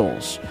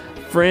Mills,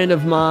 friend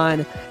of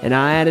mine, and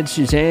I added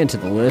Suzanne to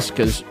the list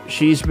because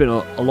she's been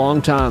a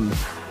long time,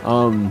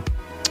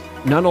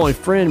 not only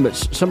friend, but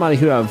somebody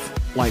who I've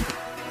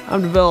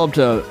developed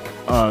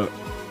a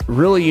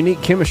really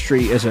unique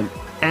chemistry as an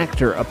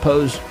actor,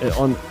 opposed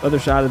on the other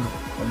side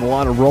of a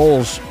lot of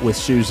roles with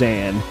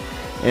Suzanne,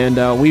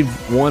 and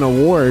we've won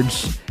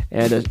awards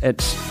at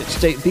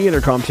state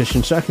theater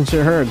competitions. So I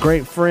consider her a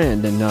great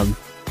friend.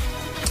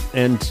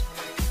 And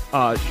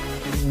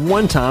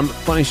one time,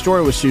 funny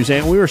story with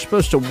Suzanne, we were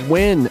supposed to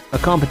win a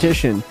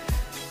competition,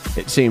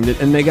 it seemed,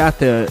 and they got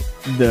the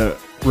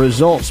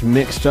results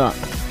mixed up,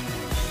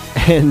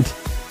 and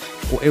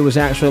it was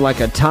actually like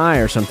a tie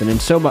or something,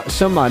 and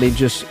somebody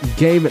just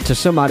gave it to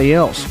somebody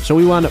else. So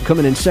we wound up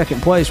coming in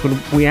second place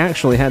when we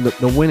actually had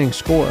the winning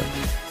score.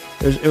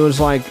 It was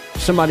like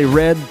somebody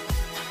read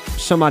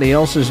somebody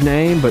else's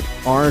name, but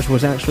ours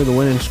was actually the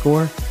winning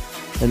score,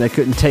 and they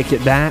couldn't take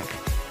it back.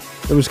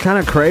 It was kind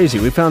of crazy.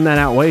 We found that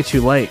out way too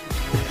late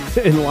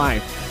in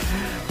life.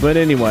 But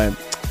anyway,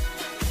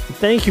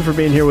 thank you for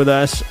being here with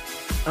us.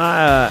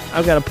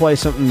 I've got to play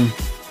something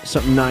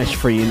nice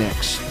for you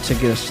next to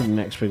get us to the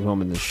next big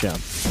moment of the show.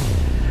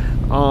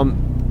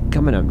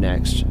 Coming up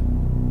next,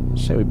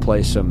 say we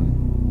play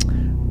some.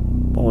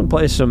 I want to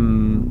play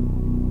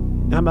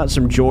some. How about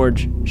some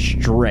George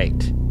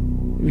Strait?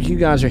 If you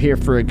guys are here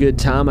for a good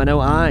time, I know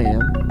I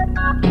am.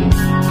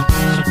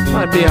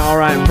 Might be all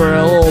right for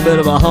a little bit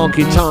of a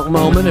honky tonk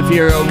moment. If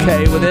you're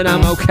okay with it,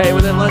 I'm okay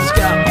with it. Let's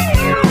go.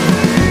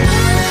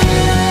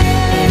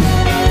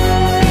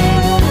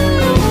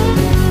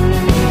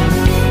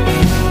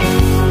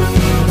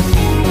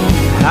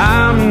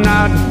 I'm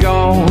not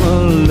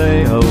gonna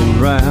lay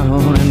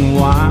around and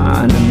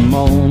whine and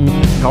moan,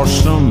 'cause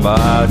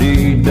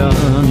somebody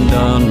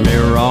done me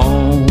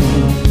wrong.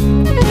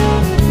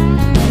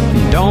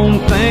 Don't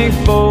think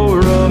for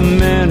a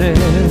minute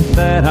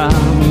that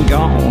I'm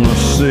gonna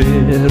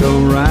sit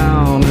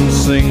around and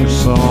sing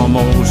some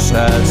old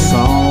sad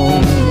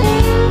song.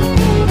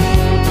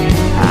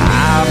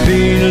 I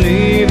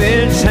believe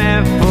it's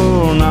half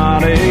full,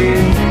 not a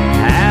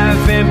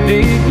half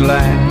empty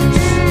glass.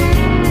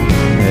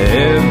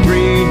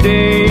 Every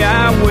day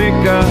I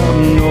wake up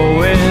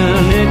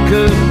knowing it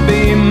could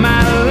be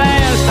my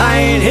last. I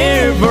ain't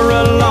here for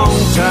a long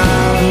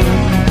time,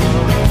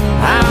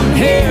 I'm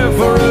here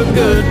for a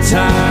good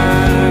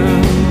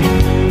time.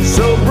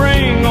 So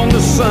bring on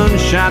the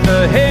sunshine,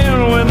 to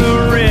hell with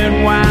the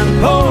red wine,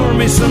 pour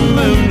me some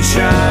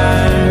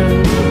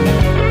moonshine.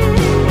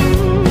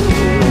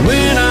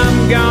 When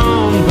I'm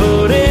gone,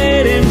 put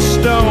it in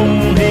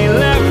stone, he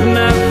left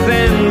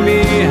nothing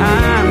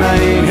behind. I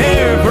ain't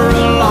here for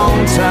a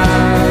long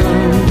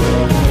time,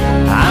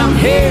 I'm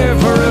here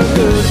for a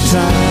good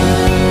time.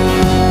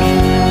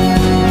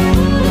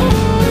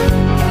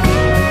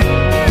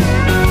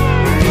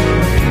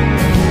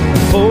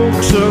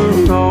 Folks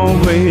are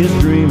always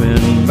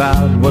dreaming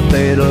about what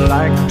they'd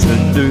like to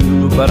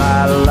do, but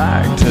I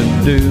like to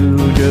do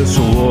just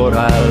what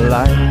I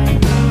like.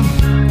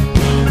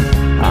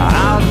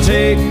 I'll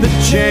take the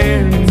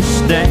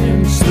chance,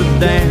 dance the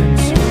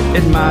dance.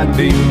 It might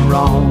be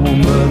wrong,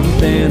 but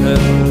then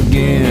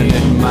again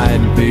it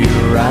might be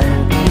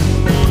right.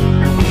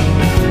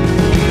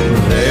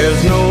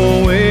 There's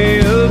no way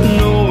of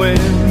knowing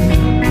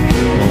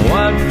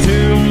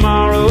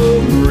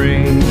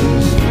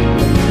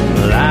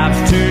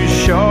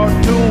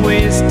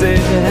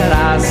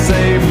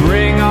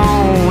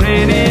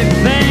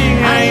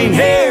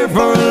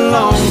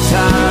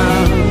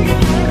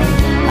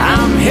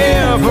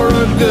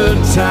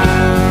good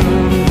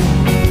time.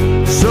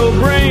 So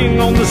bring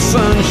on the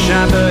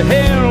sunshine, to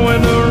hell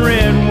with the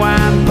red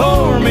wine,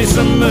 pour me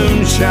some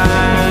moonshine.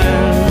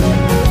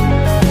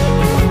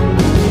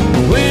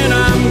 When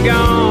I'm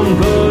gone,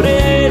 put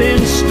it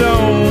in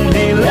stone.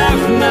 He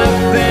left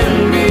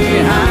nothing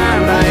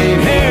behind. I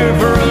ain't here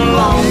for a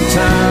long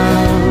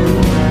time.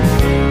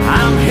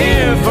 I'm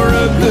here for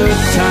a good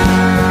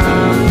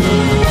time.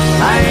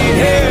 I ain't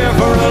here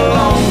for a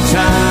long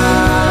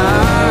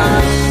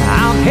time.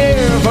 I'm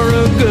here for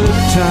a good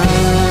time.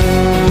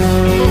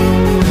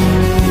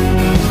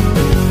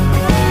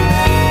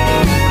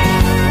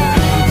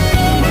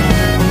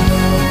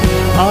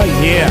 Oh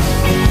yeah,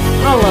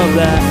 I love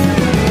that.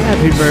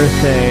 Happy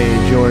birthday,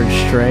 George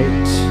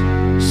Strait.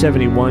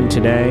 71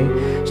 today.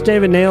 So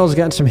David Nail's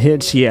got some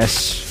hits,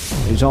 yes.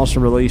 He's also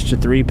released a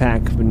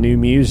 3-pack of new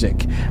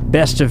music.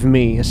 Best of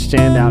Me, a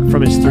standout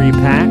from his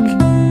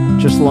 3-pack.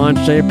 Just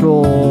launched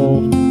April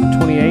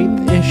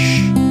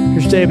 28th-ish.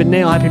 Here's David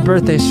Nail. Happy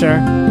birthday,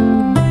 sir.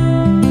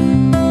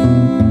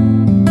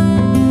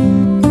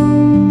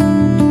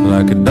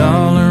 Like a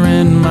dollar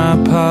in my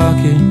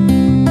pocket,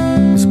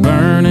 it's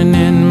burning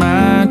in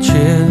my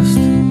chest.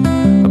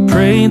 I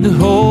prayed the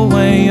whole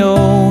way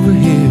over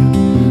here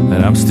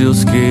that I'm still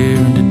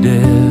scared to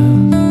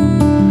death.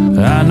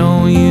 I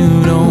know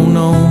you don't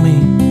know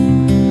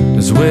me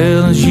as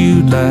well as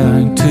you'd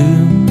like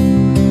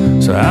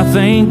to, so I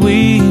think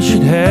we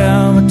should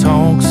have a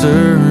talk,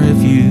 sir,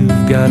 if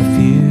you've got a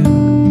few.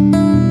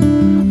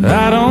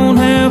 I don't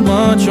have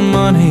much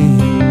money,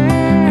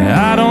 and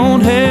I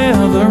don't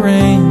have a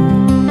ring,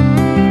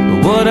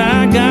 but what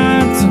I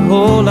got's a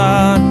whole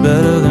lot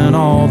better than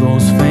all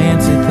those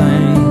fancy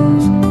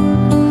things.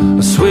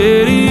 I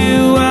swear to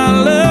you I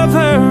love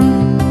her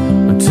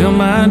until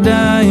my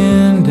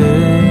dying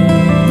day.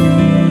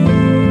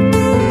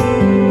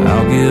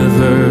 I'll give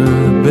her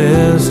the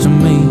best of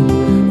me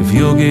if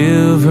you'll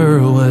give her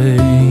away.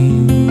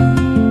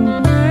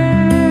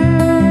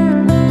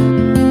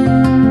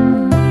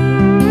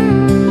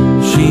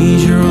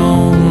 She's your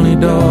only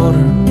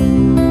daughter,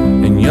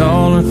 and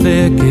y'all are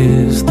thick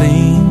as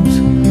thieves,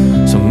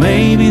 so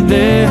maybe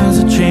there's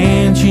a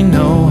chance you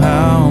know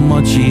how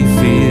much she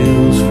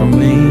feels for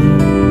me.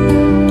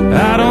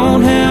 I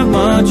don't have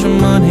much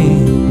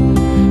money,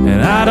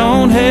 and I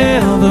don't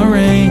have a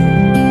ring,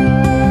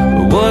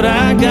 but what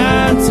I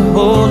got's a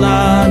whole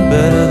lot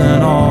better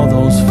than all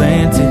those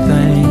fancy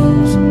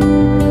things.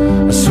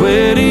 I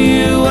swear to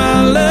you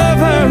I love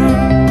her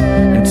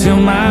until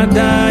my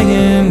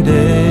dying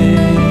day.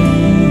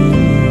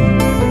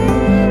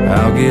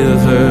 I'll give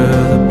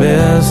her the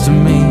best of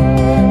me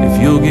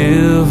if you'll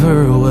give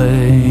her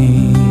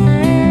away.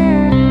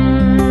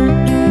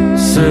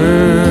 Sir,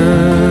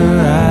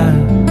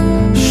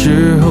 I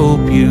sure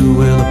hope you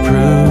will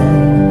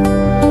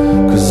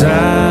approve, 'cause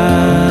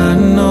I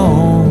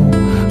know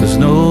there's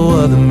no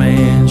other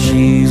man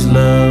she's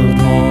loved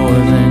more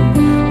than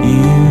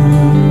you.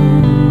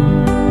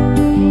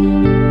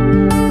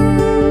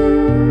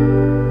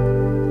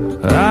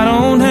 I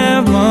don't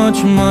have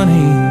much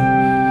money,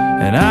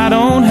 and I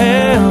don't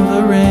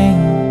have a ring,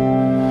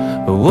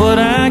 but what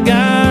I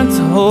got's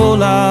a whole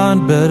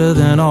lot better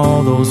than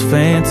all those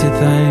fancy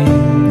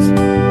things.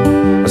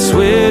 I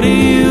swear to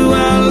you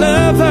I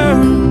love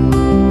her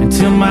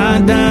until my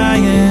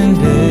dying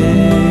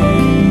day.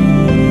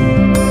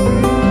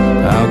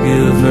 I'll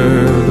give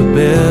her the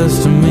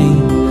best of me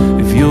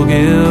if you'll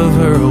give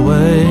her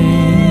away.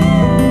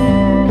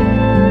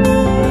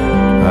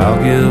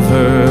 I'll give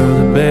her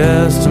the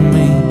best of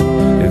me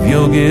if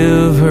you'll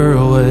give her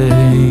away.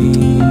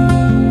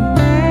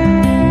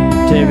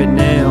 David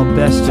Nail,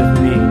 Best of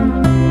Me.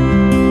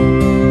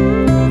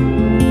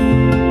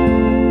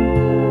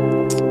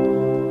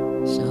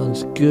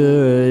 Sounds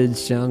good.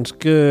 Sounds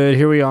good.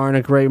 Here we are on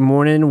a great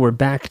morning. We're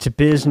back to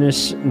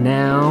business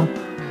now.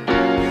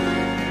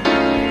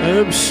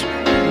 Oops.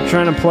 I'm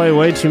trying to play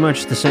way too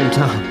much at the same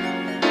time.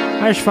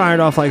 I just fired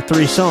off like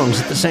 3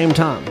 songs at the same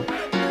time.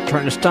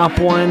 Trying to stop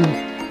one,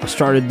 I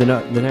started the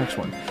next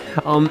one.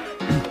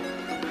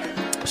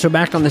 So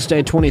back on this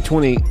day,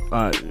 2020,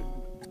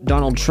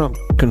 Donald Trump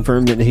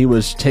confirmed that he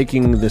was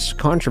taking this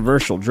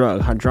controversial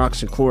drug,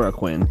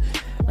 hydroxychloroquine,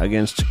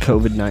 against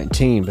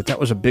COVID-19. But that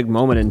was a big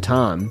moment in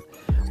time.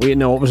 We didn't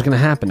know what was going to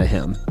happen to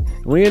him.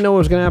 We didn't know what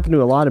was going to happen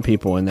to a lot of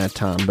people in that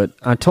time. But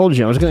I told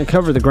you I was going to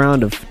cover the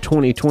ground of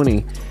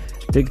 2020.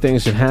 Big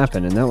things that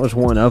happened, and that was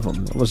one of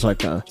them. It was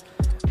like a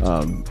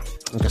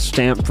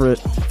stamp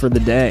for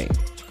the day.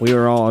 We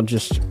were all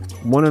just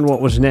wondering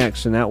what was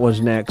next, and that was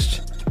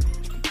next.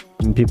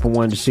 And people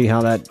wanted to see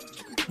how that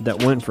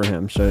went for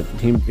him. So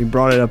he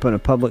brought it up in a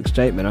public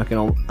statement. I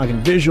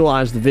can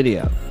visualize the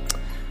video.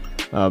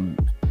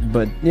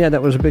 But yeah,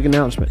 that was a big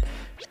announcement.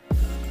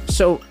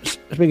 So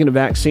speaking of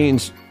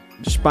vaccines,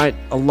 despite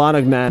a lot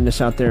of madness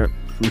out there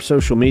from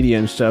social media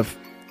and stuff,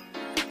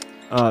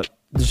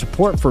 the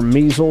support for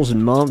measles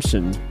and mumps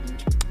and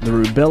the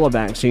rubella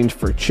vaccines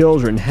for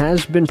children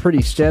has been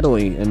pretty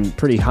steadily and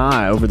pretty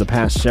high over the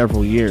past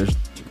several years.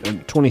 In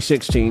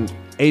 2016,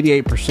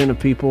 88% of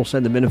people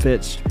said the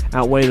benefits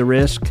outweigh the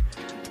risk.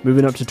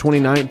 Moving up to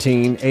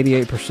 2019,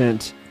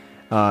 88%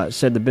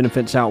 said the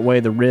benefits outweigh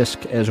the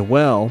risk as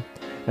well.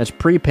 That's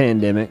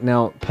pre-pandemic.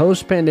 Now,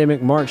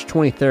 post-pandemic, March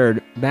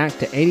 23rd, back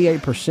to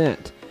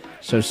 88%.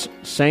 So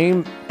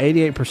same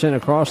 88%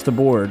 across the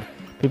board.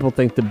 People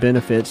think the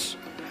benefits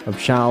of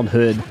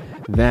childhood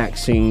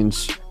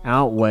vaccines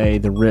outweigh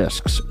the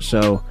risks.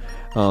 So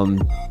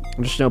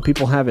just know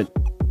people haven't,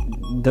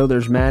 though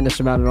there's madness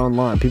about it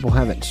online, people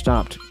haven't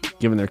stopped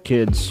giving their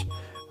kids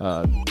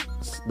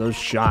those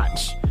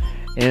shots.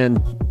 And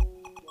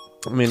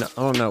I mean, I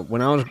don't know.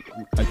 When I was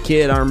a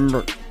kid, I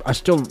remember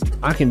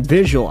I can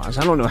visualize.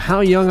 I don't know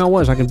how young I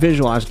was. I can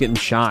visualize getting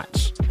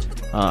shots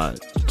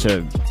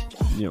to,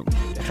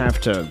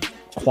 have to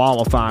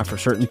qualify for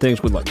certain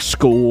things with like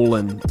school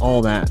and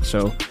all that.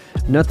 So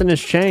nothing has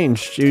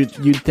changed.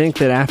 You'd think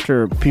that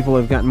after people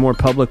have gotten more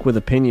public with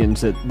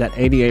opinions that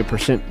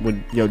 88%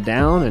 would go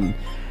down and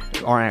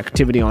our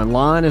activity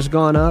online has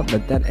gone up,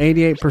 but that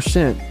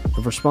 88%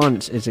 of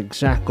respondents is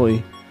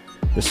exactly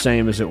the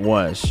same as it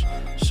was.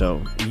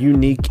 So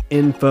unique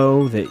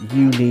info that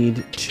you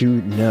need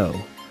to know.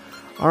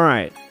 All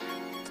right,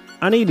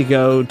 I need to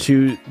go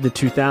to the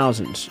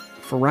 2000s.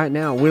 For right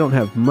now, we don't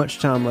have much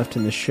time left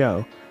in the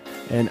show,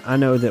 and I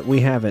know that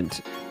we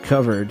haven't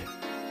covered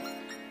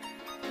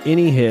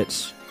any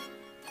hits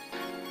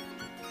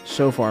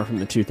so far from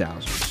the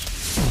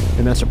 2000s,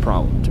 and that's a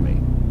problem to me.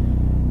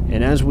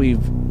 And as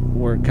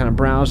we're kind of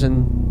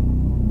browsing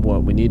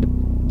what we need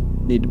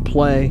to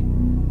play,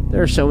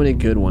 there are so many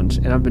good ones,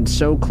 and I've been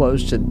so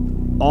close to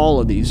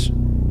all of these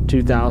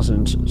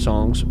 2000s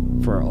songs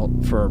for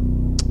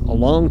a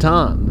long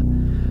time.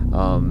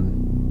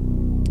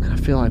 I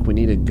feel like we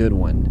need a good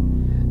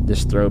one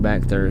this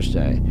Throwback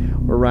Thursday.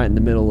 We're right in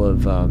the middle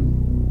of a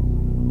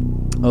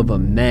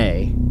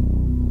May.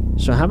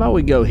 So how about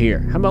we go here?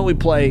 How about we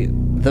play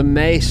the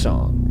May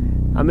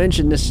song? I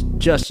mentioned this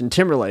Justin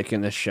Timberlake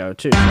in this show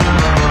too.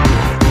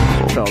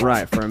 Felt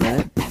right for a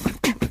minute.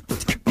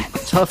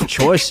 Tough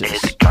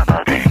choices.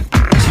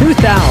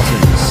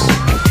 2000s.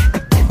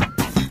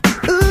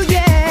 Ooh,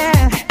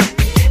 yeah.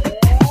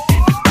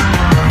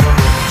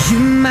 You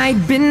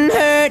might been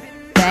hurt,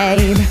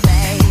 babe.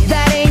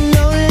 That ain't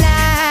no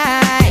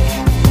lie.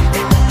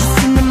 You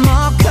seen them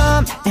all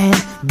come and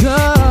go.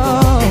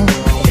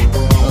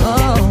 I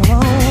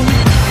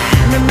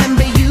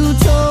remember you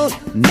told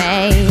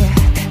me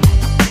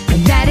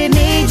that it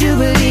made you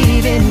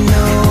believe in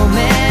no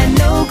man,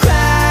 no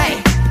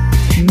cry.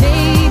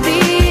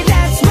 Maybe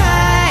that's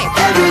right.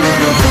 Every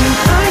little thing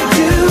I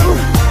do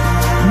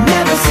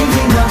never seems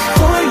enough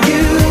for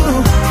you.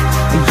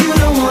 You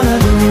don't wanna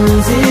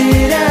lose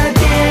it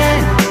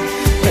again,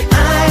 but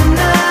I'm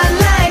not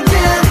like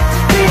them.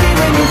 Baby,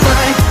 when you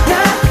finally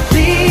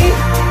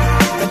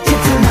get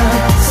to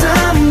love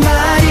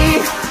somebody,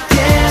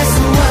 guess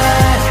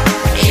what?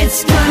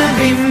 It's gonna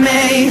be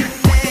me.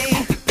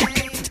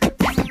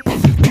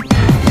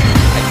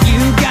 You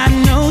got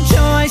no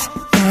choice,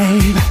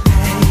 babe,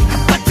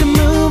 but to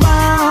move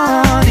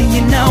on. And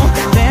you know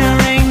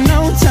there ain't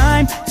no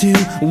time to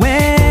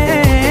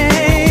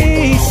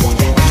waste.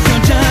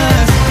 You're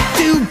just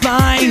too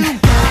blind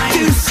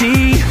to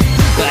see,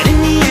 but in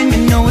the end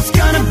you know it's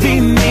gonna be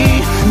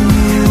me.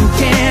 You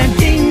can't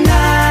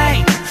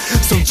deny,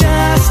 so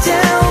just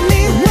tell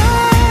me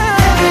why.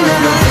 Every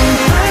little thing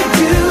I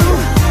do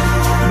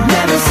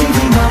never seems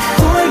enough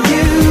for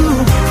you.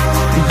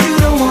 You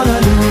don't wanna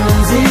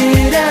lose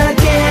it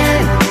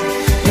again,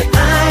 but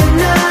I'm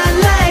not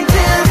like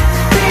them.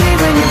 Baby,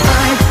 when you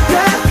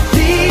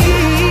finally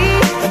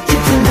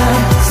get to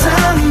love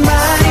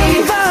somebody,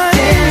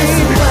 guess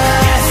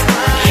what?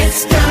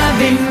 It's gonna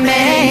be me.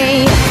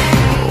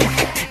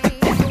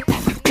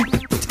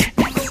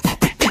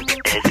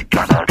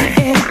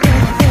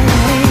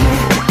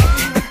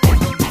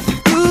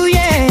 Ooh,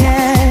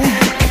 yeah.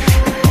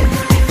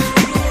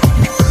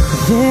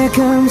 There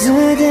comes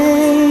a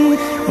day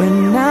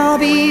when I'll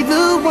be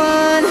the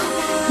one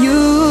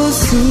you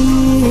see.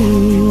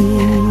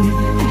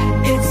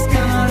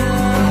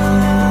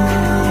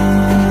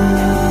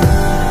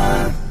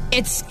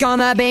 It's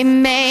gonna be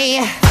me.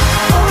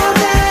 All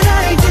that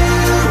I do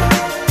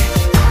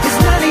is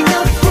not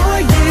enough for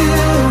you.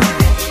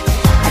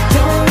 I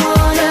don't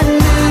wanna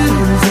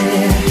lose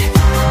it,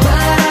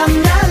 but I'm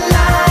not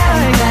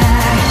like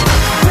that.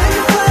 When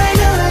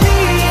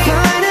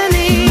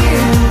finally you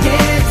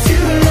get to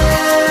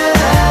love,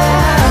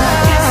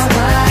 guess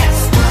what?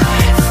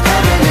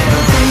 Every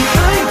little thing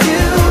I do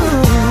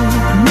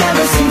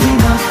never seems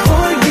enough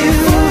for you.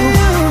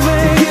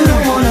 You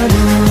don't wanna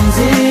lose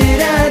it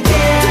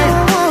again.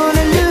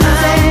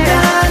 I'm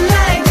not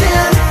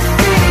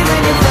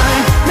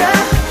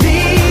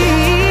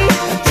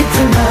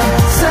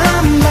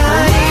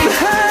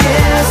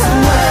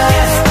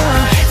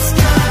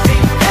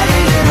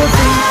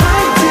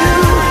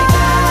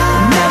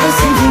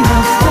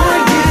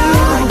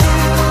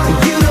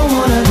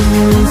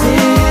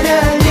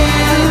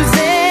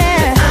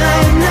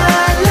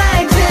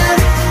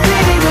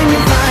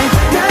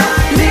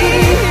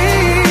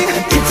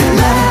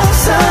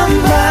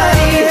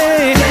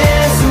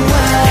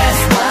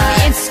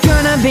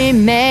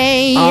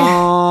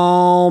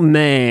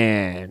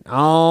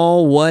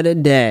what a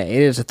day.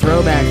 It is a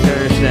Throwback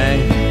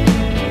Thursday.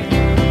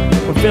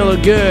 We're feeling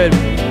good.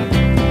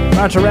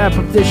 About to wrap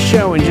up this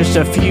show in just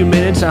a few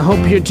minutes. I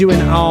hope you're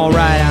doing all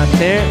right out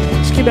there.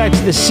 Let's get back to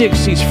the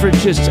 60s for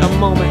just a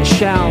moment,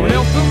 shall we?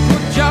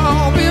 Good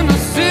job in the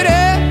city,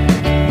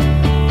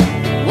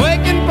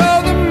 waking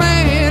for the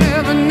man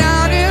every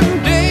night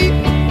and day,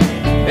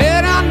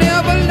 and I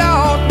never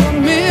lost a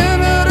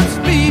minute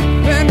of sleep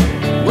and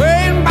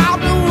worrying about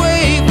the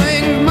way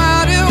things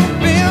might have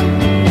been.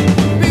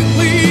 Big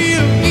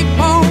wheel keep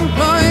on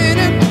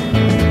turning,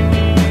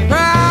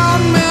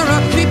 proud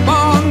mirror keep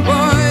on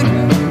burning,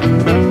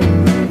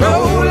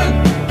 rolling,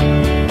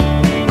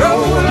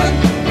 rolling,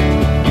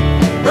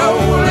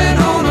 rolling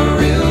on the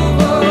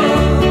river.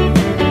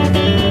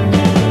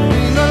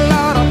 Seen a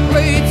lot of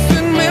plates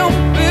in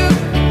Memphis,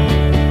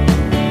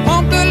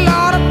 pumped a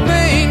lot of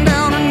pain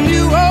down in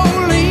New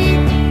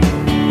Orleans,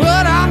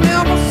 but I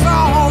never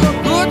saw the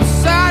good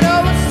side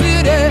of a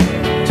city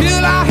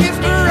till I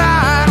hitched a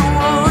ride on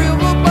a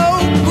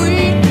riverboat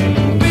queen.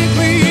 Big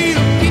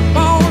wheel keep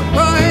on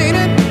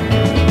turning,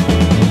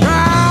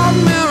 proud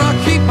mirror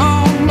keep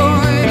on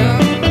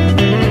burning,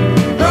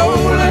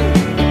 rolling,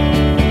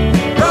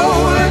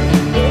 rolling,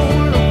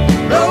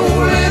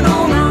 rolling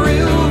on the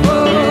river.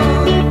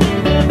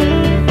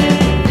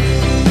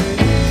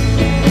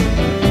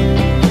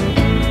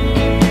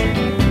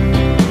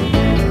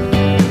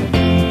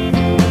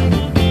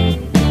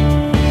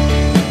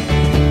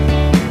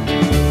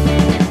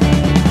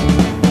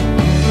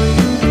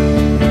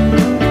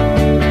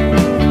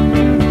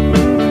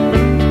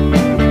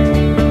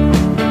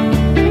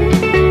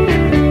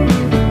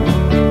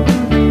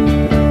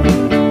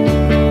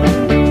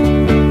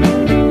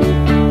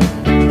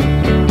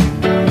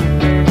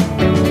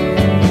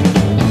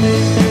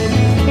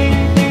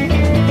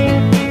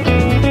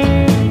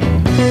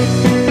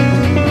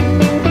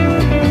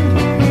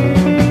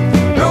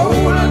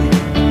 Rolling,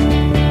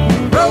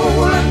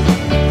 rolling,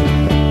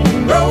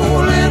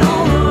 rolling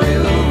on the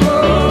river.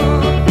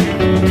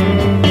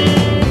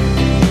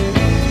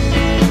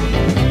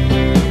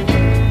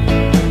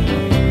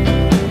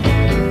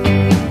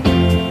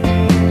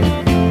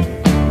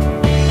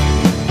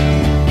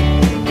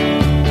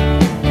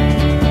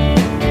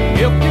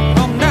 If you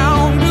come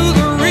down to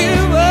the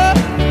river,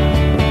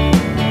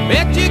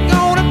 bet you're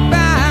gonna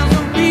find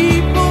some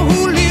people who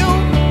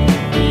live.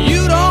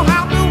 You don't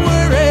have to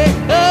worry,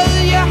 'cause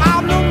you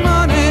have no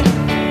money.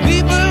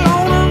 People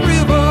on the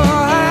river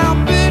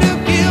happy to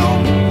give.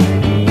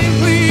 Big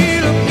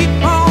wheel keep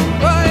on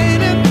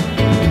burning,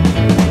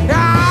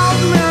 proud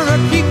mirror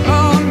keep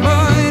on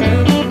burning,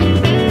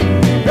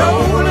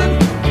 rolling,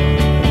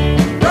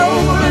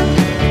 rolling,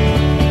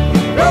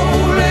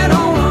 rolling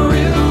on the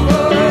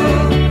river.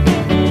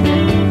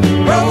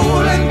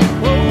 Rolling,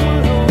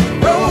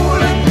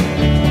 rolling,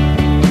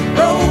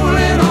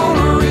 rolling on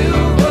the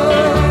river.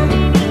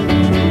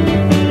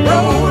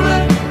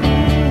 Rolling,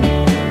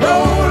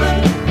 rolling,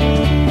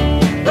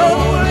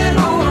 rolling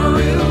on the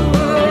river.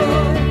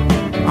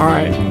 All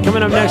right,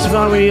 coming up next, I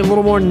thought we need a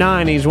little more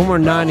 90s. One more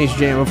 90s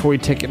jam before we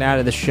take it out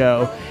of the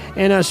show.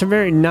 And some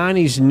very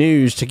 90s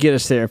news to get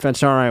us there, if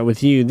that's all right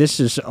with you. This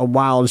is a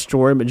wild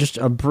story, but just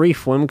a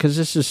brief one, because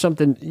this is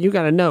something you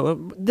got to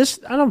know.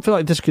 I don't feel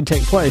like this could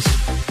take place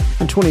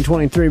in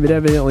 2023, but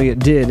evidently it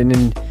did. And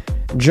in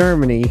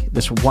Germany,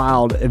 this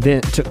wild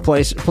event took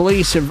place.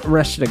 Police have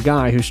arrested a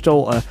guy who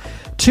stole a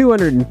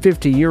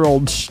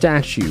 250-year-old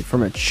statue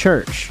from a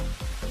church.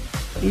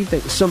 You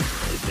think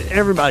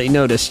everybody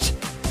noticed?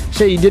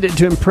 Say he did it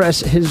to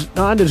impress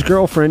not his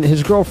girlfriend,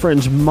 his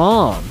girlfriend's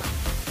mom.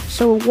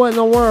 So what in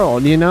the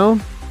world, you know?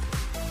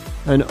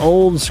 An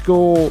old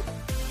school,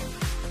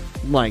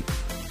 like,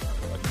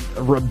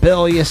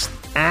 rebellious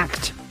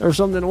act or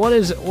something. What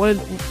is it? I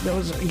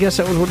guess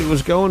that was what he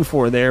was going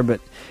for there. But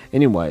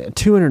anyway, a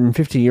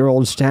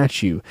 250-year-old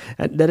statue.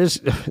 That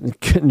is,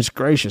 goodness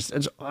gracious.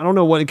 I don't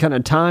know what kind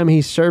of time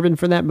he's serving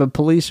for that, but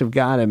police have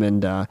got him.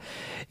 And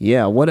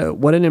yeah, what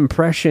an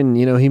impression,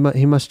 you know, he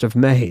must have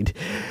made.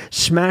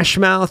 Smash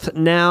Mouth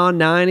now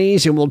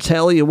 90s, and we'll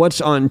tell you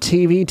what's on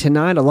TV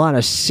tonight. A lot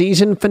of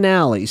season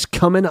finales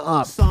coming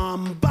up.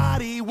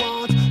 Somebody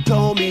once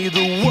told me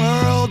the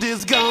world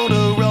is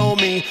gonna roll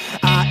me.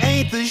 I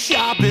ain't the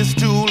sharpest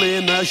tool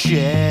in the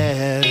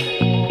shed.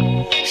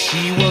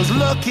 She was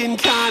looking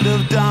kind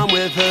of dumb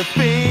with her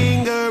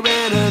finger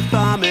and her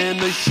thumb in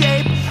the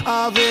shape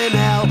of an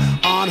L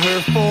on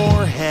her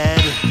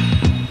forehead.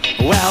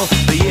 Well,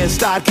 the years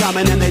start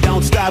coming and they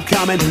don't stop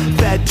coming.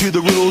 Fed to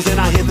the rules and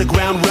I hit the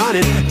ground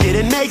running.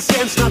 Didn't make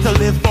sense not to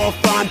live for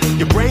fun.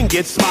 Your brain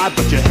gets smart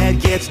but your head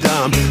gets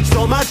dumb.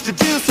 So much to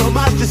do, so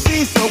much to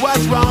see. So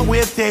what's wrong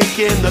with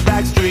taking the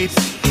back streets?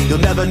 You'll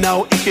never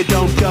know if you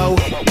don't go.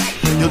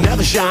 You'll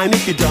never shine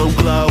if you don't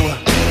glow.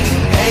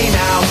 Hey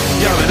now,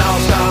 you're an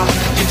all-star.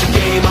 Get your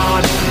game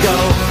on, go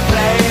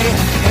play.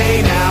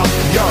 Hey now,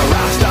 you're a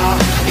rock star.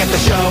 Get the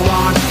show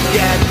on,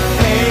 get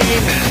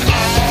paid.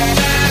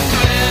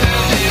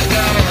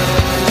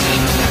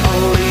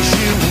 Only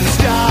shooting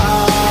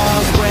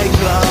stars break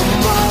the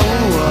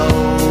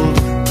mold.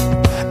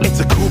 It's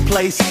a cool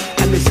place,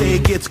 and they say say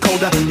it gets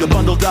colder. You're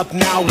bundled up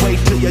now, wait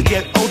till you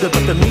get older.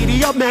 But the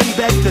media men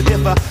beg to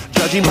differ,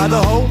 judging by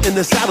the hole in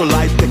the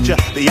satellite picture.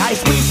 The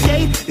ice we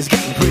skate is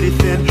getting pretty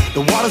thin.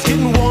 The water's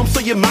getting warm, so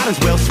you might as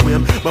well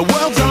swim. My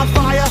world's on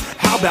fire,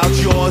 how about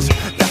yours?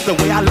 That's the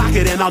way I like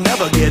it, and I'll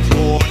never get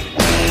bored.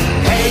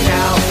 Hey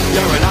now,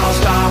 you're an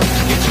all-star,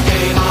 get your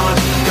game on,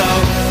 go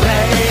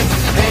play.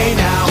 Hey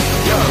now,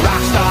 you're a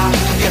rock star,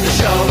 get the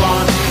show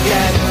on,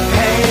 get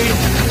paid.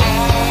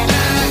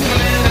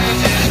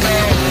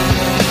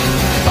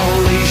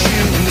 Only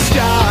shooting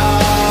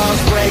stars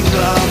break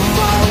the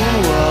mold.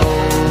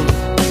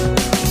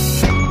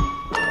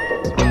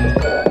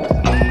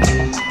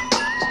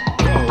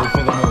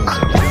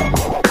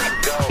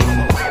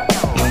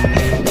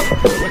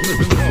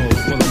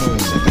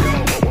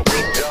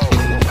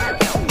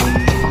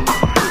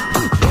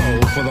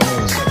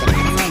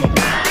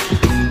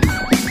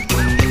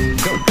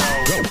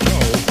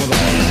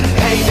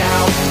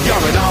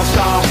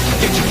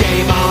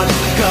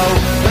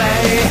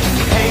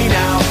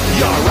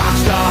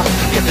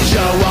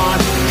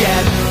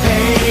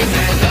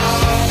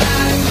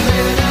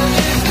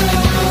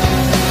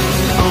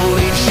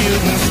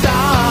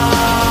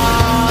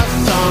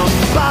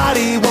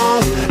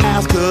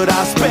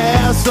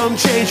 Some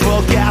change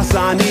for gas,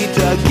 I need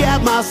to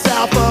get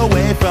myself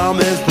away from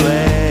this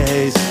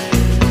place.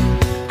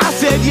 I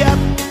said, yep,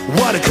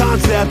 what a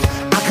concept.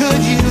 I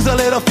could use a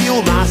little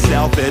fuel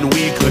myself, and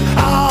we could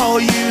all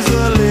use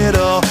a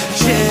little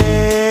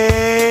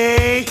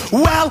change.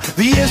 Well,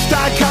 the years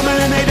start coming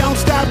and they don't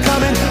stop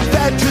coming.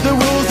 Fed to the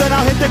rules and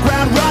I'll hit the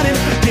ground running.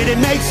 Did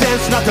it make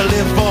sense not to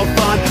live for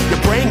fun?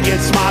 Your brain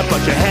gets smart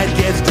but your head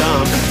gets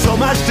dumb. So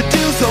much to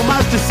do, so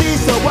much to see.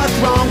 So what's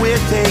wrong with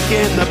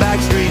taking the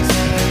back streets?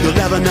 You'll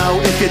never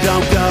know if you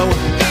don't go.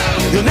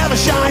 You'll never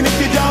shine if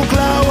you don't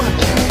glow.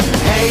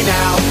 Hey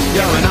now,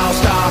 you're an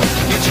all-star,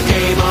 get your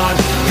game on,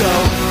 go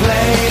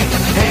play.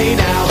 Hey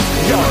now,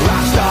 you're a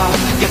rock star,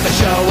 get the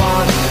show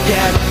on,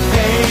 get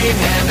paid.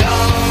 And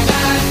all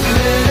that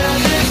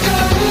glitters is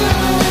gold.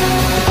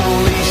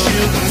 Only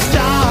shooting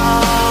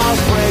stars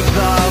break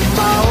the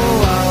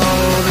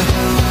mold.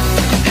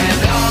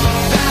 And all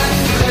that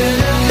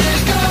glitters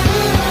is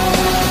gold.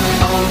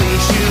 Only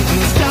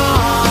shooting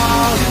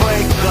stars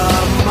break the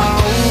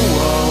mold.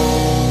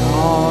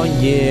 Oh,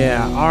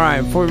 yeah. All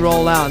right, before we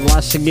roll out,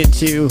 lots to get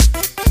to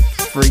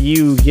for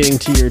you getting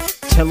to your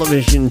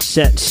television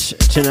sets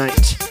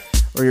tonight,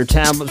 or your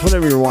tablets,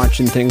 whatever you're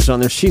watching things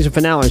on. There's season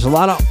finales. A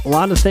lot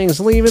of things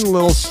leaving,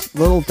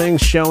 little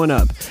things showing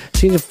up.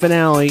 Season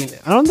finale.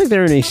 I don't think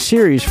there are any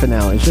series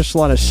finales. Just a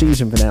lot of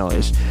season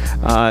finales.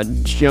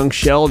 Young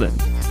Sheldon.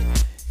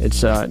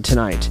 It's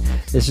tonight.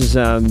 This is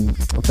a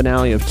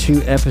finale of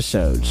 2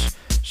 episodes.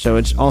 So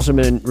it's also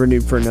been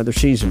renewed for another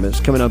season. But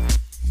it's coming up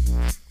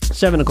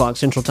 7 o'clock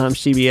Central Time,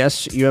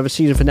 CBS. You have a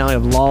season finale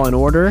of Law and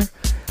Order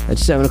at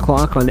 7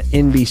 o'clock on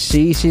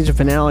NBC. Season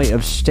finale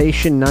of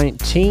Station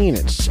 19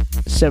 at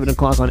 7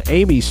 o'clock on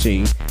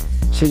ABC.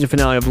 Season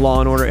finale of Law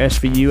and Order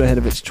SVU ahead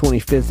of its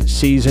 25th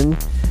season.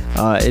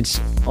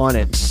 It's on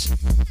at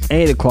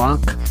 8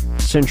 o'clock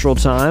Central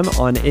Time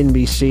on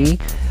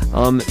NBC.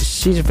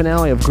 Season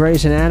finale of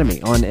Grey's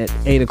Anatomy on at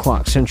 8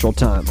 o'clock Central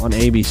Time on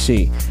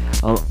ABC.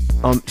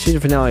 Season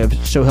finale of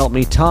So Help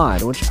Me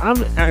Todd, which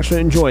I've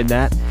actually enjoyed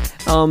that.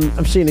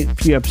 I've seen a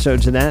few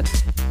episodes of that.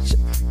 It's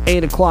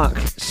 8 o'clock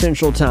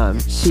Central Time,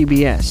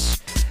 CBS.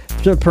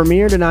 The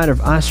premiere tonight of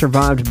I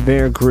Survived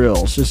Bear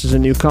Grylls. This is a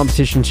new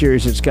competition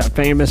series. It's got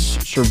famous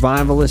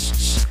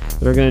survivalists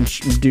that are going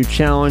to do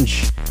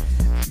challenges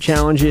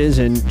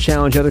and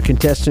challenge other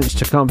contestants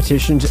to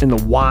competitions in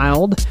the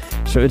wild.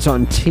 So it's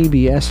on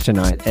TBS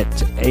tonight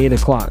at 8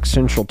 o'clock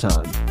Central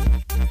Time.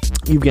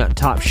 You've got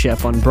Top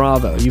Chef on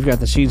Bravo. You've got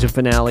the season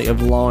finale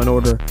of Law and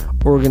Order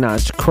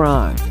Organized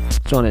Crime.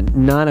 It's on at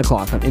 9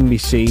 o'clock on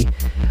NBC.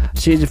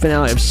 Season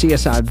finale of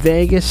CSI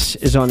Vegas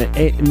is on at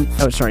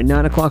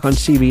 9 o'clock on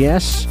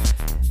CBS.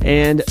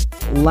 And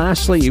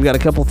lastly, you've got a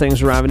couple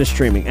things arriving to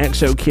streaming.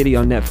 XO Kitty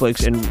on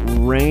Netflix and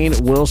Rainn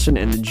Wilson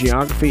and the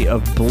Geography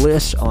of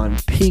Bliss on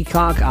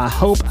Peacock. I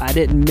hope I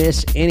didn't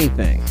miss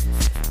anything.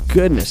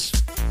 Goodness,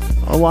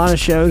 a lot of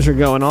shows are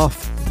going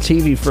off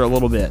TV for a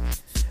little bit.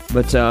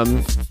 But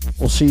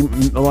we'll see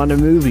a lot of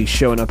movies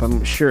showing up,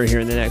 I'm sure, here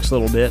in the next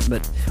little bit.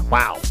 But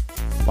wow,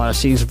 a lot of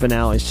season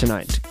finales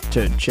tonight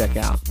to check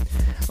out.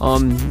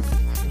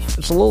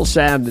 It's a little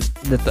sad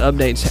that the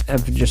updates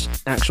have just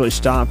actually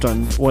stopped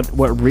on what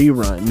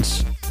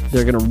reruns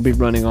they're going to be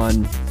running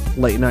on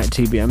late night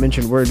TV. I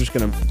mentioned we're just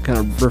going to kind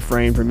of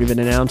refrain from even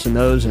announcing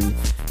those, and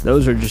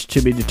those are just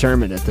to be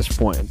determined at this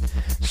point.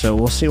 So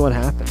we'll see what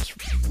happens.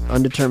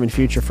 Undetermined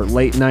future for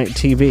late night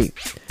TV.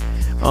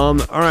 All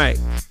right.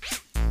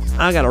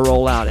 I gotta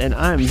roll out, and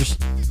I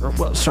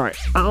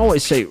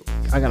always say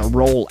I gotta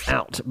roll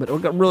out, but it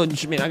really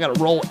just mean I gotta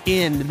roll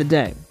into the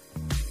day.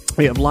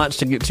 We have lots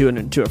to get to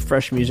into a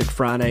Fresh Music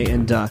Friday,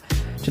 and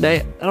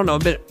today, I don't know,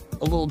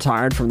 a little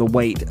tired from the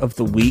weight of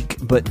the week,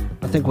 but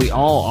I think we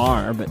all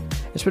are. But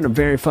it's been a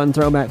very fun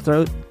Throwback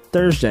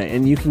Thursday,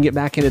 and you can get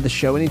back into the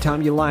show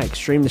anytime you like.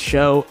 Stream the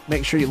show.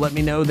 Make sure you let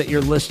me know that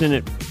you're listening.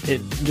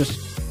 It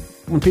just,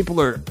 when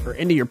people are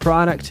into your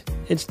product,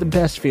 it's the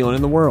best feeling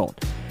in the world.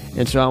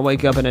 And so I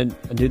wake up and I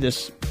do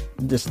this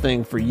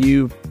thing for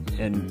you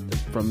and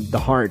from the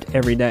heart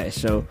every day.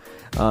 So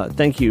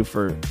thank you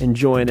for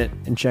enjoying it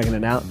and checking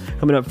it out.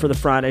 Coming up for the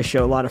Friday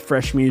show, a lot of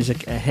fresh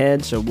music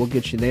ahead, so we'll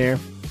get you there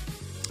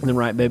in the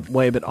right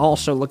way, but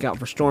also look out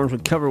for storms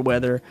with cover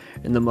weather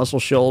in the Muscle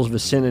Shoals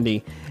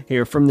vicinity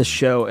here from the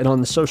show and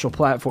on the social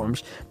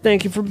platforms.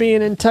 Thank you for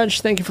being in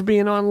touch. Thank you for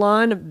being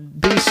online.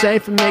 Be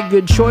safe and make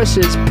good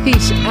choices.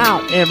 Peace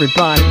out,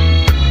 everybody.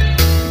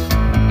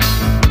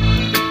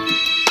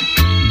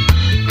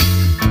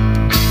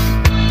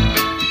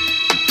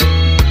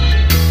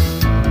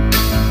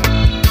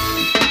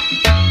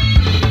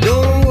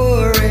 Don't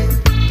worry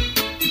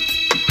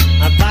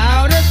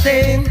about a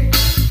thing.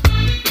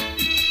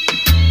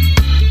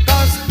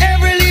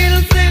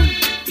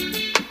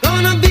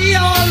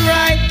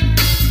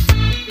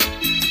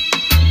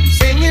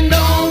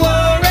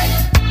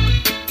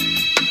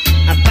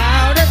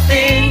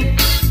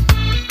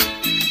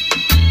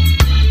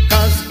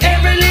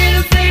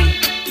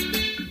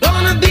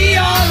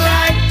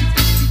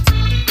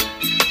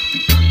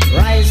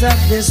 Up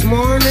this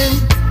morning,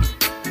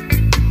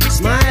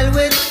 smile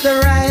with the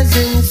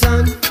rising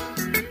sun.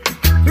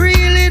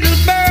 3 little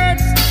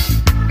birds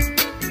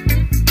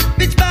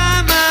pitch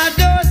by my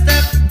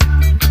doorstep,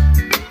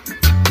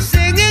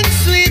 singing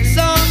sweet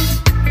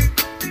songs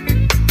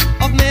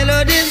of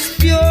melodies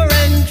pure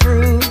and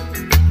true,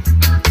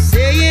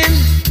 saying,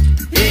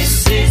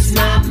 "This is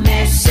my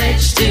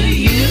message to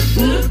you."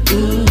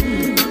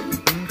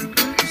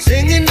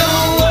 Singing,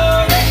 "Don't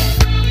worry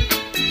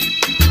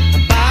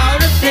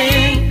about a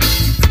thing."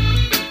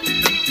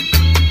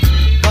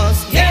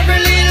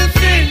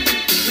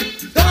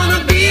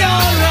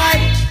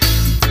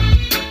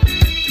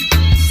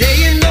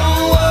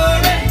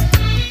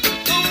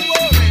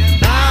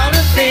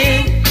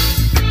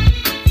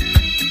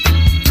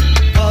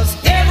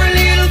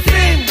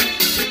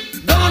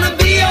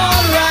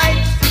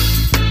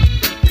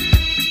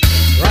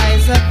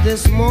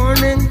 This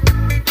morning,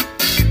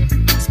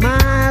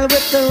 smile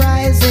with the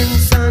rising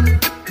sun.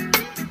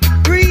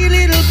 3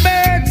 little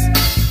birds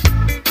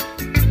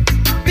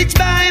pitch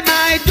by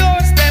my door.